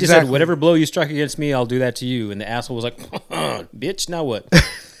 Yeah, he just exactly. said, whatever blow you strike against me, I'll do that to you. And the asshole was like, bitch, now what?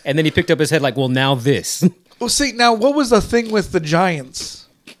 And then he picked up his head like, well, now this. Well, see, now, what was the thing with the Giants?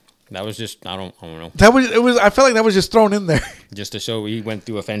 That was just, I don't know. I felt like that was just thrown in there. Just to show he went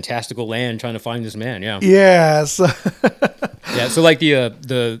through a fantastical land trying to find this man, yeah. Yeah. So yeah, so like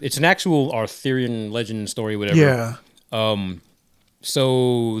the it's an actual Arthurian legend story, whatever. Yeah.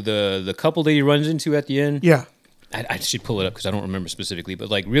 So the couple that he runs into at the end. Yeah. I should pull it up because I don't remember specifically, but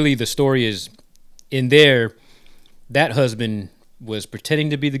like really the story is in there. That husband was pretending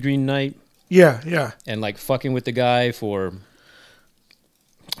to be the Green Knight. Yeah. And like fucking with the guy for.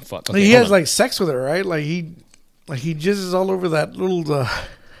 Fuck. Okay, he hold has on. like sex with her, right? Like he jizzes all over that little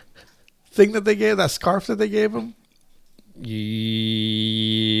thing that they gave, that scarf that they gave him.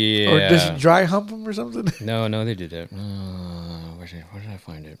 Yeah. Or does she dry hump him or something? No, they did that. Where did I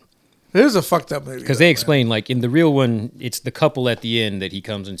find it? It is a fucked up movie. Because they explain, like, in the real one, it's the couple at the end that he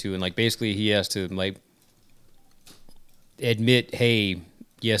comes into, and, like, basically he has to, like, admit, hey,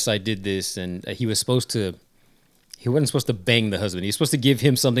 yes, I did this, and he wasn't supposed to bang the husband. He was supposed to give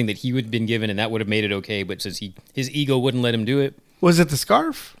him something that he would have been given, and that would have made it okay, but since his ego wouldn't let him do it. Was it the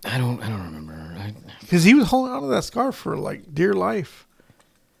scarf? I don't remember. Because he was holding on to that scarf for, like, dear life.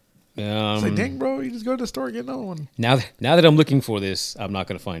 It's like, dang, bro, you just go to the store and get another one. Now that I'm looking for this, I'm not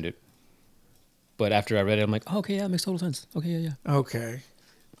going to find it. But after I read it, I'm like, oh, okay, yeah, it makes total sense. Okay, yeah. Okay.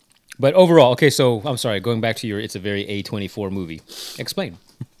 But overall, okay, so I'm sorry, going back to it's a very A24 movie. Explain.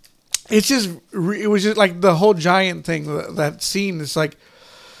 It's just, it was just like the whole giant thing, that scene. It's like,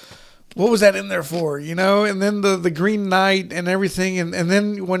 what was that in there for, you know? And then the Green Knight and everything. And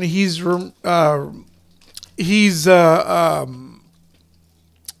then when he's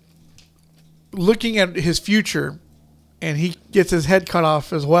looking at his future and he gets his head cut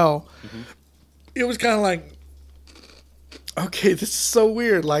off as well. Mm-hmm. It was kind of like, okay, this is so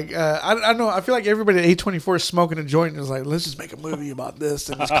weird. Like, I don't know. I feel like everybody at A24 is smoking a joint and is like, let's just make a movie about this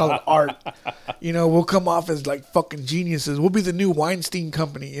and just call it art. You know, we'll come off as like fucking geniuses. We'll be the new Weinstein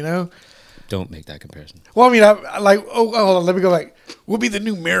Company, you know? Don't make that comparison. Well, I mean, I like, hold on, let me go like, we'll be the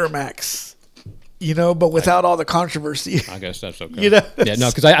new Miramax, you know, but without all the controversy. I guess that's okay. You know? Yeah, no,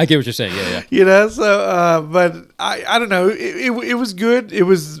 because I get what you're saying. Yeah. You know, so, but I don't know. It was good. It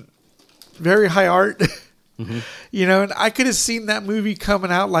was very high art. Mm-hmm. You know, and I could have seen that movie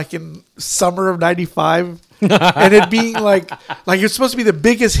coming out like in summer of '95, and it being like it's supposed to be the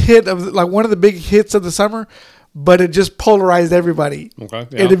biggest hit of like one of the big hits of the summer, but it just polarized everybody. Okay,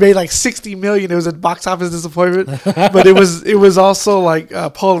 yeah. And it made like $60 million. It was a box office disappointment, but it was also like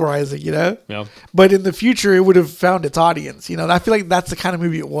polarizing, you know. Yeah. But in the future, it would have found its audience. You know, and I feel like that's the kind of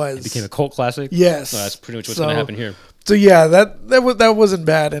movie it was. It became a cult classic. Yes, that's pretty much what's going to happen here. So yeah, that wasn't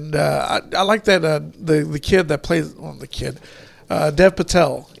bad, and I like that the kid that plays Dev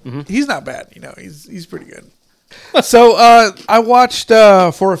Patel. He's not bad. You know, he's pretty good. So I watched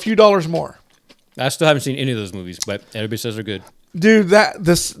For a Few Dollars More. I still haven't seen any of those movies, but everybody says they're good. Dude,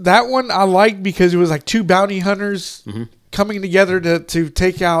 that one I liked because it was like two bounty hunters coming together to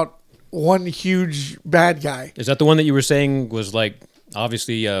take out one huge bad guy. Is that the one that you were saying was like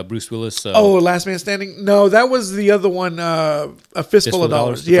obviously Bruce Willis? Last Man Standing? No, that was the other one. A Fistful of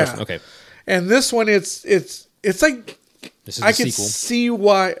Dollars. The Yeah. first one, okay. And this one, it's like This is I the can sequel. see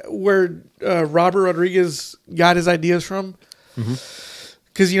where Robert Rodriguez got his ideas from.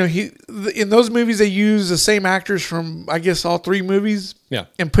 Because you know in those movies they use the same actors from I guess all three movies. Yeah.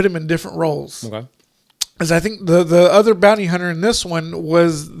 And put them in different roles. Okay. Because I think the other bounty hunter in this one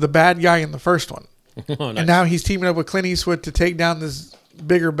was the bad guy in the first one. Oh, nice. And now he's teaming up with Clint Eastwood to take down this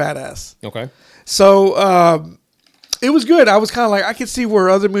bigger badass. Okay. So it was good. I was kind of like, I could see where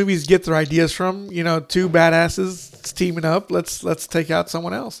other movies get their ideas from. You know, two badasses teaming up. Let's take out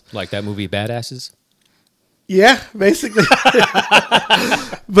someone else. Like that movie Badasses? Yeah, basically.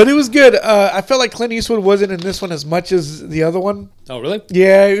 But it was good. I felt like Clint Eastwood wasn't in this one as much as the other one. Oh, really?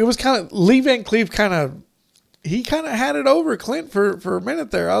 Yeah, it was kind of Lee Van Cleef he kind of had it over Clint for a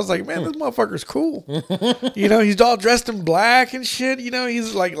minute there. I was like, man, this motherfucker's cool. You know, he's all dressed in black and shit. You know,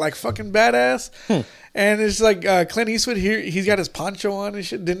 he's like fucking badass. And it's like Clint Eastwood here. He's got his poncho on and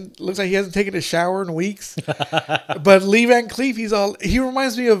shit. Looks like he hasn't taken a shower in weeks. But Lee Van Cleef, he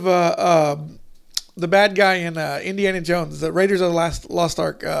reminds me of the bad guy in Indiana Jones, the Raiders of the Lost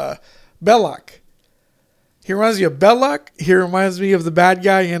Ark, Belloc. He reminds me of Belloc. He reminds me of the bad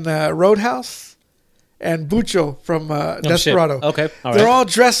guy in Roadhouse. And Bucho from Desperado. Shit. Okay, all they're right. all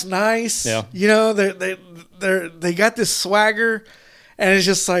dressed nice. Yeah. You know, they got this swagger, and it's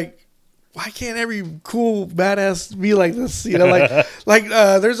just like, why can't every cool badass be like this? You know, like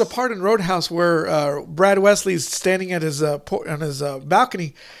there's a part in Roadhouse where Brad Wesley's standing at his on his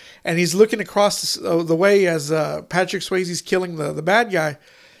balcony, and he's looking across the way as Patrick Swayze's killing the bad guy.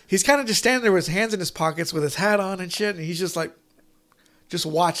 He's kind of just standing there with his hands in his pockets with his hat on and shit, and he's just like. Just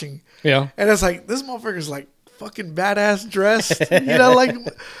watching. Yeah. And it's like, this motherfucker's like fucking badass dressed. You know, like,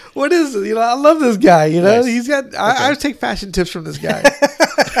 what is it? You know, I love this guy. You know, Nice. he's got, I take fashion tips from this guy.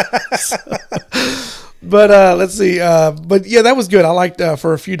 But let's see. But yeah, that was good. I liked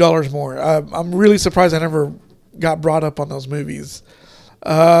For a Few Dollars More. I'm really surprised I never got brought up on those movies.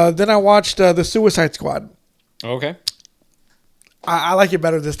 Then I watched The Suicide Squad. Okay. I like it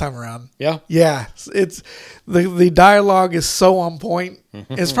better this time around. Yeah. Yeah. It's the dialogue is so on point.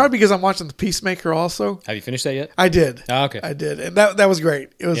 It's probably because I'm watching The Peacemaker also. Have you finished that yet? I did. Oh, okay. I did. And that was great.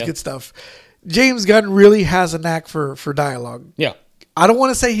 It was Yeah. good stuff. James Gunn really has a knack for dialogue. Yeah. I don't want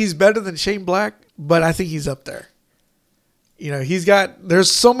to say he's better than Shane Black, but I think he's up there. You know,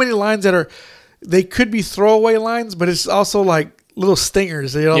 there's so many lines they could be throwaway lines, but it's also like little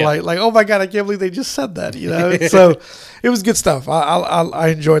stingers, you know, Yeah. like, oh my God, I can't believe they just said that, you know? So it was good stuff. I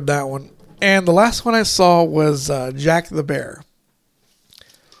enjoyed that one. And the last one I saw was Jack the Bear.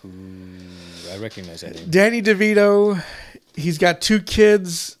 I recognize that name. Danny DeVito, he's got two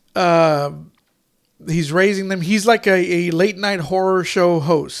kids. He's raising them. He's like a late night horror show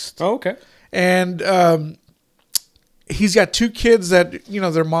host. Oh, okay. And he's got two kids that, you know,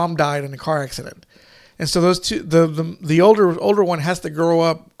 their mom died in a car accident. And so those two, the older one has to grow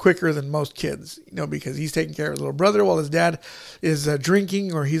up quicker than most kids, you know, because he's taking care of his little brother while his dad is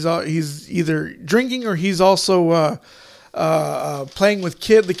drinking, or he's either drinking or he's also playing with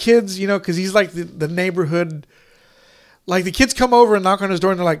the kids, you know, because he's like the neighborhood. Like the kids come over and knock on his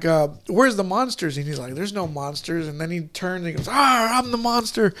door and they're like, "Where's the monsters?" And he's like, "There's no monsters." And then he turns and he goes, "I'm the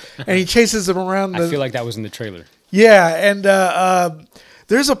monster," and he chases them around. I feel like that was in the trailer. Yeah, and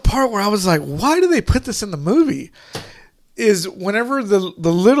there's a part where I was like, why do they put this in the movie? Is whenever the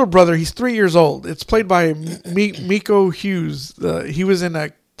little brother, he's 3 years old. It's played by Miko Hughes. He was in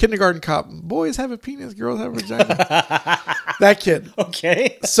a Kindergarten Cop. Boys have a penis, girls have a vagina. That kid.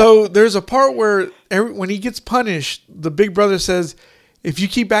 Okay. So there's a part where when he gets punished, the big brother says, "If you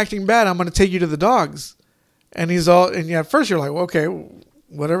keep acting bad, I'm going to take you to the dogs." And at first you're like, well, okay,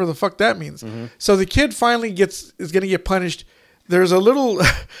 whatever the fuck that means. Mm-hmm. So the kid finally is going to get punished. There's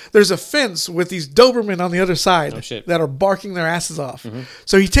a fence with these Doberman on the other side that are barking their asses off. Mm-hmm.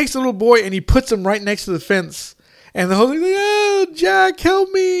 So he takes the little boy and he puts him right next to the fence. And the whole thing, like, "Oh, Jack,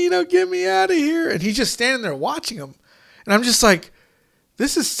 help me, get me out of here." And he's just standing there watching him. And I'm just like,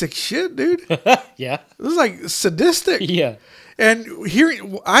 this is sick shit, dude. Yeah. This is like sadistic. Yeah. And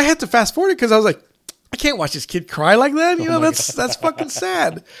I had to fast forward it because I was like, I can't watch this kid cry like that. You know, that's fucking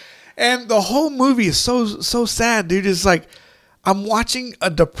sad. And the whole movie is so sad, dude. It's like, I'm watching a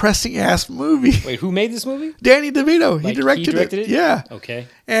depressing ass movie. Wait, who made this movie? Danny DeVito. Like, He directed it. Yeah. Okay.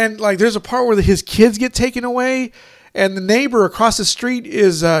 And like, there's a part where his kids get taken away, and the neighbor across the street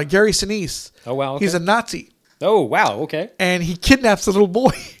is Gary Sinise. Oh wow. Okay. He's a Nazi, Oh wow. Okay. and he kidnaps the little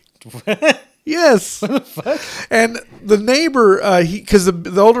boy. Yes. And the neighbor, because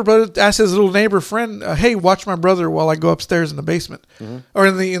the older brother asked his little neighbor friend, "Hey, watch my brother while I go upstairs in the basement, or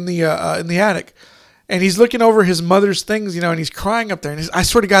in the attic." And he's looking over his mother's things, and he's crying up there. And I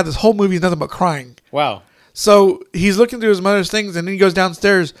swear to God, this whole movie is nothing but crying. Wow. So he's looking through his mother's things, and then he goes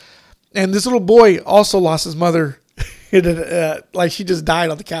downstairs, and this little boy also lost his mother. Like she just died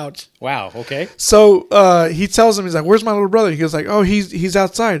on the couch. Wow. Okay. So he tells him, he's like, "Where's my little brother?" He goes like, "Oh, he's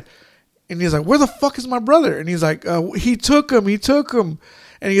outside." And he's like, "Where the fuck is my brother?" And he's like, he took him.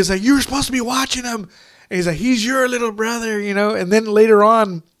 And he's like, "You were supposed to be watching him." And he's like, "He's your little brother," And then later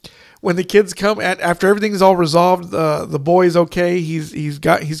on, when the kids come, after everything's all resolved, the boy's okay. He's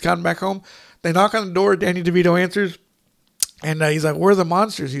gotten back home. They knock on the door. Danny DeVito answers, and he's like, "Where are the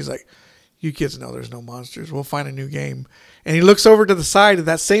monsters?" He's like, "You kids know there's no monsters. We'll find a new game." And he looks over to the side of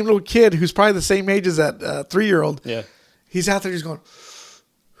that same little kid who's probably the same age as that 3-year-old. Yeah. He's out there just going,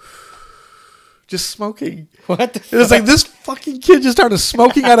 just smoking. What the fuck? It was like this fucking kid just started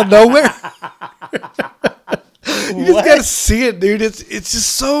smoking out of nowhere. You just gotta see it, dude. It's just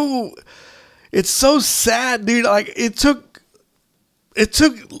so sad, dude. Like it took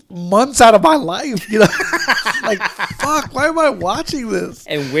months out of my life, Like fuck, why am I watching this?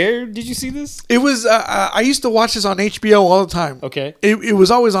 And where did you see this? It was I used to watch this on HBO all the time. Okay. It was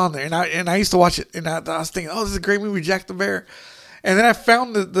always on there, and I used to watch it, and I was thinking, oh, this is a great movie, Jack the Bear. And then I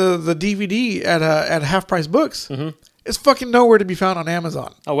found the DVD at Half Price Books. Mm-hmm. It's fucking nowhere to be found on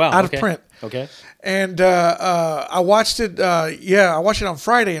Amazon. Oh wow! Out of print. Okay. And I watched it. I watched it on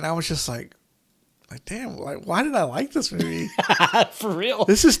Friday, and I was just like, damn, like why did I like this movie? For real?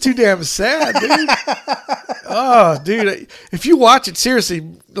 This is too damn sad, dude. Oh, dude, if you watch it seriously,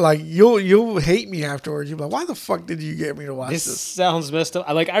 like you'll hate me afterwards. You'll be like, why the fuck did you get me to watch this? This sounds messed up.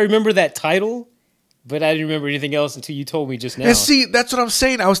 I remember that title. But I didn't remember anything else until you told me just now. And see, that's what I'm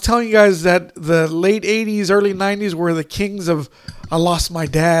saying. I was telling you guys that the late 80s, early 90s were the kings of I lost my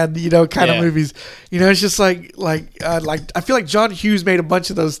dad, kind of movies. It's just like I feel like John Hughes made a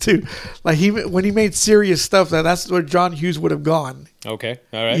bunch of those too. Like when he made serious stuff, that's where John Hughes would have gone. Okay.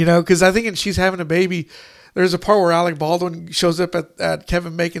 All right. Because I think in She's Having a Baby, there's a part where Alec Baldwin shows up at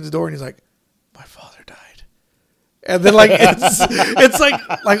Kevin Bacon's door and he's like, "My father died." And then it's like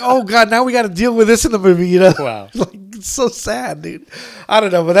oh god, now we got to deal with this in the movie, Wow. Like it's so sad, dude. I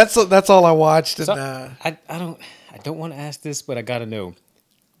don't know, but that's all I watched. And so, I don't want to ask this, but I gotta know.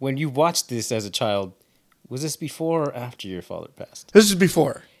 When you watched this as a child, was this before or after your father passed? This is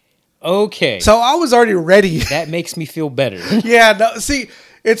before. Okay. So I was already ready. That makes me feel better. Yeah. No, see,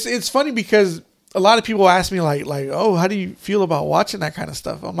 it's funny because a lot of people ask me like, oh, how do you feel about watching that kind of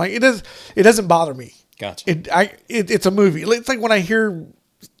stuff? I'm like, it doesn't bother me. Gotcha. It's a movie. It's like when I hear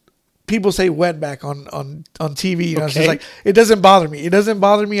people say wetback on TV. It's just like, it doesn't bother me. It doesn't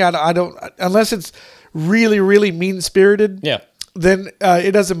bother me. I don't, unless it's really, really mean spirited. Yeah. Then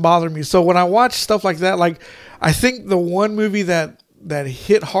it doesn't bother me. So when I watch stuff like that, like I think the one movie that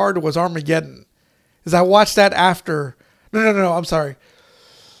hit hard was Armageddon. Is I watched that after. No. I'm sorry.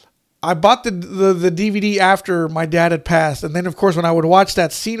 I bought the DVD after my dad had passed, and then of course when I would watch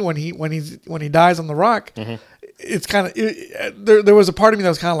that scene when he dies on the rock, it's kind of there was a part of me that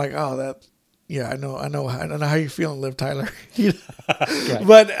was kind of like, oh, that, yeah, I know how you're feeling, Liv Tyler. Right.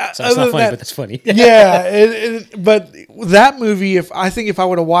 But so it's not funny, but that's funny. Yeah, but that movie, if I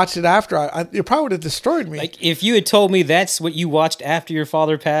would have watched it after, it probably would have destroyed me. Like if you had told me that's what you watched after your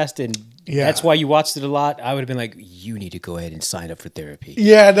father passed and that's why you watched it a lot, I would have been like, you need to go ahead and sign up for therapy.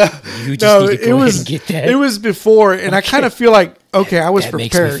 Yeah, no. You just need to go ahead and get that. It was before, and I kind of feel like, okay, I was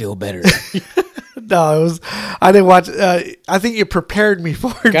prepared. That makes me feel better. No, I didn't watch. I think it prepared me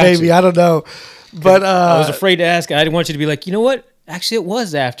for it, maybe. I don't know. But I was afraid to ask. I didn't want you to be like, you know what? Actually, it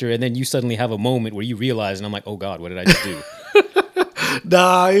was after. And then you suddenly have a moment where you realize, and I'm like, oh, God, what did I just do?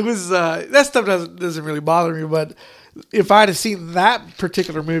 Nah, it was, that stuff doesn't really bother me. But if I'd have seen that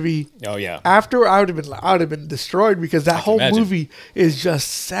particular movie after, I would have been destroyed because that whole movie is just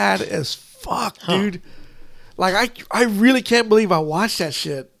sad as fuck, dude. Like, I really can't believe I watched that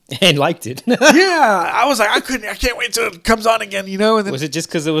shit. And liked it. Yeah, I was like, I can't wait till it comes on again, And then, was it just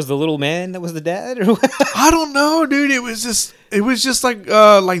because it was the little man that was the dad, or what? I don't know, dude. It was just like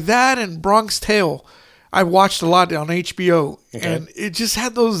that and Bronx Tale. I watched a lot on HBO, and it just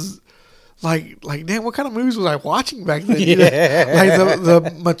had those like damn, what kind of movies was I watching back then? Yeah. Like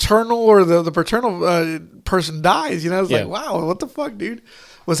the maternal or the paternal person dies. You know, it's Yeah. like, wow, what the fuck, dude?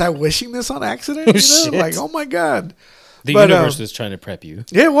 Was I wishing this on accident? You know, Shit. like, oh my god. The But, universe was trying to prep you.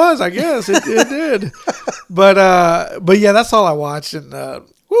 Yeah, it was. I guess it did. But yeah, that's all I watched, and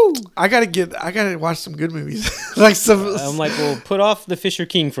woo, I gotta watch some good movies. Like some. I'm like, well, put off the Fisher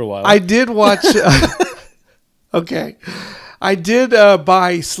King for a while. I did watch. Okay, I did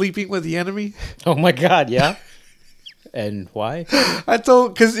buy Sleeping with the Enemy. Oh my god, yeah. And why? I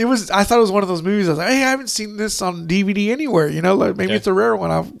thought it was one of those movies. I was like, hey, I haven't seen this on DVD anywhere. You know, like maybe Okay. it's a rare one.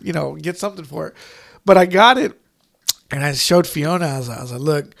 I'll get something for it. But I got it, and I showed Fiona. I was like,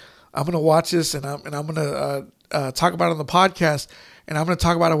 look, I'm gonna watch this, and I'm gonna talk about it on the podcast, and I'm gonna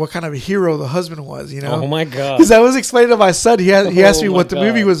talk about what kind of a hero the husband was. You know? Oh my god. Because I was explaining to my son. He asked me Oh my what the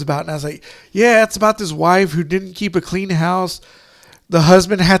movie God. was about, and I was like, yeah, it's about this wife who didn't keep a clean house. The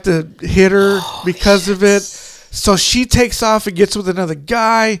husband had to hit her because of it. So she takes off and gets with another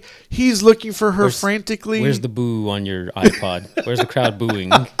guy. He's looking for her frantically. Where's the boo on your iPod? Where's the crowd booing?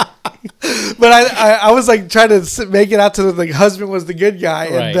 But I was like trying to make it out to the husband was the good guy,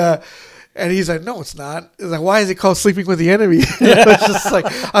 Right. and he's like, no, it's not. It's like, why is it called Sleeping with the Enemy? It's just like,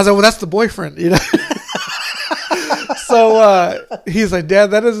 I was like, well, that's the boyfriend, you know. So he's like, Dad,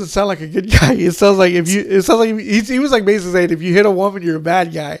 that doesn't sound like a good guy. It sounds like he was like basically saying, if you hit a woman, you're a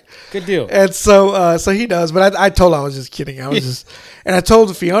bad guy. Good deal. And so he does. But I told her I was just kidding. I was just, and I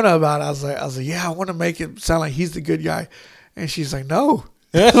told Fiona about it. I was like, yeah, I want to make it sound like he's the good guy. And she's like, no.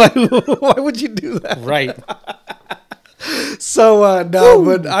 Like, why would you do that? Right. So no,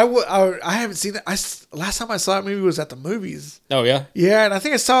 but I haven't seen it. Last time I saw that movie was at the movies. Oh yeah. Yeah, and I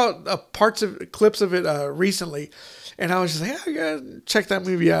think I saw clips of it recently, and I was just like, I gotta check that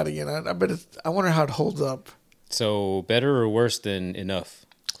movie out again. I wonder how it holds up. So better or worse than Enough?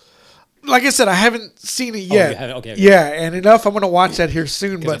 Like I said, I haven't seen it yet. you haven't? Okay. Yeah, and Enough. I'm gonna watch that here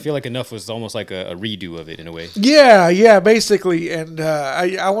soon. Because I But feel like Enough was almost like a redo of it in a way. yeah, basically. And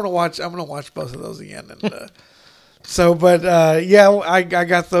I want to watch. I'm gonna watch both of those again. And so, but yeah, I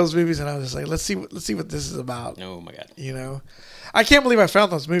got those movies, and I was just like, let's see what this is about. Oh my god. You know, I can't believe I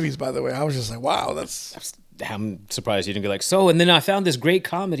found those movies. By the way, I was just like, wow, I'm surprised you didn't go like, so, and then I found this great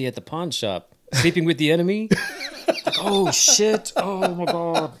comedy at the pawn shop, Sleeping with the Enemy. Like, oh shit! Oh my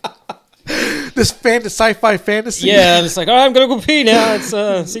god! this sci-fi fantasy. Yeah, I'm just like, all right, I'm gonna go pee now. It's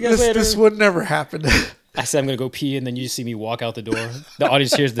see you guys later. This would never happen. I said I'm gonna go pee, and then you just see me walk out the door. The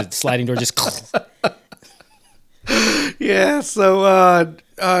audience hears the sliding door just. Yeah. So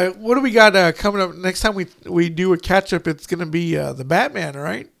what do we got coming up next time we do a catch up? It's gonna be the Batman,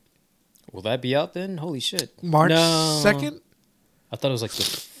 right? Will that be out then? Holy shit! March No. 2nd. I thought it was like the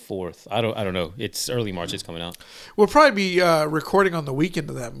 4th. I don't know. It's early March. It's coming out. We'll probably be recording on the weekend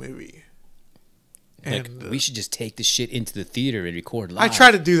of that movie. Like, And we should just take this shit into the theater and record live. I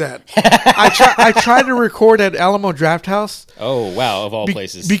try to do that. I try to record at Alamo Draft House. Oh wow! Of all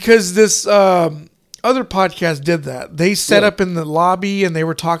places. Because this other podcast did that. They set up in the lobby and they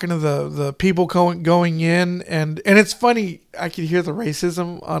were talking to the people going in, and it's funny. I could hear the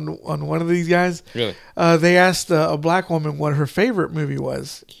racism on one of these guys. Really? They asked a black woman what her favorite movie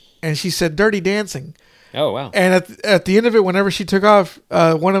was, and she said Dirty Dancing. Oh wow! And at the end of it, whenever she took off,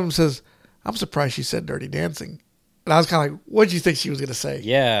 one of them says, "I'm surprised she said Dirty Dancing." And I was kind of like, what did you think she was going to say?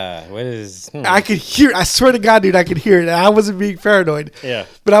 Yeah. What is? I could hear. I swear to God, dude, I could hear it. I wasn't being paranoid. Yeah.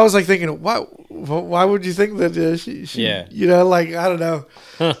 But I was like thinking, why would you think that she Yeah. You know, like, I don't know.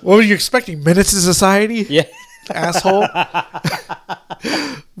 What were you expecting? Menace to Society? Yeah. Asshole.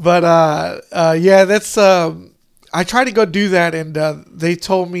 But yeah, that's I tried to go do that, and they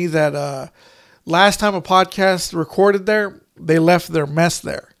told me that last time a podcast recorded there, they left their mess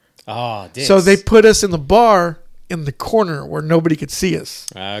there. Oh, dicks. So they put us in the bar in the corner where nobody could see us.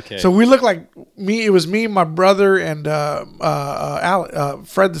 Okay. So we look like me. It was me, my brother, and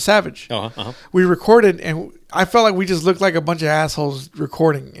Fred the Savage. Uh-huh. We recorded, and I felt like we just looked like a bunch of assholes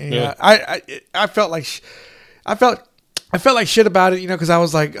recording. And, Yeah. I felt like I felt like shit about it, you know, because I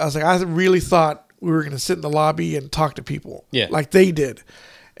was like, I really thought we were gonna sit in the lobby and talk to people, Yeah. like they did.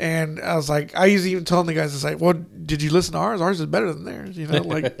 And I was like, I usually even telling the guys, it's like, well, did you listen to ours? Ours is better than theirs, you know,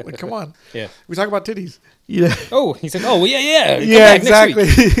 like come on. Yeah. We talk about titties. Yeah. Oh, he's like, oh, well, yeah. Come Yeah, back next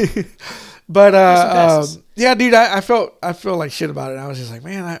week. exactly. But passes. yeah, dude, I felt like shit about it. I was just like,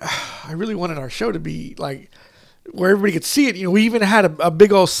 man, I really wanted our show to be like where everybody could see it. You know, we even had a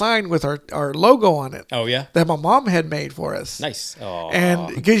big old sign with our logo on it. Oh yeah. That my mom had made for us. Nice. Oh.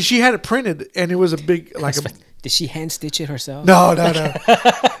 And because she had it printed, and it was a big like a. Did she hand stitch it herself? No.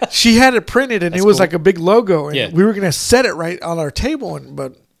 She had it printed, and That's it was cool. like a big logo, and Yeah. we were gonna set it right on our table,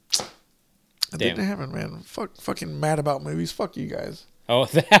 but it Damn. didn't happen, man. Fucking mad about movies. Fuck you guys. Oh,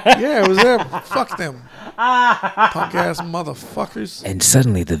 that. Yeah, it was them. Fuck them. Punk ass motherfuckers. And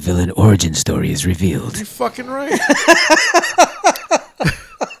suddenly the villain origin story is revealed. You fucking right.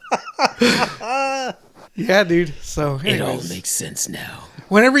 Yeah, dude. So anyways, It all makes sense now.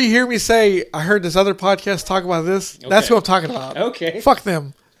 whenever you hear me say I heard this other podcast talk about this, that's what I'm talking about. Okay. Fuck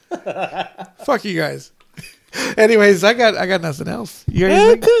them. Fuck you guys. Anyways, I got nothing else. You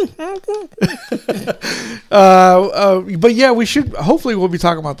got anything? But yeah, we should. Hopefully, we'll be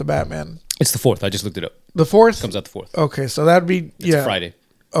talking about the Batman. It's the 4th. I just looked it up. The 4th Comes out the 4th. Okay, so that'd be It's a Friday.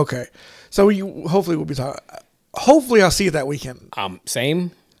 Okay, so hopefully we'll be talking. Hopefully, I'll see it that weekend.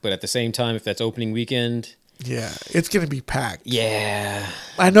 Same, but at the same time, if that's opening weekend, Yeah, it's gonna be packed. yeah,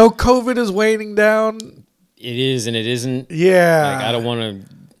 I know COVID is waning down. it is and it isn't. Yeah, Like, I don't want to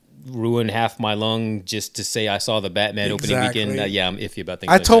ruin half my lung just to say I saw the Batman opening Exactly. weekend. Yeah, I'm iffy about things.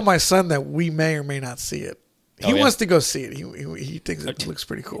 I like told that. my son that we may or may not see it. He Oh, yeah? wants to go see it. He thinks it looks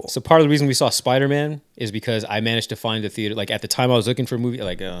pretty cool. So part of the reason we saw Spider-Man is because I managed to find a theater. Like at the time I was looking for a movie,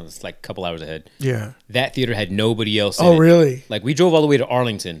 like it's like a couple hours ahead. Yeah. That theater had nobody else in Oh, it. really? Like we drove all the way to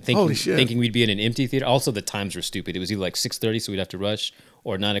Arlington Holy shit. thinking we'd be in an empty theater. Also the times were stupid. It was either like 6:30, so we'd have to rush,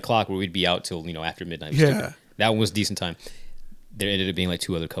 or 9 o'clock where we'd be out till after midnight. It was Yeah. stupid. That one was decent time. There ended up being like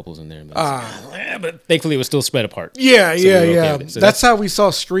 2 other couples in there. But thankfully it was still spread apart. Yeah, So we were okay yeah. with it. So that's how we saw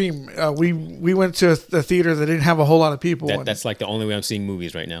Scream. We went to a theater that didn't have a whole lot of people. That's like the only way I'm seeing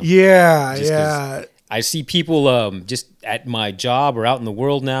movies right now. Yeah, Just 'cause yeah. I see people just at my job or out in the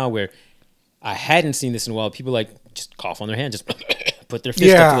world now where I hadn't seen this in a while. People like just cough on their hand, just put their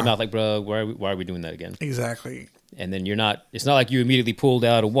fist up Yeah. to the mouth, like, bro, why are we doing that again? Exactly. And then it's not like you immediately pulled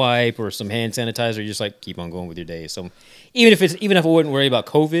out a wipe or some hand sanitizer. You're just like, keep on going with your day. So even if I wouldn't worry about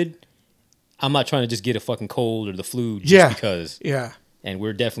COVID, I'm not trying to just get a fucking cold or the flu just because. Yeah. And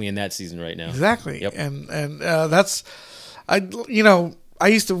we're definitely in that season right now. Exactly. Yep. And that's, I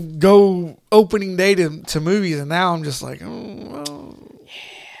used to go opening day to movies, and now I'm just like,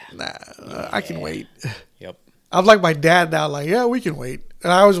 I can wait. Yep. I'm like my dad now, like, yeah, we can wait.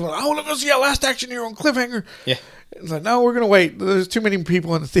 And I always went, I want to go see that Last Action Hero on Cliffhanger. Yeah. It's like, no, we're gonna wait. There's too many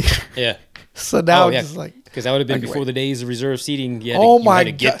people in the theater. Yeah. So now it's just like, because that would have been I can before wait. the days of reserved seating. You had oh to, my you had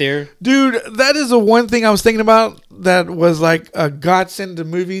to get God. there. Dude, that is the one thing I was thinking about that was like a godsend to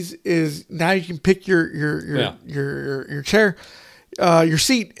movies is now you can pick your chair, your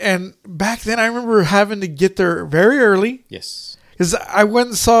seat. And back then I remember having to get there very early. Yes. Because I went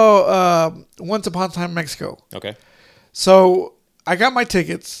and saw Once Upon a Time in Mexico. Okay. So I got my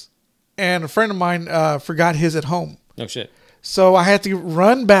tickets, and a friend of mine forgot his at home. No shit. So I had to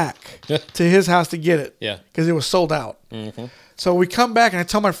run back to his house to get it. Yeah. Because it was sold out. Mm-hmm. So we come back, and I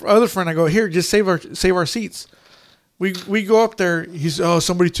tell my other friend, I go, here, just save our seats. We go up there. He's, oh,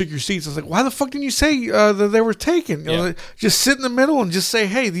 somebody took your seats. I was like, why the fuck didn't you say that they were taken? I was like, just sit in the middle and just say,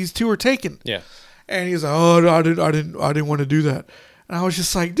 hey, these two are taken. Yeah. And he's like, oh, no, I didn't want to do that. And I was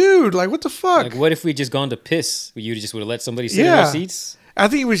just like, dude, like, what the fuck? Like, what if we just gone to piss? You just would have let somebody sit in our seats? I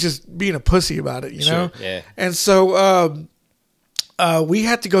think he was just being a pussy about it, you know? Yeah. And so we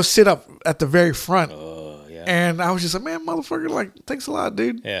had to go sit up at the very front. Yeah. And I was just like, man, motherfucker, like, thanks a lot,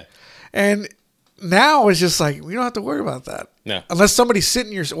 dude. Yeah. And now it's just like, we don't have to worry about that. No. Unless somebody's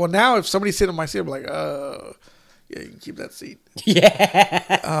sitting in your... Well, now if somebody's sitting in my seat, I'm like, yeah, you can keep that seat.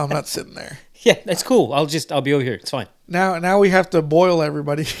 Yeah. I'm not sitting there. Yeah, that's cool. I'll be over here. It's fine. Now we have to boil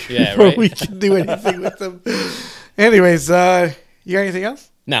everybody Yeah, before right. we can do anything with them. Anyways, you got anything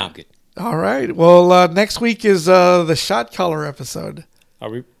else? Nah, I'm good. All right. Well, next week is the shot collar episode. Are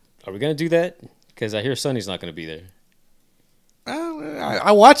we gonna do that? Because I hear Sonny's not gonna be there.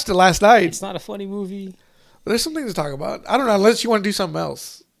 I watched it last night. It's not a funny movie. There's some things to talk about. I don't know, unless you want to do something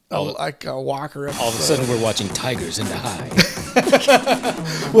else. Like a Walker episode. All of a sudden, we're watching Tigers in the High.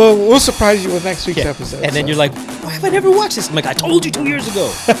 Well, we'll surprise you with next week's episode. And then you're like, why have I never watched this? I'm like, I told you 2 years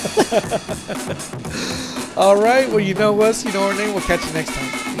ago. All right. Well, you know us. You know our name. We'll catch you next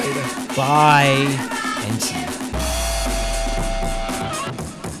time. Later. Bye. And see you.